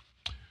happen,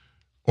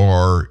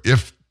 or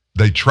if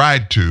they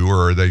tried to,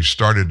 or they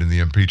started in the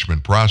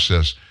impeachment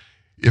process,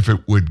 if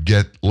it would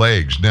get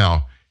legs.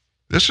 Now,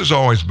 this has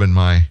always been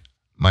my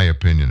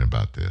opinion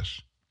about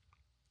this.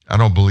 I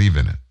don't believe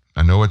in it.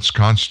 I know it's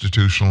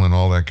constitutional and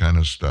all that kind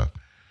of stuff.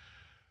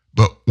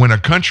 But when a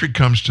country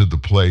comes to the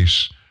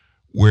place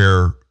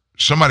where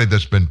somebody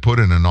that's been put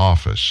in an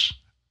office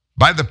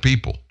by the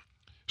people,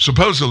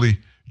 supposedly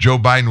Joe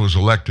Biden was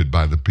elected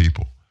by the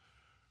people.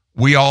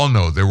 We all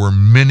know there were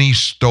many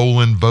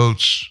stolen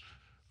votes,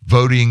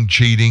 voting,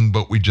 cheating,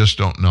 but we just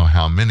don't know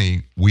how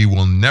many. We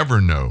will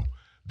never know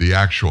the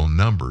actual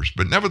numbers.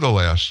 But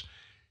nevertheless,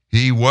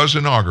 he was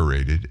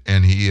inaugurated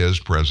and he is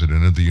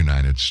president of the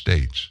United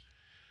States.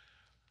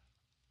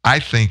 I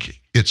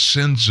think it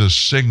sends a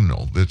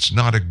signal that's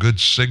not a good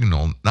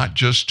signal, not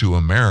just to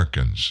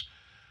Americans,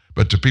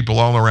 but to people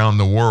all around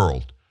the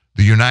world.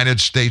 The United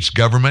States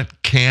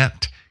government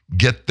can't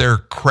get their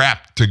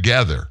crap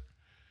together.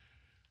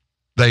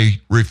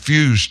 They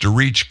refuse to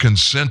reach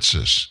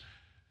consensus.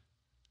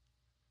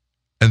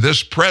 And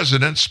this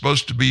president's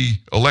supposed to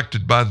be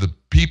elected by the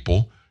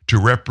people to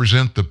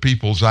represent the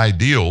people's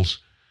ideals,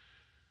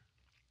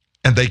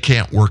 and they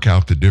can't work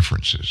out the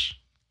differences.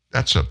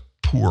 That's a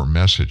poor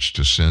message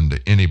to send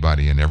to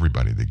anybody and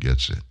everybody that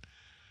gets it.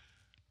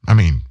 I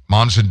mean,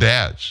 moms and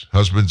dads,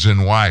 husbands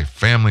and wife,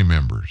 family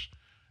members,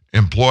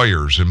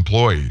 employers,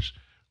 employees.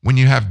 When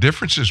you have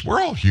differences,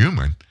 we're all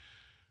human.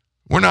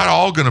 We're not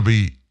all going to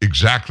be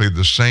exactly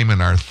the same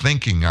in our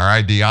thinking, our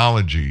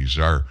ideologies,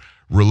 our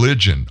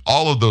religion.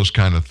 All of those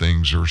kind of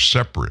things are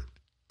separate,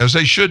 as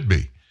they should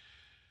be.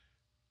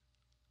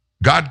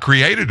 God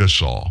created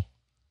us all,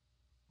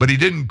 but he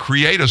didn't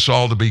create us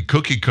all to be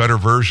cookie cutter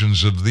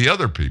versions of the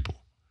other people.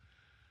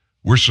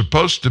 We're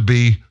supposed to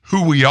be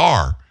who we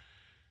are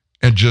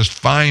and just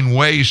find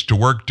ways to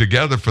work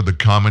together for the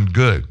common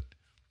good.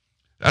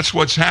 That's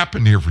what's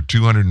happened here for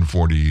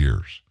 240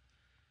 years.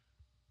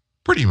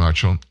 Pretty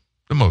much on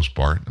the most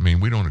part. I mean,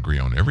 we don't agree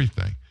on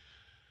everything.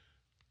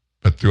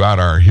 But throughout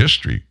our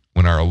history,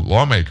 when our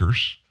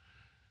lawmakers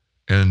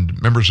and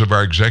members of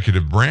our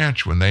executive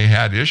branch, when they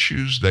had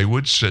issues, they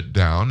would sit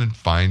down and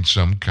find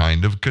some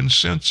kind of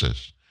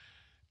consensus.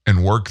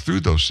 and work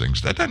through those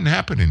things. That doesn't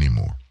happen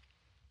anymore.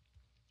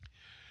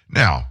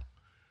 Now,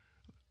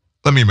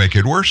 let me make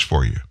it worse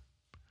for you.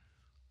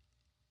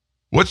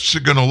 What's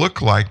it going to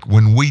look like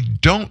when we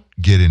don't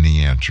get any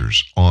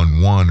answers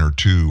on 1 or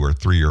 2 or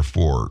 3 or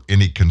 4,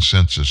 any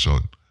consensus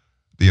on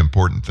the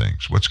important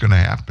things? What's going to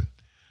happen?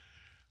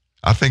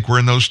 I think we're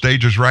in those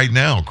stages right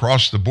now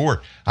across the board.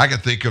 I can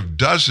think of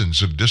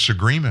dozens of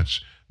disagreements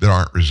that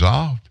aren't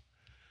resolved.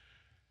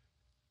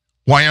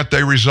 Why aren't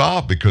they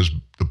resolved? Because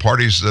the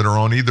parties that are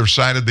on either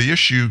side of the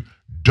issue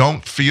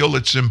don't feel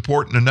it's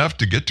important enough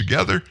to get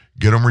together,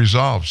 get them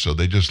resolved. So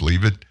they just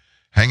leave it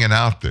hanging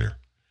out there.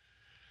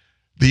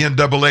 The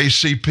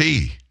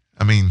NAACP,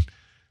 I mean,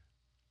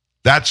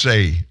 that's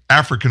a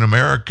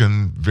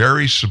African-American,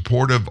 very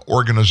supportive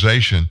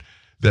organization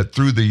that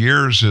through the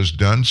years has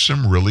done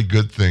some really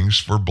good things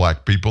for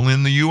black people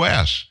in the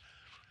U.S.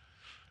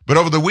 But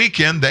over the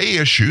weekend, the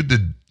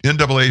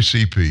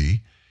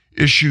NAACP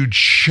issued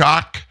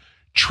shock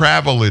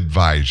travel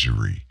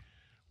advisory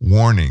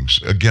warnings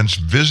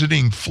against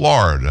visiting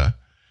Florida.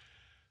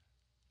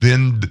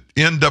 The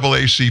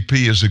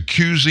NAACP is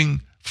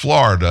accusing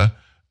Florida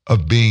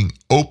of being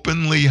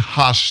openly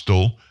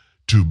hostile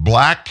to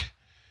black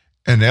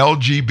and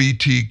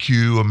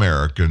LGBTQ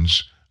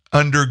Americans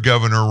under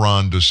Governor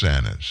Ron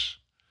DeSantis.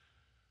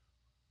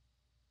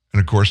 And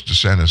of course,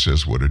 DeSantis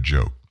says, what a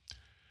joke.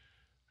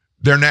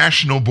 Their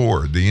national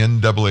board, the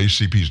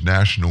NAACP's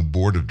National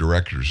Board of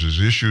Directors, has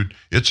issued,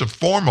 it's a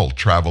formal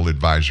travel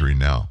advisory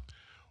now,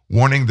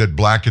 warning that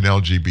black and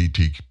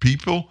LGBT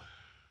people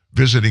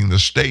visiting the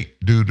state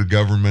due to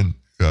Governor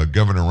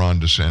Ron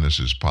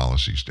DeSantis'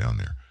 policies down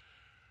there.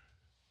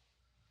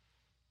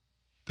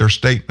 Their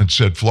statement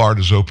said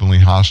Florida is openly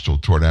hostile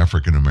toward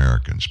African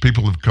Americans,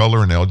 people of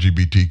color, and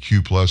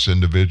LGBTQ plus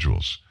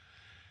individuals.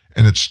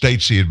 And it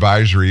states the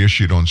advisory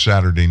issued on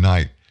Saturday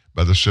night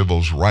by the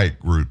civil rights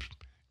group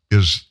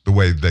is the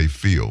way they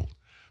feel.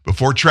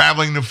 Before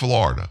traveling to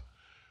Florida,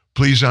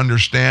 please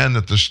understand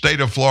that the state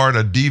of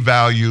Florida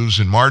devalues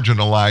and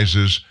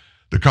marginalizes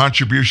the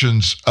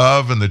contributions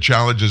of and the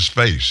challenges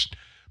faced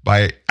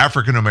by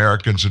African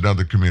Americans and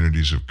other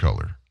communities of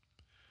color.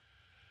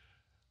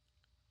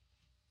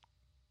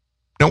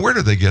 Now, where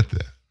do they get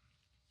that?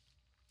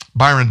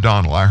 Byron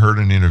Donald, I heard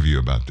an interview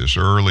about this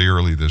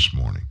early this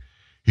morning.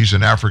 He's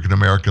an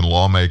African-American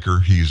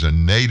lawmaker. He's a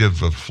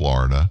native of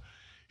Florida.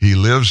 He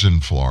lives in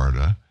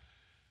Florida.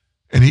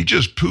 And he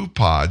just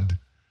poo-pawed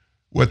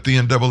what the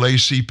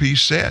NAACP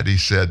said. He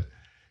said,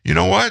 you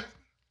know what?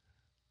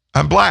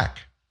 I'm black.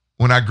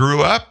 When I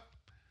grew up,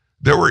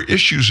 there were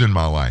issues in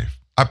my life.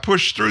 I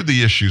pushed through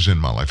the issues in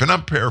my life. And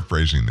I'm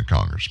paraphrasing the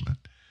congressman.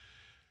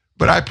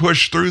 But I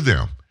pushed through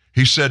them.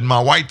 He said, my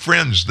white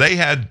friends, they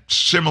had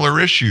similar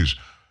issues,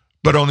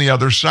 but on the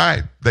other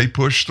side, they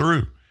pushed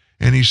through.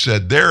 And he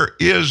said, there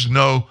is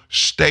no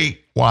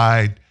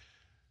statewide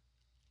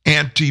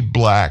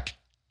anti-black,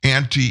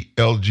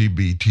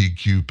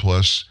 anti-LGBTQ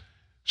plus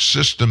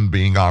system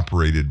being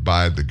operated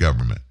by the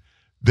government.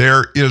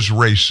 There is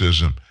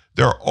racism.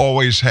 There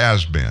always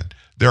has been.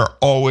 There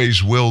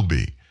always will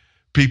be.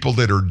 People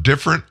that are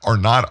different are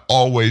not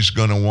always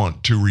going to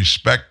want to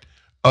respect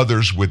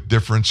others with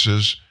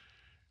differences.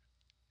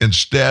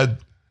 Instead,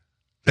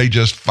 they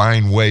just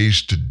find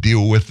ways to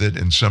deal with it,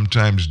 and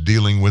sometimes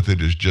dealing with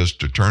it is just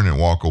to turn and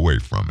walk away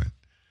from it.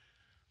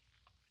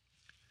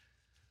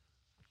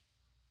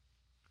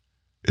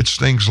 It's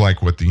things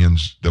like what the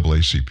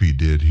NAACP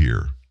did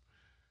here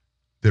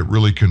that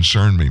really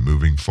concern me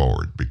moving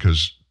forward,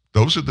 because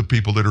those are the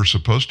people that are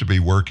supposed to be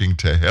working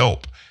to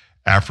help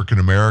African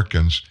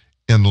Americans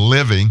in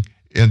living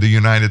in the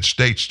United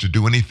States, to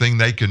do anything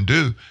they can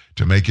do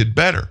to make it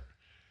better,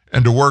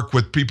 and to work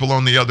with people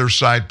on the other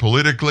side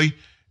politically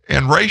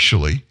and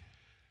racially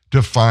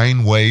to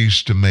find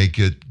ways to make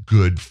it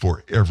good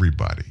for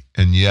everybody.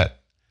 And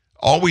yet,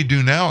 all we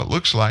do now, it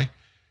looks like,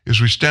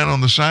 is we stand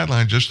on the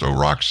sideline, just throw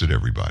rocks at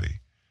everybody.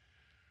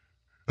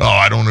 Oh,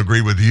 I don't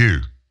agree with you.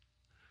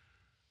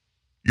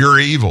 You're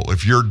evil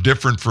if you're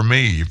different from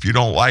me. If you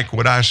don't like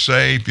what I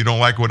say, if you don't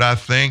like what I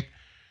think,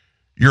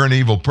 you're an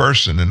evil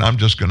person, and I'm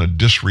just going to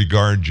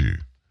disregard you.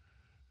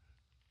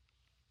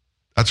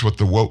 That's what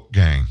the woke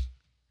gang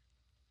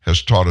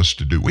has taught us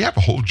to do. We have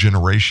a whole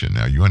generation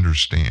now, you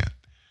understand,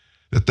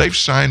 that they've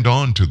signed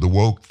on to the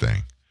woke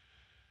thing.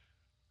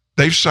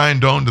 They've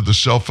signed on to the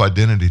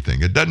self-identity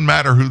thing. It doesn't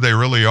matter who they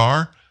really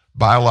are.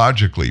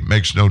 Biologically, it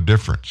makes no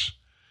difference.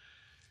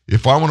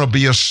 If I want to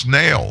be a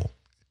snail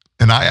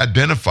and I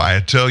identify, I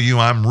tell you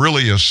I'm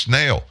really a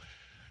snail,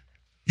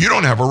 you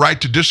don't have a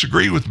right to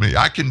disagree with me.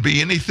 I can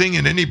be anything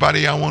and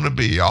anybody I want to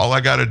be. All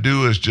I got to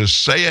do is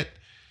just say it,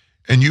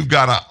 and you've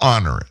got to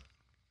honor it.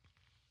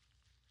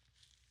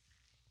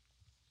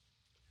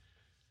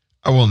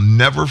 I will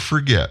never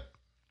forget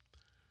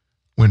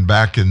when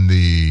back in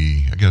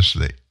the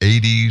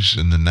 80s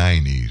and the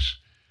 90s,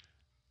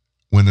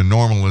 when the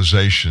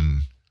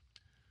normalization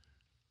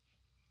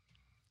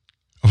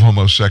of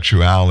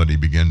homosexuality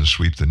began to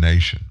sweep the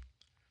nation.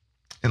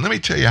 And let me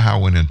tell you how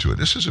I went into it.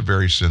 This is a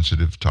very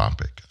sensitive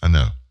topic, I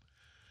know.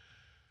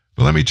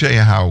 But let me tell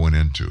you how I went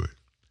into it.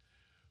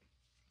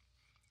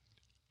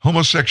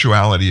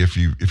 Homosexuality, if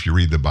you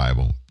read the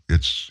Bible,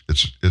 it's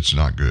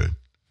not good.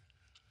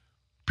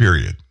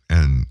 Period.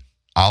 And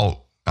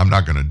I'm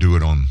not going to do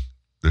it on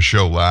the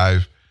show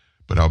live,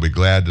 but I'll be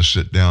glad to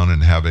sit down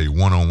and have a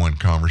one-on-one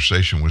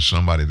conversation with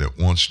somebody that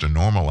wants to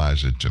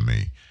normalize it to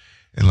me.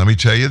 And let me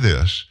tell you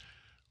this,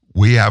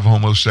 we have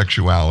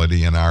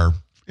homosexuality in our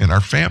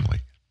family.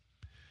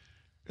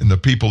 And the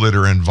people that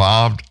are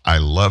involved, I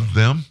love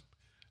them.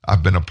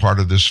 I've been a part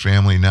of this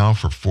family now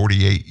for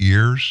 48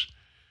 years.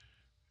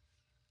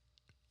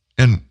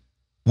 And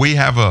we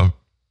have a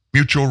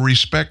mutual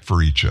respect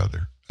for each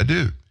other. I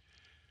do.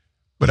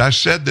 But I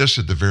said this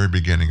at the very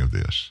beginning of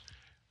this.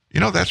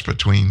 That's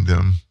between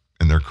them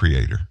and their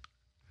creator.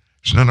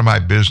 It's none of my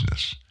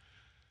business.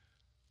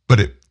 But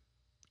it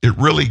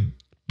really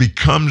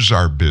becomes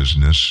our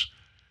business.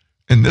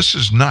 And this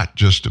is not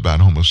just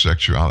about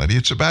homosexuality.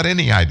 It's about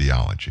any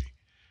ideology.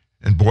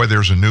 And boy,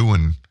 there's a new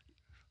one,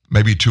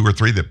 maybe 2 or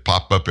 3 that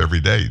pop up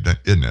every day,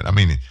 isn't it? I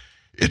mean,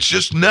 it's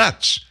just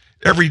nuts.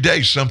 Every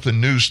day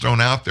something new's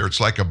thrown out there. It's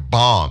like a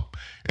bomb,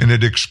 and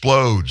it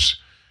explodes.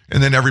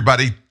 And then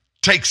everybody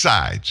takes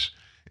sides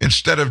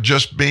instead of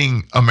just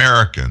being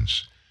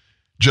Americans,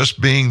 just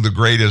being the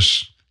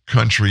greatest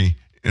country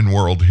in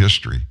world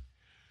history.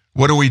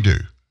 What do?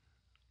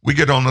 We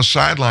get on the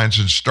sidelines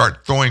and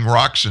start throwing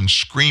rocks and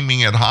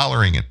screaming and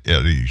hollering at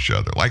each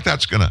other. Like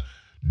that's going to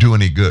do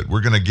any good.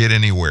 We're going to get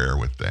anywhere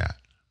with that.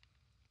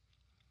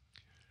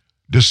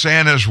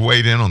 DeSantis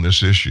weighed in on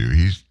this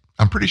issue.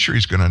 I'm pretty sure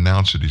he's going to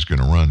announce that he's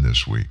going to run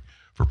this week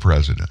for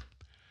president.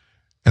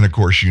 And of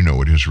course, you know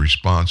what his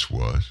response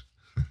was.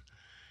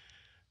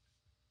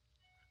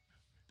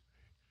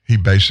 He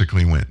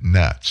basically went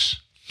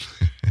nuts.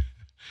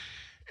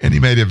 And he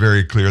made it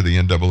very clear, the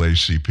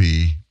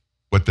NAACP,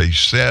 what they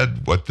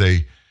said, what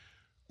they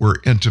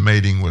were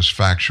intimating was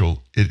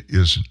factual. It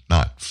is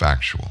not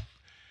factual.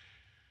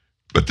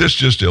 But this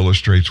just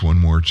illustrates one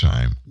more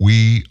time,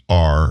 we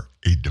are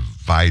a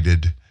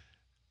divided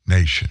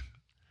nation.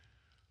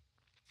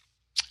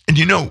 And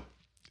you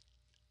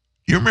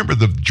remember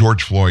the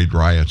George Floyd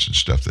riots and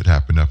stuff that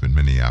happened up in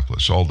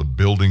Minneapolis, all the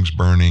buildings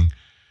burning,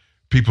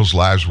 people's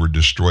lives were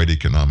destroyed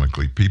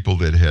economically, people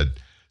that had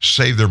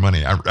saved their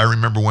money. I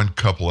remember one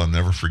couple, I'll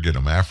never forget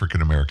them,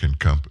 African-American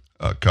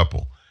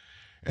couple,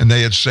 and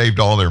they had saved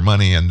all their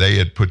money and they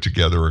had put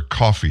together a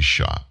coffee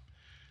shop.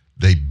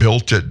 They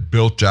built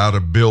out a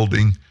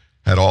building,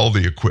 had all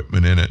the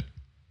equipment in it,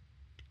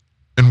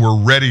 and were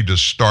ready to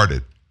start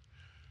it.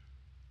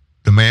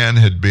 The man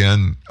had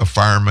been a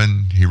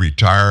fireman. He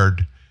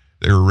retired.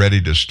 They were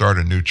ready to start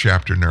a new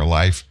chapter in their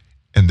life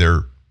and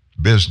their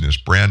business,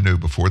 brand new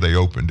before they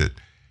opened it.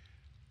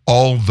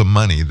 All the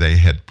money they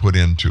had put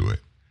into it,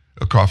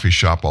 a coffee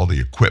shop, all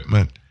the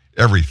equipment,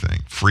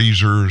 everything,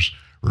 freezers,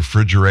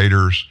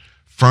 refrigerators,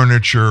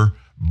 furniture,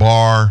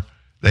 bar.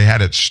 They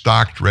had it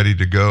stocked, ready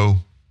to go,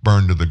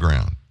 burned to the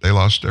ground. They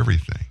lost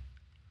everything.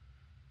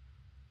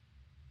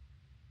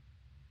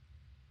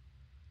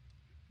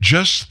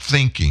 Just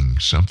thinking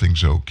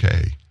something's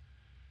okay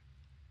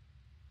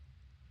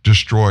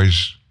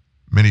destroys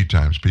many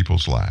times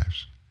people's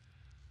lives.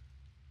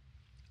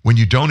 When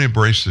you don't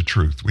embrace the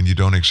truth, when you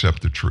don't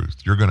accept the truth,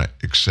 you're going to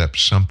accept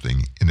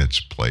something in its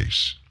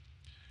place.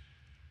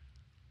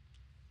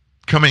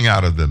 Coming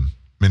out of the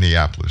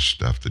Minneapolis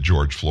stuff, the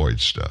George Floyd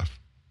stuff,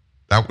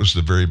 that was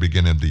the very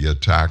beginning of the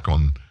attack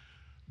on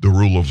the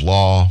rule of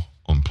law,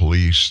 on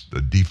police, the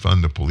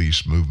defund the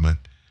police movement.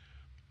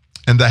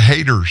 And the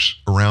haters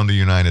around the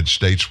United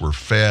States were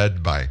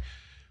fed by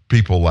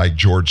people like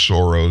George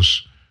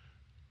Soros,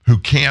 who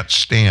can't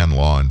stand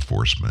law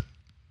enforcement.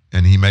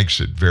 And he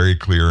makes it very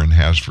clear, and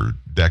has for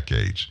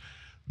decades,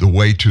 the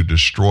way to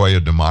destroy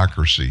a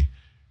democracy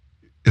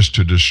is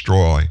to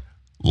destroy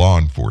law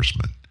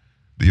enforcement,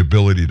 the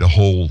ability to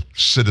hold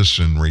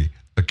citizenry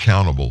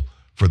accountable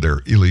for their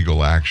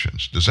illegal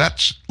actions. Does that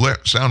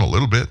sound a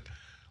little bit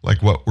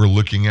like what we're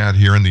looking at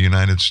here in the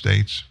United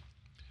States?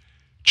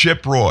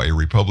 Chip Roy, a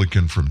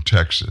Republican from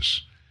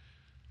Texas,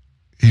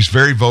 he's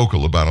very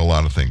vocal about a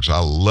lot of things. I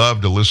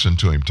love to listen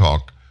to him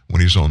talk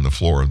when he's on the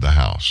floor of the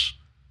House,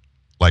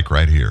 like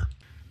right here.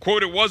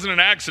 Quote, "It wasn't an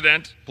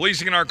accident.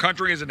 Policing in our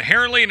country is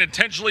inherently and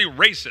intentionally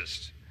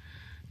racist.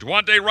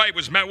 Dewante Wright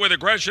was met with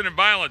aggression and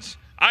violence.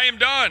 I am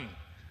done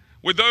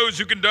with those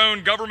who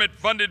condone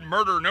government-funded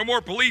murder. No more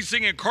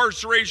policing,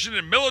 incarceration,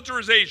 and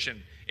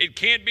militarization. It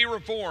can't be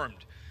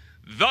reformed."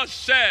 Thus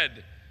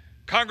said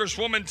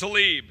Congresswoman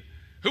Tlaib,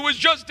 who was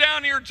just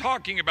down here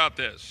talking about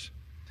this.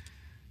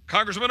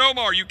 Congressman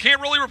Omar, you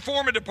can't really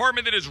reform a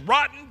department that is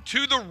rotten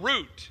to the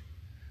root.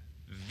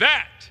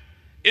 That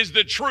is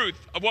the truth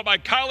of what my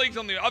colleagues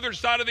on the other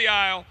side of the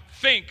aisle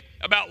think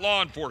about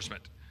law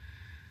enforcement.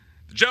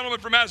 The gentleman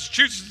from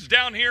Massachusetts is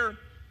down here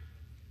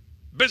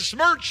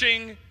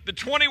besmirching the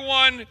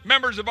 21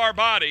 members of our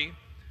body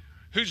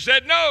who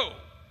said no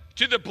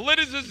to the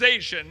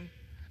politicization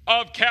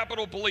of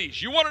Capitol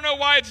Police. You want to know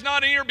why it's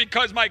not in here?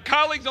 Because my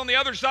colleagues on the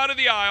other side of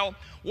the aisle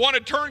want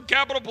to turn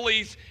Capitol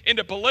Police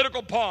into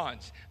political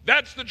pawns.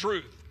 That's the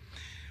truth.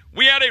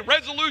 We had a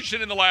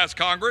resolution in the last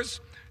Congress,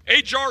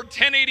 H.R.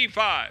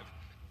 1085.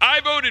 I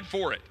voted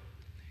for it,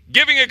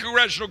 giving a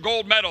congressional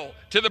gold medal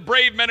to the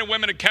brave men and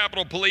women of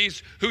Capitol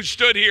Police who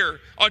stood here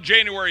on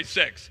January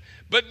 6th.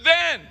 But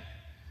then,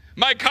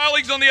 my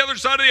colleagues on the other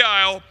side of the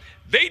aisle,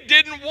 they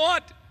didn't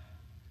want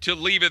to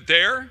leave it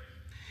there.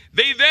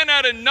 They then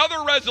had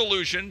another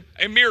resolution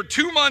a mere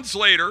 2 months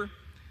later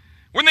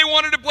when they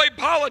wanted to play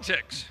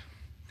politics.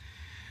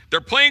 They're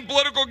playing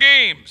political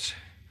games.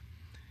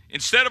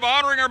 Instead of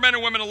honoring our men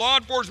and women in law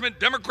enforcement,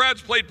 Democrats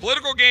played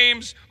political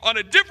games on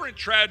a different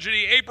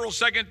tragedy, April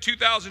 2nd,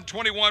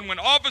 2021, when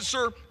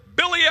Officer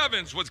Billy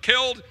Evans was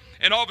killed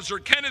and Officer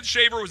Kenneth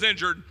Shaver was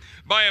injured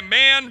by a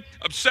man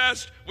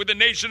obsessed with the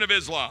Nation of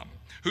Islam,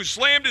 who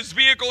slammed his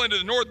vehicle into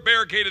the north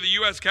barricade of the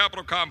U.S.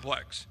 Capitol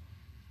complex.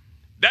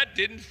 That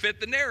didn't fit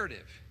the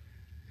narrative.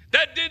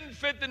 That didn't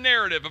fit the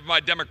narrative of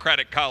my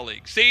Democratic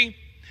colleagues. See,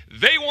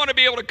 they want to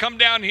be able to come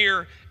down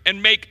here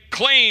and make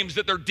claims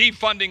that they're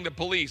defunding the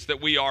police,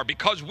 that we are,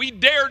 because we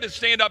dare to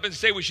stand up and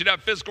say we should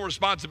have fiscal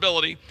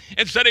responsibility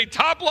and set a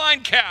top-line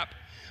cap.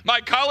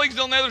 My colleagues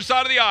on the other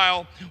side of the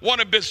aisle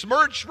want to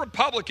besmirch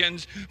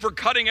Republicans for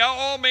cutting out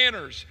all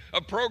manners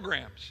of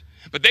programs.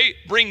 But they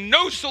bring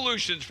no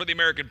solutions for the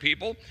American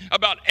people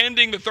about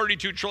ending the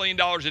 $32 trillion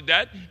of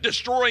debt,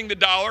 destroying the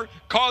dollar,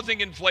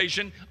 causing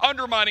inflation,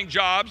 undermining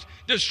jobs,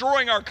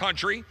 destroying our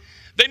country.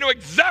 They know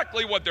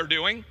exactly what they're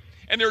doing,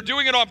 and they're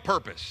doing it on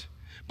purpose.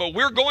 But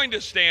we're going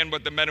to stand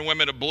with the men and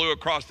women of blue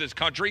across this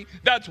country.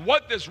 That's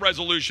what this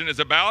resolution is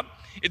about.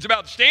 It's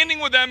about standing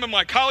with them, and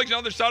my colleagues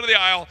on the other side of the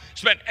aisle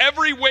spent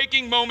every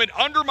waking moment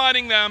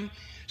undermining them,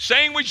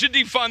 saying we should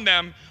defund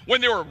them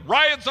when there were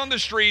riots on the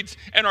streets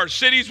and our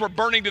cities were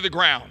burning to the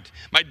ground.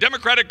 My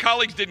Democratic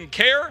colleagues didn't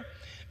care.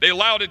 They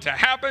allowed it to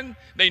happen.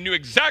 They knew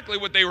exactly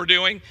what they were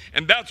doing,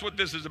 and that's what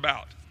this is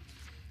about.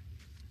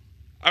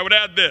 I would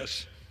add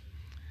this.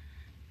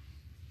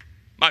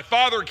 My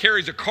father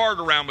carries a card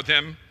around with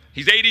him.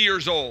 He's 80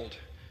 years old.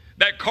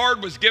 That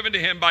card was given to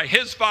him by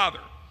his father,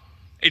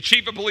 a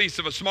chief of police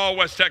of a small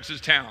West Texas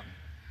town.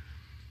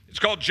 It's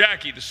called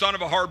Jackie, the son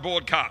of a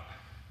hard-boiled cop.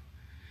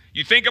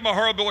 You think I'm a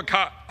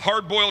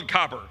hard-boiled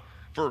copper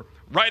for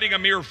writing a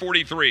mere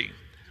 43.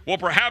 Well,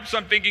 perhaps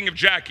I'm thinking of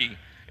Jackie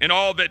and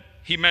all that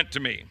he meant to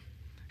me.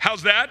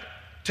 How's that?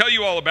 Tell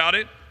you all about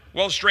it.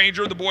 Well,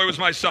 stranger, the boy was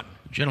my son.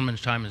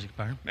 Gentleman's time has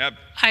expired.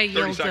 I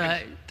yield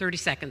 30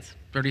 seconds.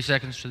 30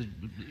 seconds to the...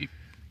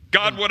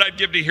 God, what I'd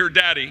give to hear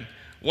Daddy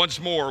once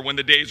more when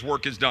the day's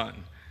work is done.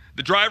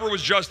 The driver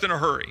was just in a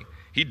hurry.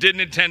 He didn't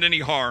intend any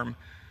harm.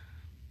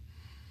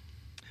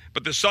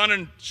 But the sun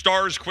and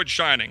stars quit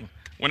shining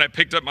when I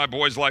picked up my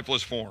boy's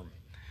lifeless form.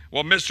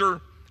 Well, mister,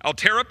 I'll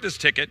tear up this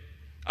ticket.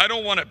 I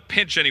don't want to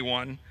pinch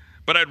anyone,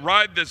 but I'd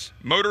ride this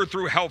motor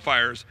through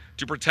hellfires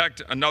to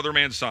protect another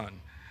man's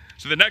son.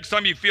 So the next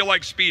time you feel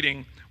like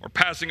speeding or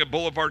passing a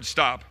boulevard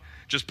stop,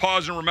 just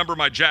pause and remember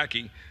my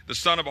Jackie, the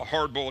son of a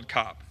hard-boiled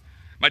cop.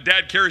 My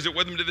dad carries it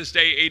with him to this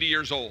day, 80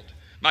 years old.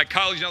 My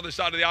colleagues on the other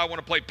side of the aisle want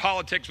to play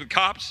politics with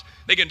cops.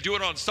 They can do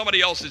it on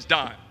somebody else's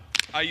dime.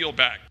 I yield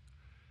back.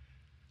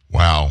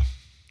 Wow.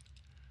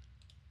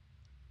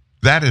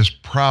 That is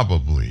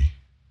probably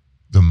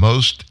the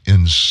most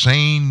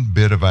insane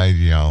bit of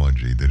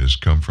ideology that has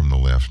come from the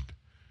left.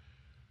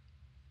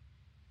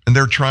 And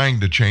they're trying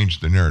to change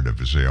the narrative,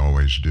 as they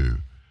always do,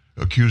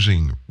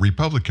 accusing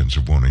Republicans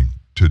of wanting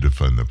to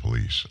defund the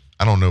police.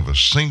 I don't know of a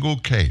single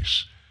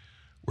case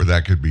where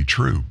that could be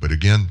true. But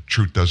again,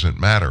 truth doesn't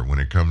matter when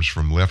it comes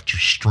from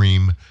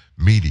left-stream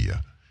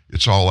media.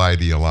 It's all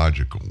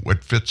ideological.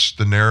 What fits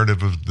the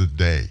narrative of the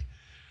day?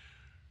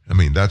 I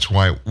mean, that's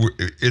why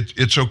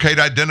it's okay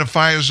to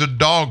identify as a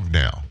dog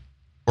now,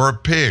 or a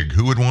pig.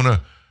 Who would want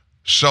to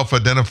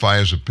self-identify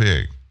as a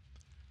pig?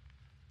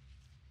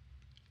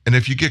 And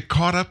if you get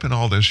caught up in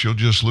all this, you'll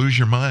just lose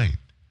your mind.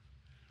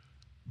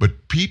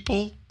 But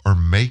people are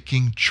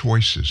making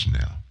choices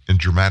now in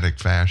dramatic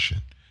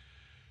fashion.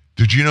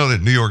 Did you know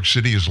that New York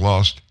City has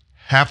lost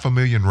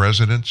 500,000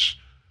 residents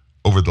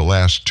over the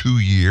last 2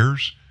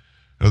 years?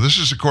 Now, this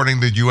is according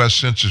to the U.S.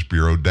 Census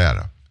Bureau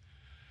data.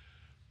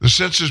 The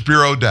Census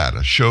Bureau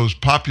data shows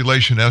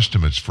population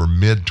estimates for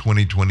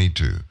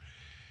mid-2022.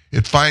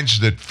 It finds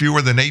that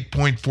fewer than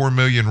 8.4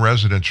 million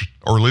residents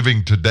are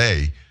living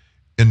today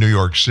in New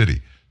York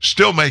City,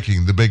 still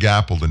making the Big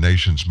Apple the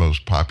nation's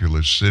most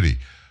populous city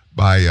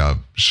by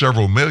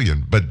several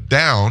million, but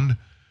down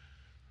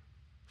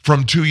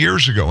from 2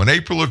 years ago. In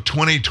April of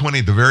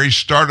 2020, the very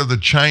start of the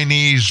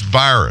Chinese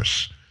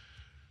virus,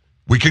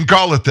 we can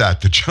call it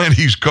that, the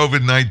Chinese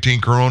COVID-19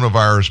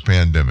 coronavirus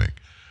pandemic,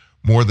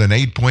 more than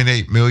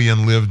 8.8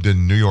 million lived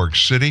in New York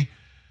City.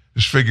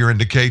 This figure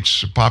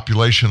indicates a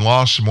population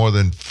loss of more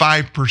than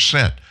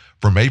 5%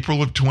 from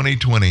April of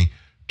 2020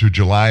 to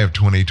July of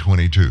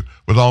 2022,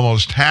 with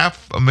almost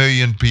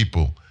 500,000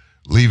 people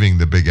leaving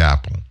the Big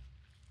Apple.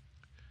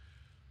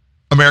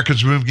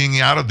 Americans moving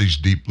out of these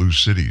deep blue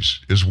cities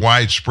is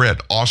widespread.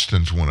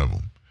 Austin's one of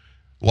them.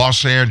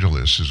 Los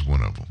Angeles is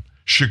one of them.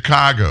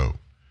 Chicago.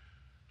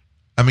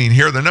 I mean,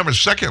 here, the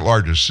second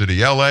largest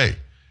city, LA,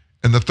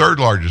 and the third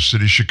largest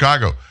city,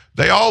 Chicago.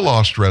 They all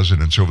lost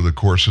residents over the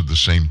course of the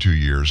same 2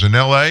 years. In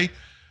LA,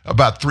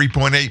 about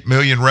 3.8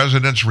 million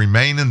residents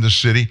remain in the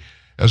city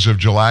as of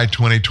July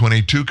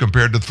 2022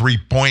 compared to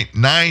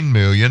 3.9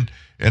 million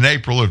in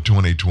April of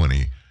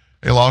 2020.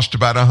 They lost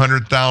about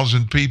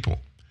 100,000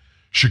 people.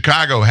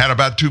 Chicago had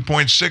about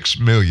 2.6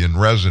 million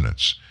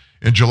residents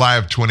in July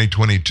of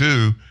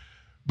 2022,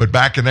 but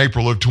back in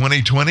April of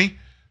 2020,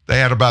 they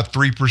had about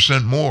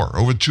 3% more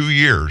over 2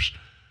 years.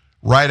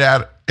 Right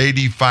at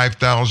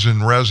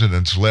 85,000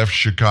 residents left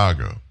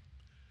Chicago.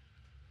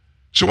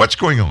 So what's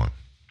going on?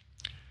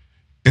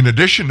 In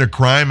addition to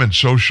crime and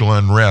social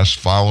unrest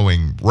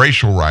following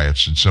racial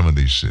riots in some of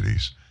these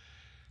cities,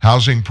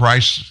 housing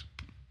price,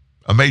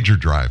 a major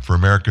drive for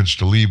Americans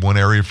to leave one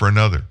area for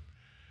another.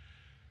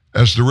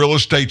 As the real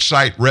estate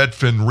site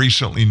Redfin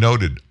recently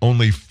noted,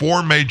 only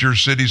 4 major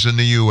cities in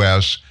the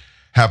U.S.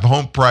 have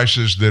home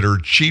prices that are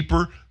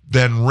cheaper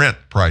than rent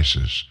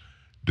prices: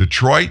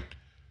 Detroit,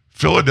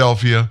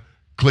 Philadelphia,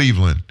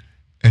 Cleveland,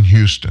 and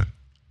Houston.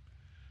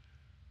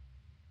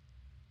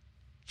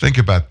 Think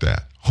about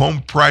that.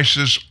 Home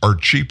prices are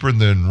cheaper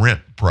than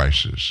rent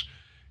prices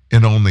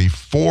in only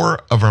 4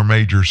 of our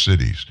major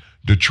cities: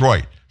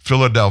 Detroit,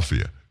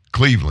 Philadelphia,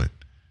 Cleveland,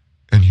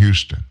 and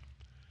Houston.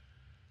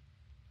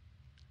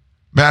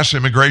 Mass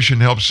immigration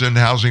helps send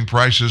housing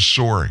prices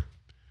soaring.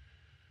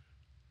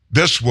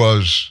 This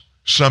was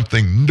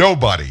something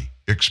nobody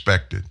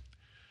expected.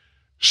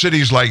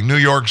 Cities like New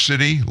York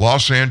City,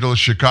 Los Angeles,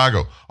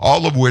 Chicago,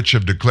 all of which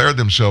have declared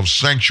themselves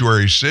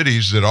sanctuary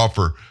cities that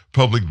offer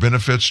public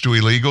benefits to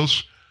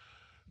illegals,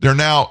 they're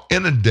now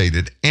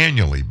inundated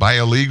annually by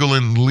illegal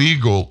and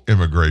legal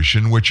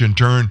immigration, which in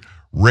turn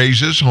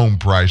raises home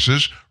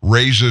prices,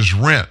 raises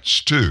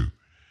rents too.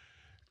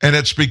 And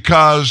it's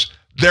because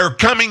they're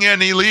coming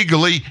in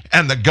illegally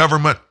and the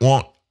government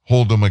won't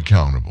hold them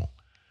accountable.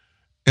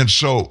 And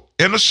so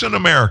innocent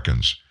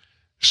Americans,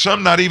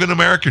 some not even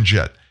Americans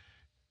yet,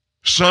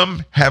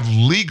 some have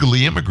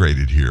legally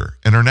immigrated here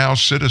and are now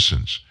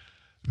citizens.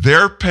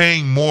 They're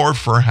paying more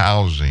for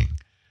housing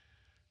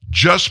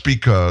just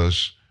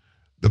because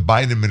the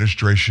Biden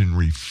administration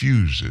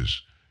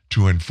refuses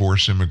to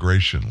enforce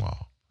immigration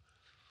law.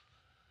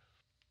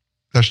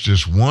 That's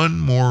just one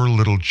more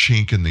little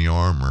chink in the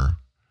armor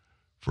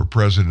for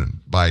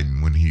President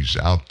Biden when he's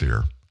out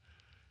there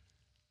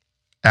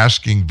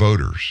asking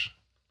voters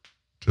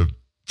to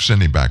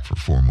send him back for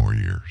 4 more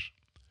years.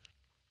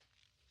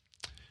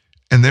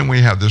 And then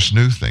we have this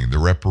new thing, the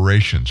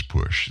reparations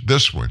push.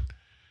 This one,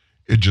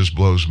 it just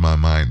blows my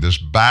mind. This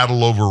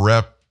battle over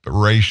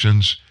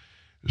reparations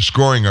is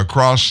going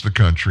across the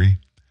country.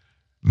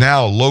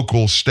 Now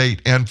local,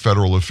 state, and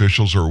federal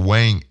officials are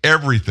weighing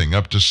everything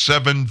up to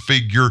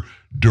 7-figure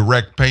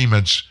direct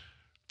payments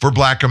for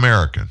Black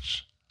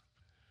Americans.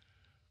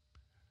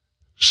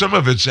 Some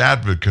of its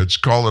advocates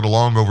call it a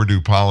long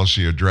overdue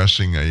policy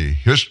addressing a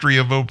history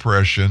of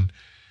oppression.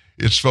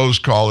 Its foes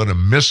call it a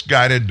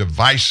misguided,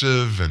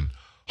 divisive, and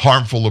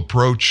harmful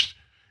approach.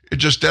 It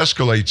just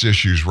escalates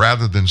issues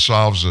rather than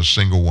solves a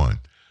single one.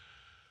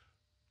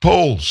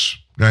 Polls.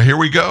 Now here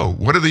we go.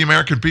 What do the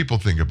American people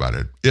think about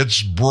it?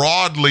 It's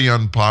broadly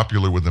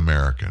unpopular with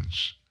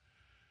Americans.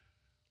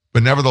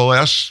 But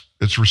nevertheless,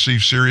 it's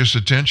received serious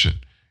attention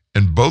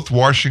in both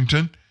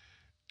Washington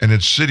and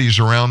its cities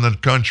around the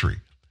country.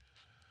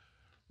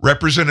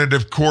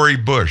 Representative Cori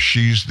Bush,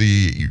 she's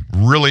the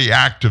really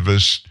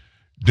activist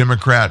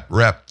Democrat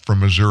rep from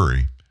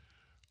Missouri,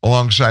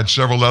 alongside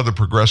several other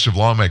progressive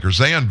lawmakers.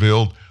 They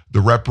unveiled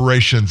the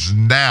Reparations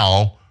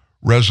Now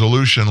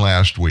resolution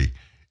last week.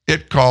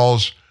 It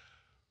calls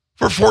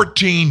for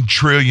 $14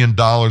 trillion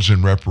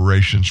in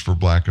reparations for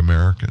Black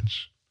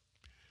Americans.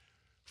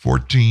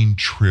 $14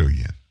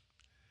 trillion.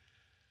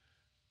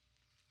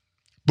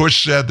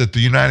 Bush said that the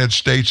United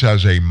States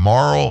has a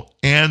moral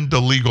and a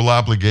legal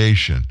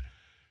obligation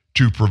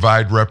to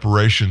provide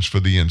reparations for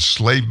the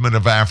enslavement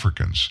of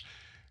Africans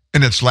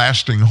and its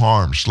lasting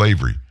harm,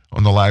 slavery,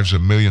 on the lives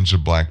of millions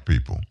of Black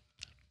people.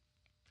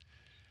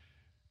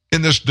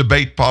 In this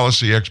debate,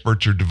 policy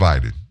experts are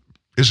divided.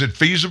 Is it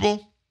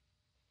feasible?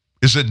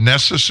 Is it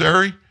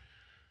necessary?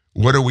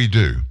 What do we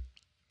do?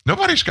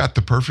 Nobody's got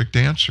the perfect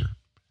answer.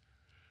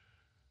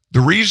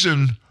 The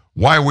reason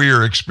why we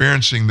are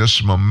experiencing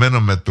this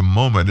momentum at the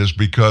moment is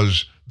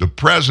because the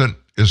present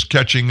is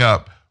catching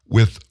up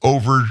with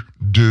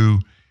overdue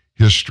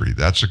history.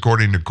 That's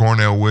according to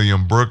Cornell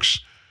William Brooks,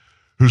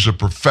 who's a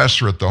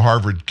professor at the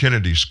Harvard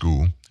Kennedy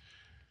School.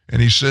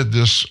 And he said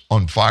this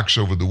on Fox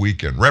over the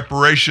weekend.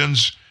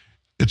 Reparations,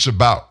 it's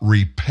about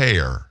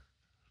repair.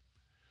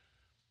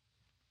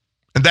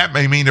 And that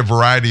may mean a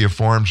variety of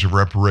forms of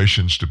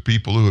reparations to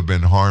people who have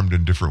been harmed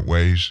in different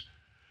ways.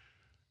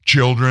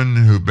 Children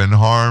who've been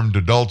harmed,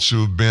 adults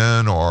who have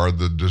been, or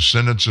the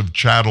descendants of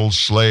chattel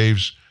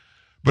slaves,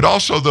 but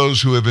also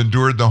those who have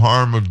endured the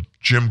harm of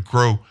Jim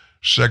Crow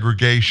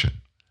segregation.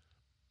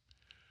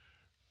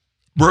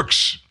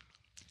 Brooks,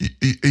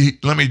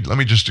 let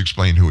me just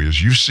explain who he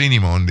is. You've seen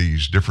him on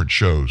these different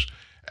shows.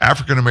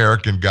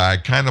 African-American guy,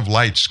 kind of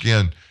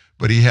light-skinned,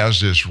 but he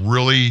has this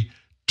really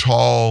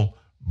tall,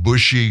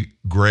 bushy,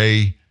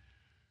 gray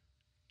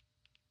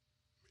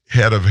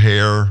head of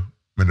hair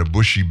and a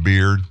bushy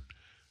beard,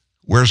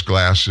 wears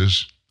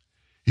glasses.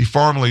 He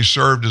formerly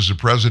served as the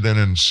president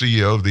and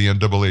CEO of the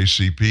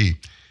NAACP.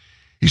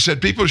 He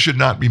said people should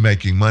not be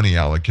making money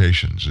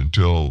allocations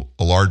until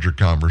a larger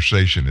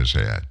conversation is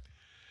had.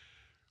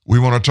 We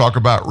want to talk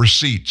about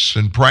receipts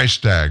and price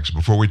tags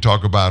before we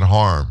talk about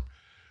harm.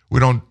 We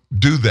don't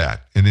do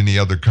that in any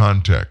other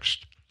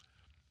context.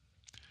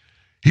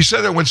 He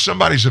said that when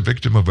somebody's a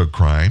victim of a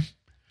crime,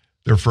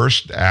 they're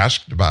first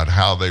asked about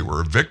how they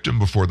were a victim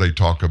before they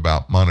talk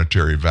about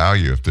monetary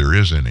value, if there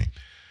is any.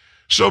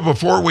 So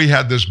before we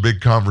had this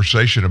big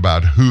conversation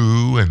about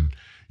who and,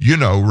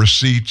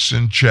 receipts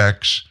and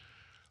checks,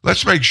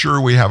 let's make sure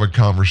we have a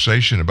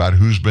conversation about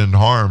who's been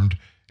harmed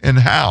and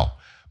how.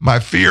 My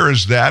fear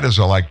is that, as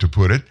I like to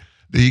put it,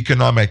 the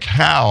economic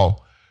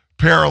how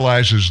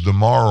paralyzes the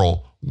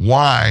moral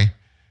why,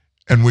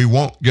 and we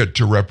won't get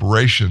to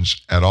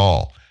reparations at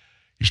all.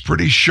 He's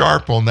pretty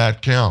sharp on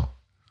that count.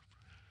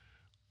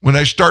 When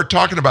they start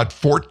talking about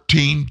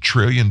 $14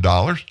 trillion,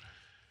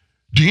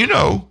 do you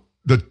know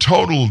the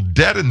total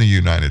debt in the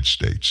United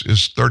States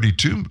is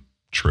 $32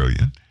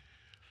 trillion?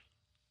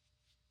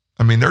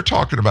 I mean, they're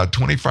talking about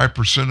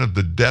 25% of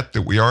the debt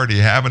that we already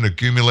have and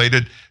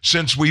accumulated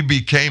since we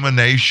became a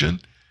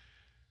nation.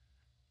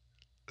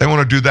 They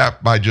want to do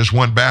that by just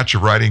one batch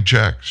of writing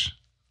checks.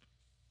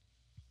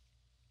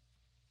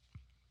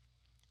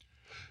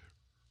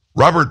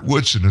 Robert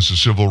Woodson is a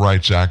civil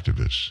rights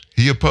activist.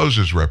 He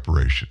opposes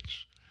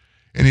reparations.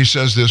 And he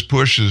says this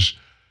push is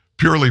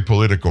purely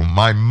political.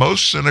 My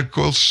most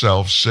cynical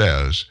self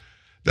says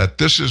that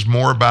this is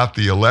more about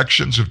the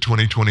elections of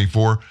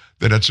 2024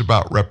 than it's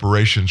about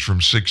reparations from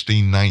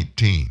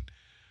 1619.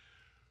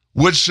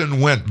 Woodson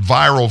went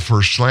viral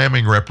for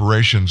slamming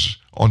reparations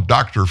on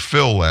Dr.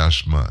 Phil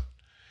last month.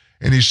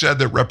 And he said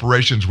that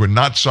reparations would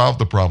not solve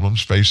the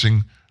problems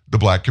facing the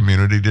black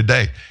community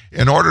today.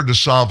 In order to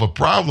solve a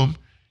problem,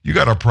 you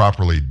got to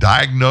properly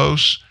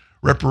diagnose.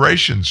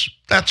 Reparations,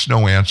 that's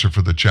no answer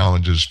for the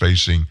challenges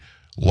facing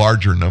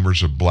larger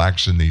numbers of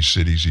blacks in these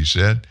cities, he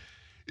said.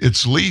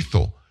 It's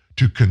lethal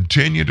to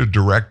continue to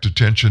direct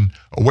attention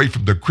away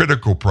from the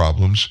critical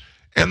problems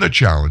and the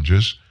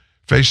challenges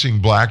facing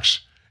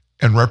blacks,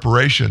 and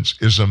reparations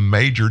is a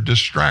major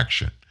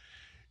distraction.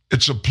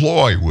 It's a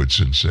ploy,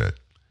 Woodson said.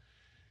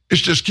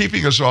 It's just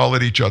keeping us all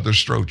at each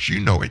other's throats.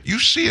 You know it. You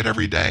see it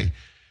every day.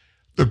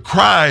 The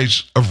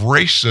cries of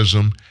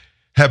racism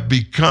have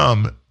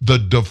become the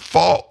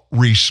default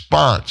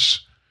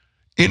response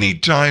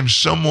anytime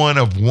someone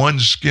of one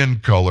skin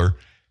color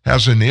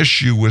has an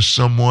issue with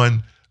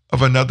someone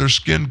of another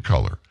skin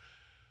color.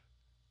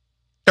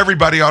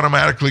 Everybody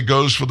automatically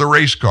goes for the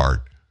race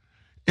card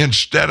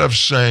instead of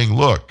saying,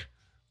 look,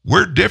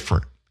 we're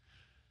different,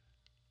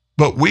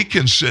 but we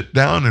can sit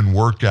down and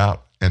work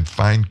out and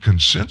find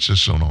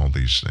consensus on all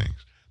these things.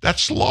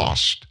 That's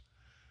lost.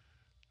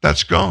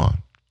 That's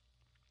gone.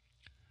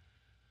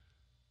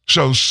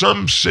 So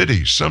some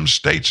cities, some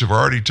states have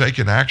already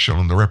taken action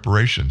on the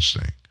reparations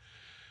thing.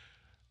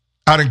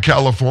 Out in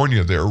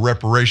California, there are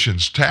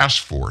reparations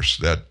task force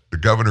that the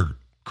governor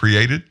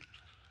created.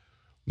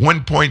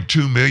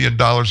 $1.2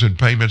 million in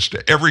payments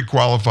to every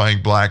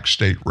qualifying black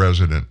state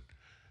resident.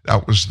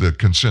 That was the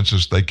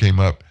consensus they came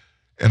up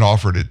and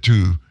offered it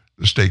to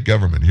the state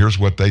government. Here's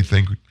what they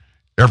think.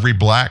 Every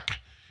black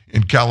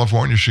in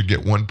California should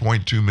get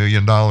 $1.2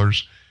 million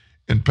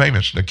in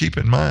payments. Now keep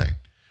in mind,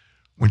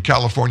 when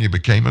California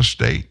became a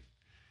state,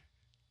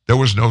 there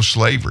was no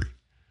slavery.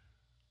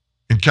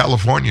 In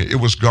California, it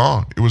was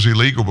gone. It was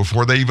illegal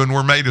before they even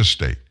were made a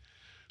state.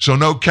 So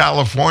no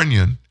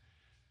Californian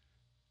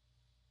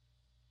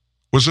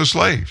was a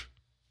slave.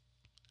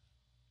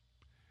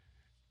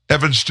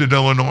 Evanston,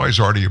 Illinois has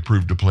already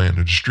approved a plan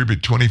to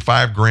distribute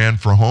 $25,000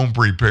 for home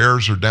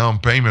repairs or down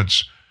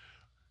payments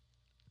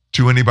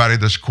to anybody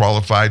that's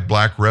qualified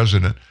black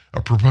resident.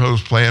 A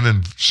proposed plan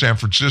in San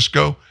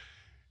Francisco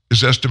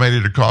is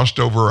estimated to cost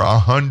over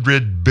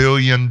 $100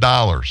 billion.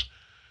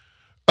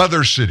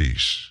 Other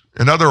cities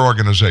and other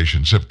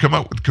organizations have come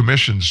up with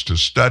commissions to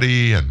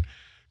study and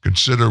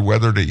consider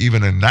whether to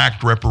even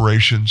enact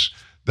reparations.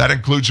 That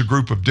includes a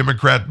group of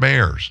Democrat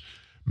mayors.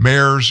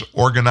 Mayors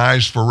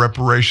Organized for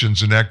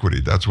Reparations and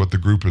Equity, that's what the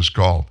group is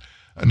called,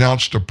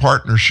 announced a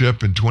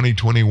partnership in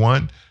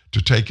 2021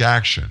 to take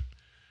action.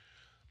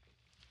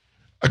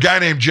 A guy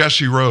named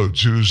Jesse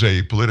Rhodes, who's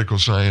a political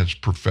science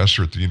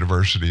professor at the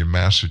University of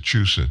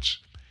Massachusetts,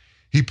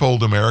 he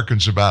polled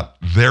Americans about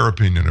their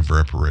opinion of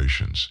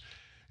reparations.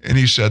 And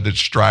he said that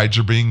strides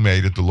are being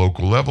made at the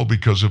local level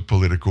because of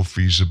political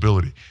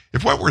feasibility.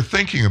 If what we're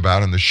thinking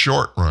about in the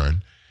short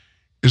run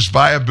is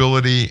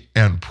viability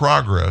and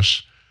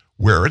progress,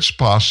 where it's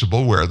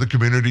possible, where the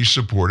community is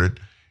supported,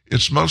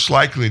 it's most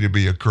likely to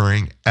be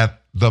occurring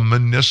at the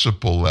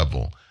municipal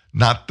level,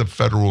 not the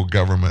federal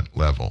government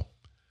level.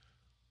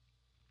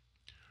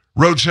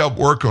 Rhodes helped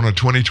work on a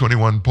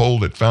 2021 poll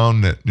that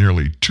found that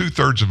nearly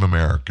 2/3 of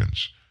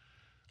Americans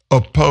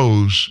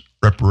oppose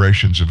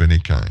reparations of any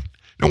kind.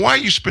 Now, why are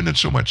you spending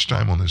so much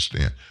time on this,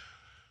 Dan?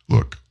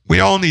 Look, we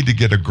all need to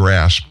get a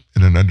grasp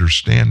and an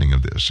understanding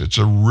of this. It's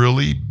a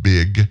really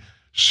big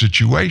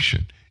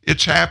situation.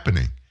 It's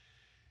happening.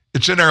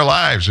 It's in our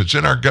lives. It's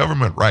in our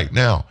government right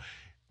now.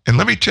 And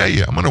let me tell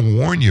you, I'm going to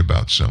warn you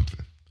about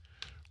something.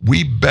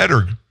 We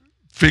better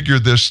figure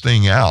this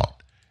thing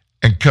out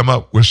and come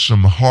up with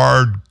some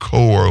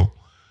hardcore,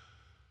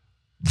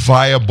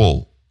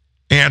 viable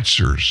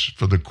answers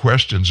for the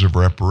questions of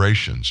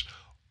reparations,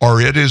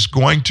 or it is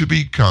going to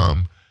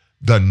become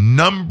the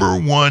number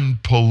one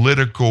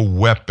political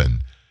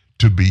weapon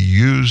to be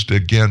used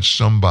against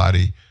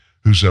somebody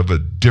who's of a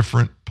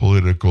different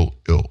political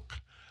ilk.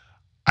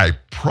 I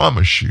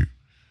promise you,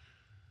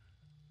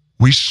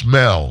 we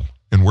smell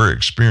and we're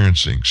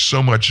experiencing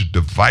so much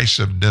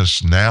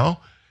divisiveness now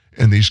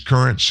in these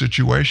current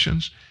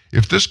situations.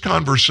 If this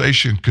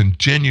conversation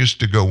continues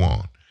to go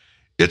on,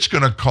 it's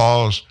going to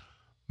cause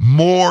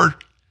more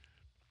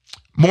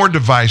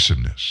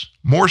divisiveness,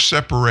 more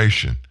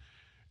separation,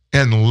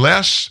 and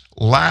less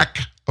lack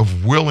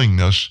of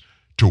willingness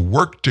to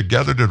work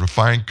together to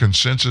find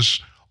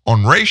consensus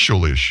on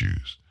racial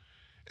issues.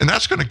 And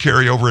that's going to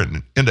carry over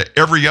into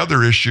every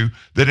other issue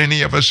that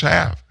any of us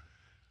have.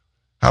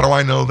 How do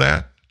I know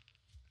that?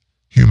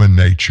 Human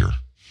nature.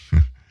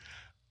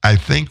 I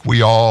think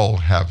we all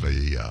have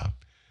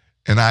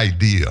an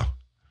idea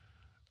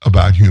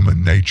about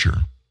human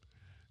nature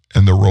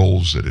and the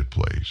roles that it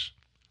plays.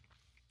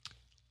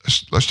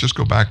 Let's just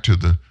go back to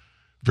the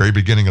very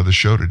beginning of the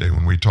show today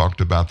when we talked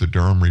about the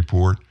Durham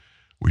report.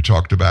 We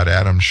talked about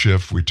Adam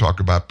Schiff. We talked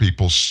about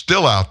people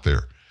still out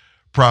there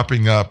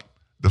propping up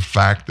the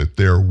fact that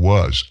there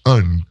was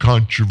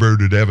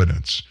uncontroverted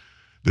evidence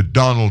that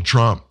Donald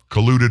Trump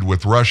colluded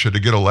with Russia to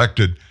get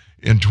elected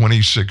in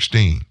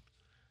 2016.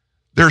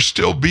 They're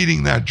still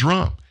beating that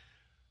drum.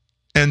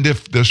 And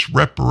if this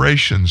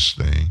reparations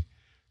thing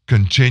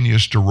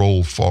continues to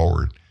roll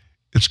forward,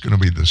 it's going to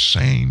be the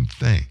same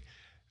thing.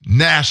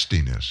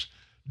 Nastiness,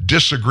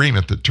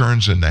 disagreement that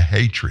turns into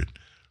hatred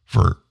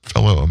for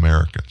fellow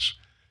Americans.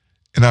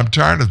 And I'm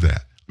tired of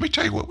that. Let me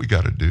tell you what we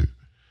got to do.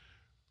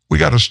 We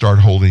got to start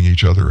holding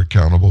each other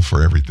accountable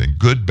for everything.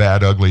 Good,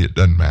 bad, ugly, it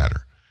doesn't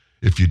matter.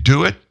 If you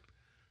do it,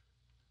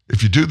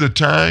 if you do the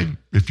time,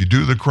 if you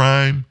do the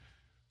crime,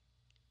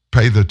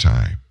 pay the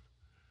time.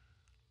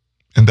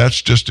 And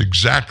that's just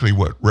exactly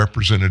what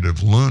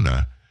Representative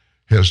Luna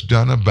has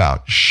done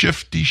about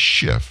Shifty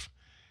Schiff,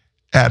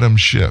 Adam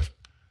Schiff.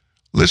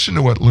 Listen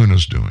to what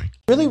Luna's doing.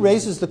 Really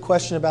raises the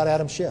question about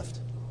Adam Schiff.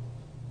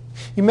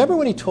 You remember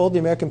when he told the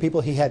American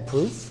people he had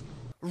proof?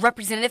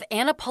 Representative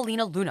Anna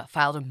Paulina Luna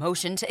filed a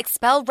motion to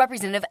expel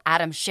Representative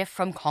Adam Schiff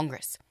from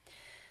Congress.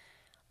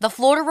 The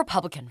Florida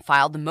Republican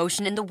filed the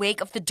motion in the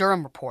wake of the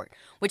Durham report,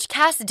 which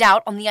cast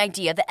doubt on the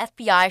idea the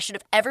FBI should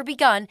have ever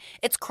begun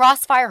its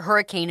Crossfire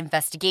Hurricane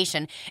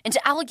investigation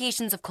into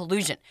allegations of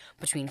collusion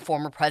between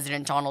former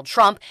President Donald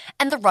Trump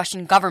and the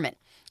Russian government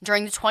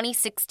during the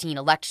 2016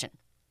 election.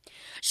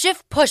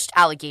 Schiff pushed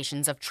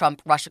allegations of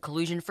Trump-Russia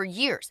collusion for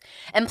years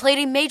and played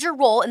a major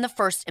role in the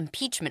first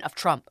impeachment of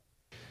Trump.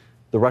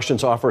 The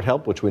Russians offered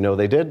help, which we know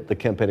they did. The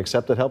campaign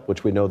accepted help,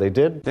 which we know they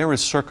did. There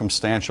is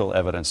circumstantial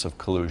evidence of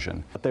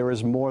collusion. But there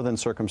is more than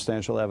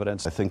circumstantial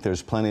evidence. I think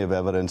there's plenty of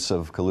evidence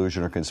of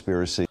collusion or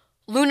conspiracy.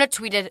 Luna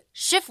tweeted,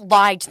 Schiff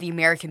lied to the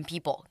American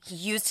people. He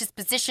used his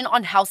position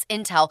on House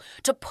Intel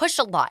to push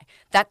a lie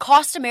that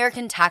cost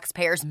American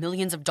taxpayers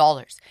millions of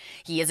dollars.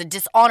 He is a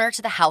dishonor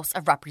to the House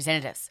of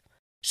Representatives.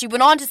 She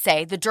went on to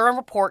say the Durham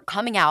report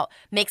coming out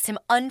makes him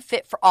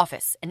unfit for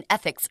office and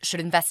ethics should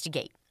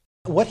investigate.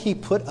 What he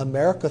put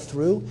America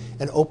through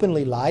and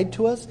openly lied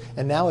to us,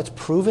 and now it's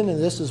proven in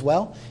this as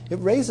well, it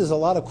raises a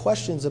lot of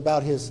questions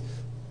about his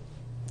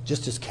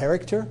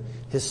character,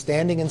 his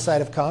standing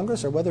inside of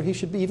Congress, or whether he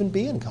should even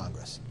be in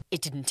Congress.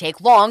 It didn't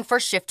take long for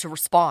Schiff to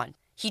respond.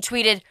 He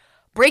tweeted,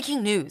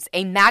 "Breaking news,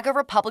 a MAGA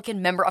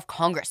Republican member of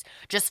Congress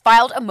just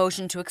filed a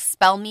motion to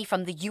expel me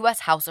from the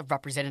U.S. House of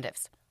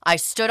Representatives. I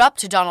stood up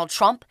to Donald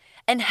Trump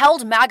and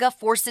held MAGA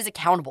forces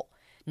accountable.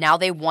 Now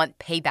they want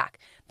payback.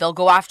 They'll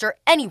go after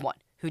anyone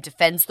who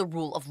defends the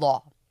rule of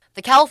law."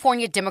 The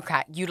California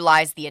Democrat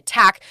utilized the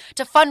attack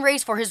to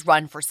fundraise for his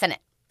run for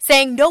Senate,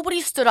 saying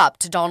nobody stood up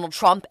to Donald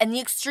Trump and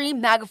the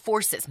extreme MAGA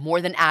forces more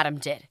than Adam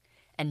did.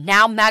 And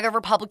now MAGA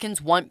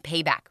Republicans want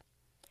payback.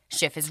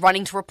 Schiff is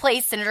running to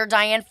replace Senator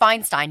Dianne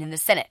Feinstein in the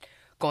Senate,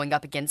 going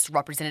up against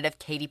Representative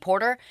Katie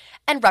Porter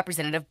and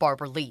Representative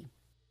Barbara Lee.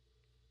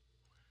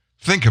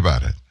 Think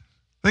about it.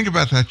 Think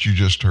about that you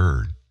just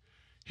heard.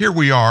 Here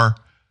we are,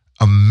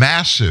 a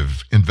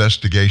massive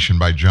investigation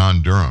by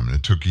John Durham.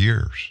 It took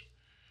years.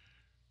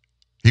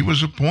 He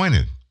was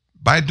appointed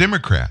by a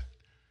Democrat.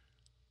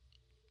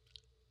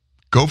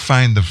 Go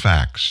find the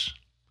facts.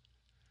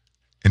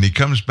 And he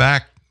comes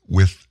back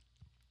with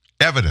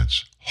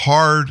evidence,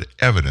 hard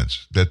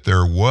evidence, that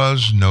there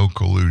was no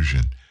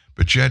collusion.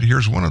 But yet,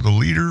 here's one of the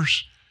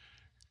leaders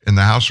in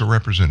the House of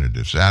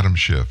Representatives, Adam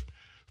Schiff,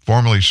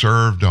 formerly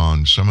served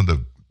on some of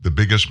the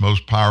biggest,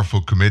 most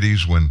powerful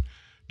committees when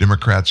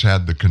Democrats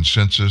had the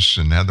consensus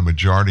and had the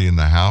majority in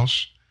the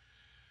House.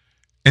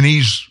 And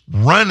he's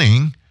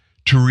running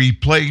to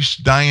replace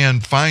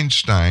Dianne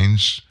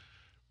Feinstein's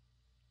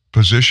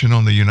position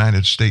on the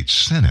United States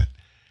Senate.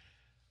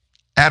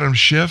 Adam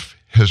Schiff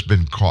has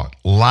been caught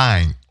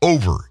lying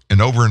over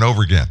and over and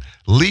over again,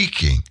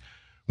 leaking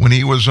when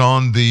he was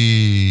on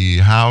the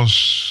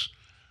House,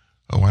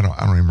 I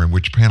don't remember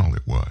which panel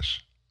it was,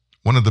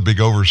 one of the big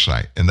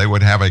oversight, and they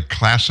would have a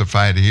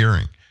classified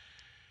hearing.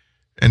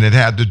 And it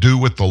had to do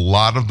with a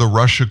lot of the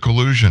Russia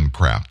collusion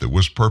crap that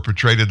was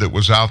perpetrated, that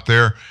was out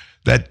there,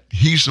 that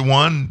he's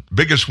the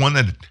biggest one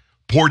that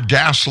poured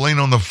gasoline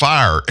on the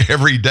fire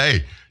every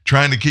day,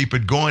 trying to keep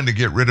it going to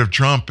get rid of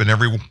Trump in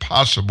every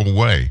possible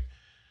way.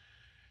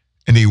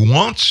 And he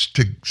wants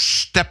to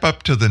step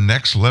up to the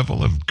next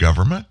level of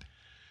government,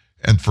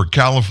 and for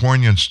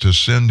Californians to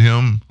send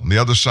him on the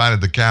other side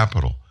of the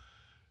Capitol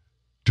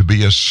to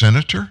be a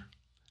senator.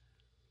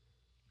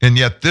 And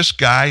yet this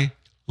guy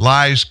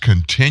lies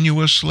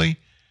continuously,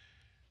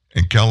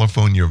 and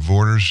California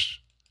voters,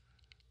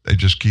 they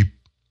just keep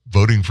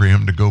voting for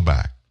him to go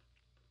back.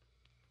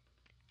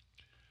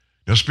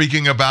 Now,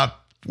 speaking about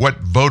what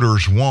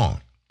voters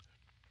want,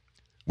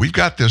 we've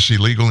got this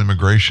illegal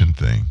immigration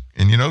thing.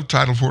 And you know,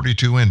 Title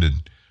 42 ended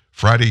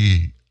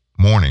Friday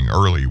morning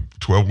early,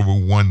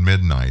 12:01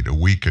 midnight,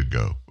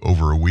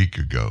 over a week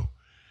ago.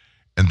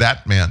 And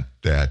that meant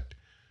that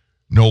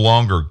no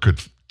longer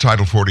could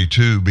Title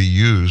 42 be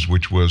used,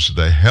 which was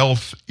the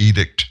health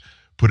edict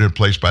put in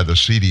place by the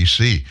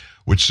CDC,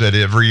 which said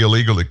every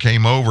illegal that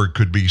came over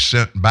could be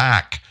sent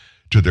back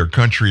to their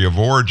country of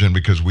origin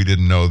because we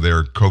didn't know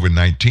their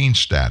COVID-19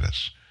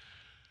 status.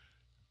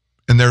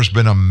 And there's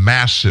been a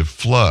massive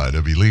flood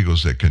of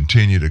illegals that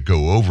continue to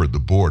go over the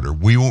border.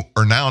 We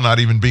are now not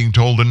even being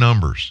told the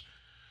numbers,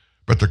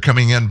 but they're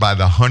coming in by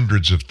the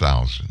hundreds of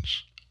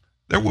thousands.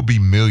 There will be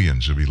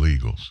millions of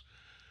illegals.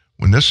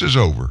 When this is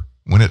over,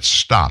 when it's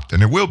stopped,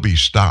 and it will be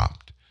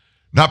stopped,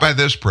 not by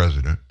this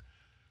president,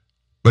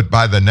 but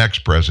by the next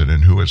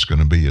president, who it's going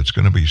to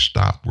be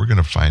stopped. We're going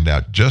to find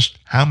out just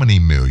how many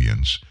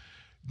millions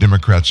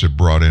Democrats have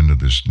brought into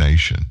this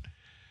nation.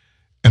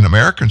 And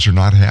Americans are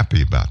not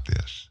happy about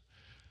this.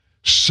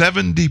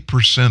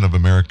 70% of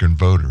American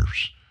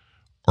voters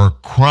are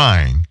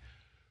crying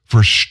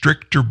for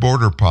stricter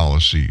border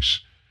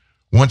policies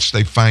once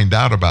they find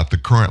out about the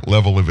current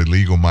level of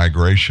illegal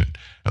migration.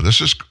 Now,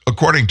 this is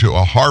according to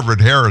a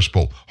Harvard-Harris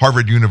poll,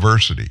 Harvard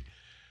University.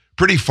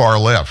 Pretty far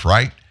left,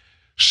 right?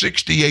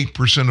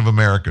 68% of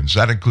Americans,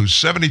 that includes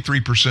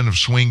 73% of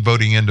swing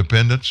voting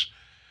independents,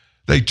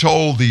 they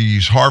told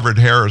these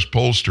Harvard-Harris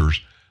pollsters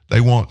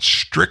they want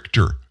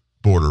stricter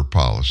border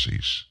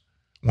policies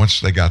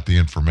once they got the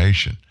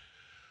information.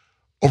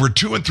 Over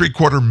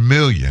 2.75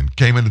 million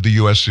came into the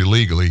U.S.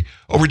 illegally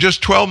over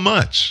just 12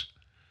 months.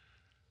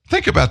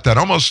 Think about that,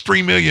 almost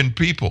 3 million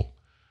people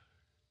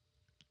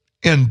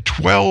in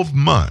 12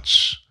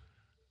 months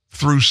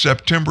through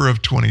September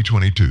of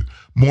 2022.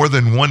 More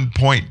than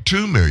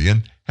 1.2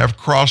 million have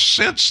crossed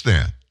since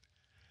then.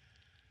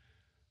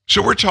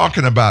 So we're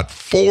talking about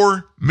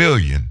 4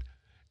 million,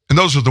 and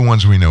those are the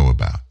ones we know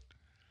about.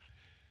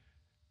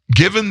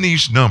 Given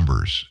these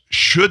numbers,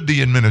 should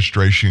the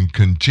administration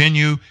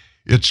continue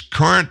its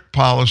current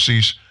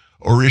policies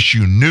or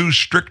issue new,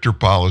 stricter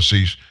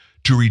policies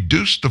to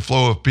reduce the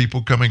flow of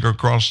people coming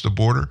across the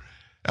border?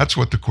 That's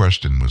what the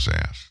question was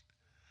asked.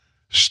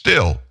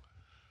 Still,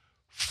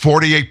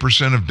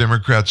 48% of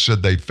Democrats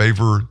said they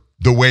favor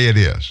the way it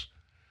is.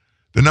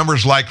 The number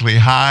is likely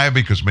high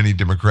because many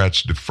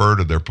Democrats defer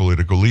to their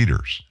political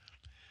leaders.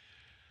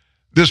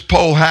 This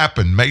poll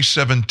happened May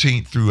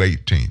 17th through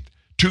 18th.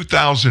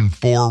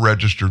 2,004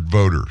 registered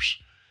voters.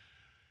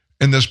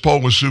 And this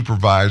poll was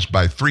supervised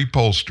by 3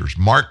 pollsters: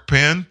 Mark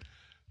Penn,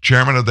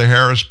 chairman of the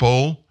Harris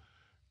poll,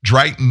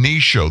 Drayton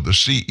Nisho, the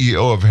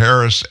CEO of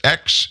Harris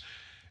X,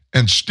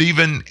 and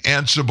Stephen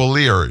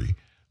Ancibalieri,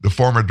 the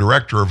former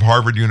director of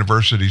Harvard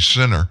University's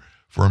Center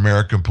for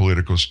American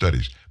Political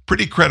Studies.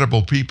 Pretty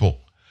credible people.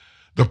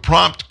 The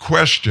prompt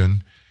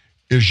question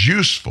is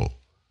useful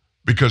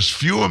because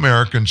few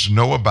Americans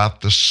know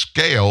about the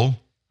scale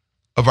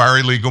of our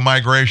illegal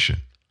migration.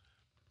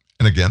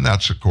 And again,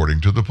 that's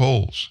according to the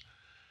polls.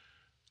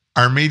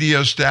 Our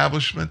media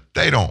establishment,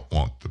 they don't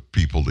want the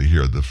people to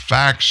hear the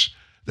facts.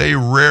 They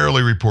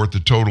rarely report the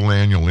total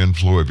annual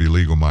inflow of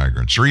illegal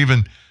migrants, or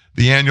even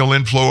the annual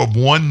inflow of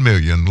 1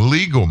 million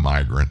legal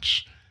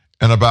migrants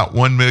and about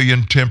 1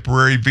 million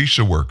temporary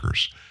visa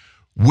workers.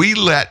 We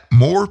let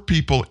more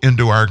people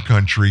into our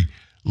country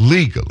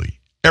legally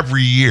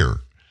every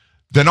year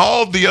than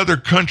all the other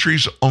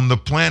countries on the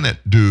planet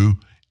do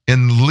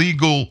in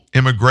legal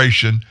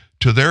immigration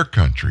to their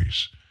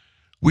countries.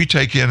 We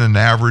take in an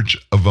average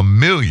of 1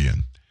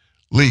 million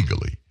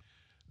legally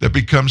that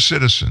become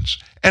citizens,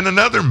 and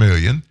another 1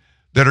 million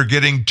that are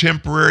getting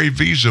temporary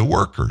visa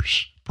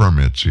workers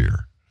permits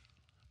here.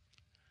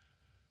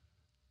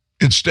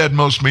 Instead,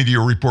 most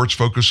media reports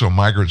focus on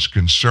migrants'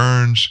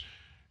 concerns,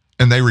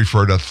 and they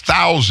refer to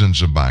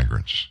thousands of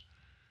migrants.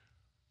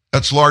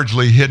 That's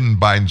largely hidden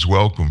Biden's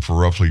welcome for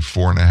roughly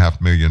 4.5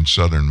 million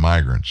Southern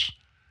migrants,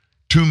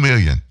 2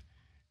 million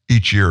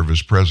each year of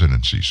his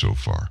presidency so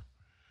far.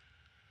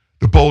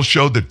 The polls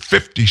showed that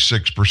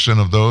 56%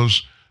 of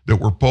those that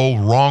were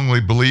polled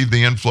wrongly believed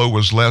the inflow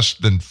was less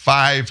than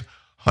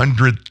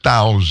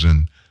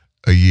 500,000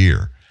 a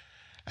year.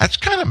 That's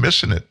kind of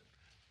missing it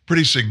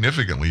pretty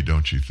significantly,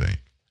 don't you think?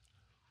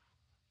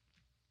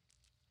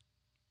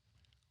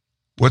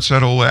 What's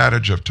that old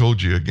adage I've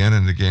told you again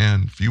and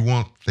again? If you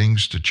want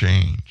things to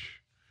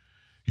change,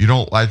 you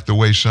don't like the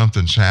way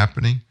something's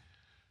happening,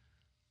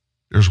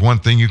 there's one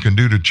thing you can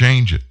do to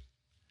change it.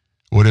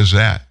 What is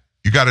that?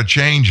 You got to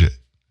change it.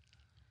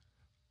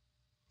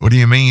 What do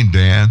you mean,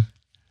 Dan?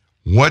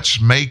 What's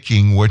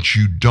making what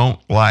you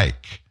don't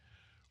like?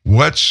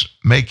 What's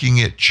making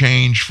it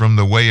change from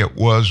the way it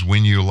was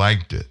when you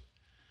liked it?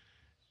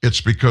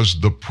 It's because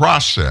the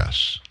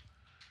process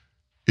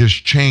is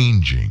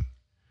changing.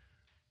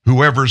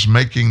 Whoever's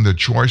making the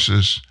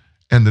choices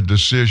and the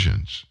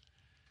decisions,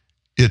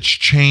 it's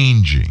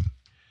changing.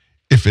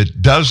 If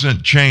it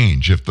doesn't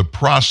change, if the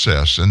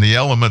process and the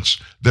elements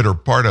that are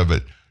part of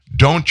it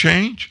don't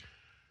change,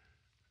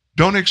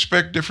 don't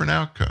expect different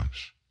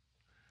outcomes.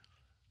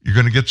 You're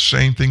going to get the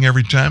same thing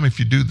every time if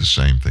you do the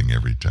same thing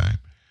every time.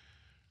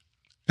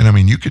 And I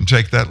mean, you can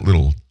take that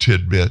little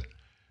tidbit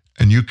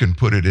and you can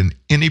put it in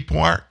any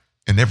part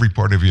and every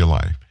part of your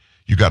life.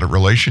 You got a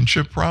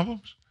relationship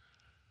problems?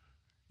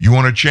 You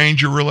want to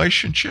change your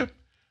relationship?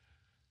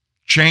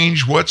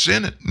 Change what's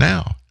in it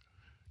now.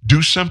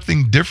 Do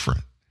something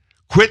different.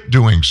 Quit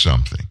doing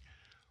something.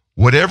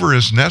 Whatever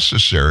is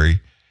necessary,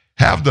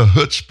 have the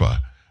chutzpah,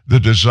 the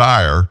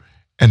desire,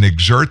 and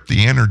exert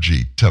the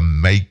energy to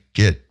make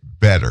it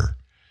better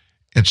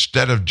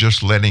instead of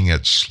just letting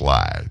it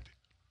slide.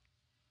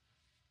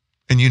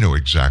 And you know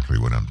exactly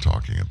what I'm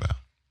talking about.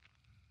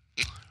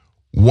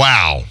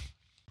 Wow.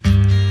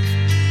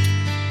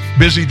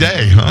 Busy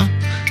day, huh?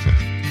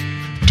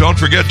 Don't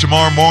forget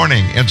tomorrow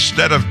morning,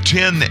 instead of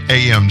 10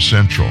 a.m.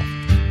 Central,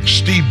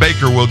 Steve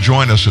Baker will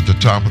join us at the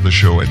top of the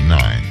show at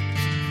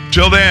 9.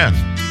 Till then,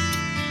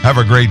 have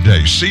a great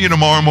day. See you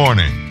tomorrow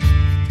morning.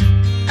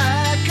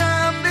 I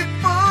come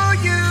before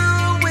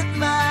you with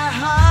my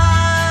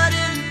heart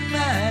in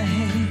my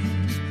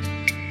hand,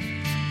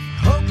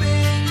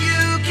 hoping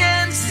you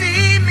can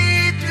see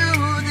me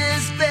through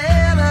this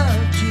veil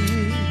of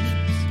tears.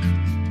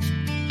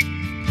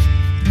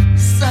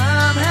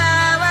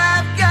 Somehow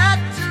I've got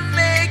to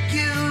make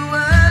you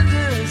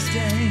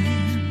understand.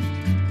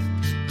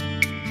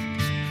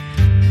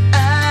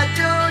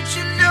 Don't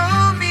you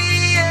know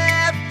me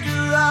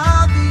after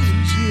all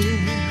these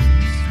years?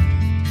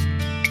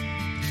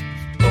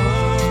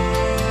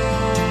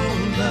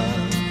 Oh,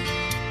 love,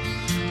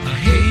 I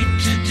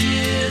hate to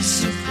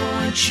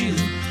disappoint you,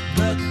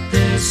 but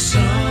there's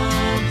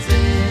something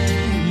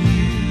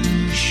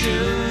you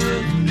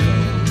should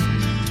know.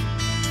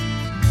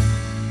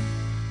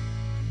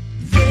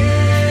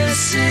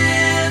 This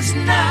is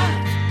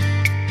not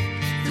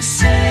the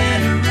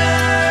center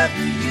of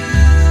the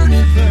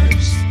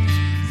universe.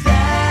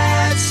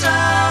 That's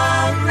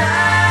all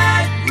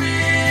right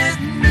with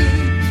me.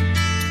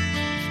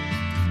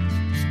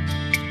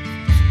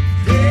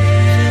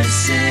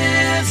 This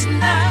is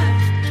not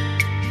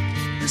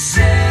the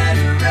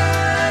center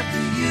of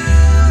the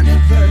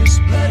universe,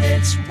 but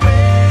it's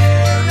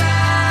where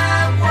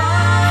I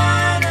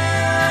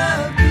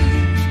wanna be.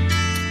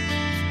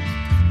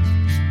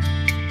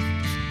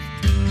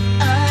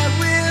 I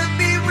will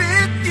be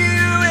with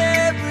you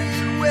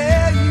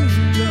everywhere you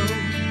go.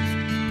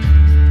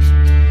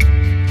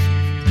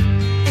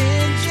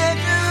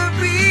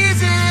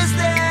 Breezes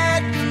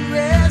that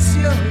caress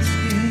your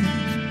skin,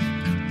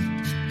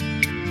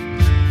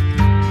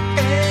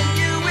 and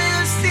you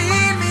will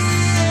see me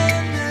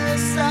in the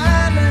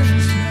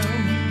silent snow,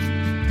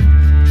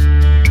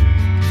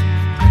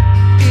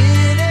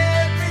 in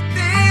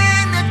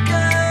everything that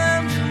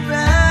comes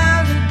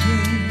around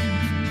again.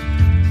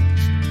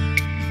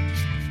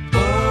 Oh,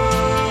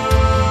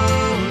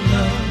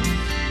 love,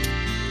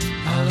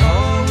 I'll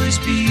always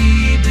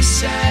be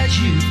beside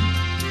you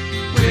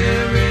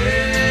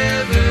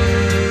wherever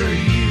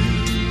you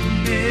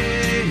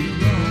may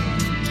roam.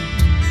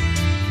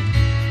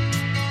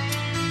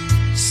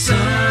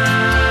 Someday,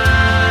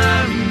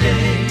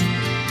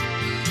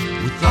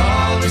 with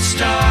all the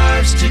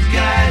stars to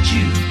guide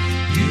you,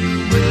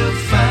 you will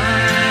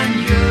find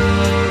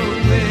your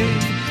way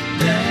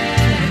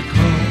back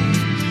home.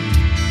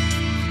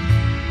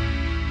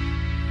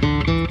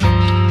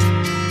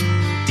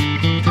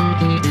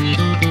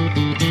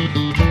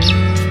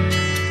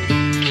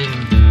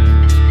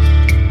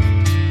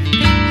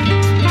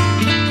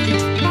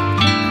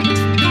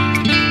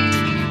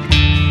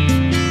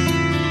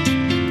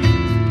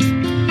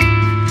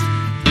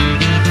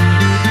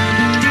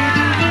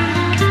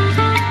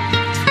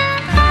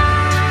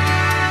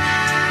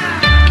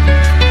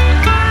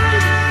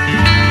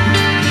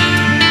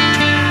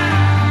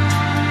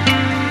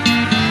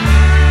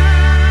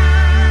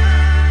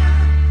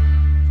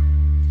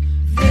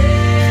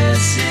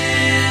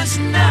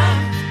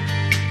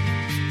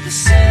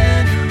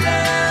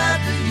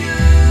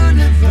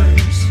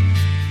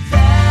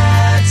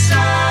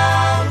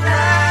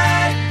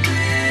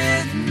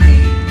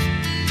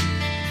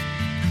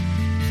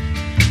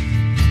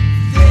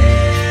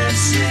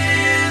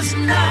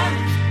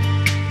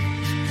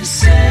 the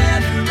same.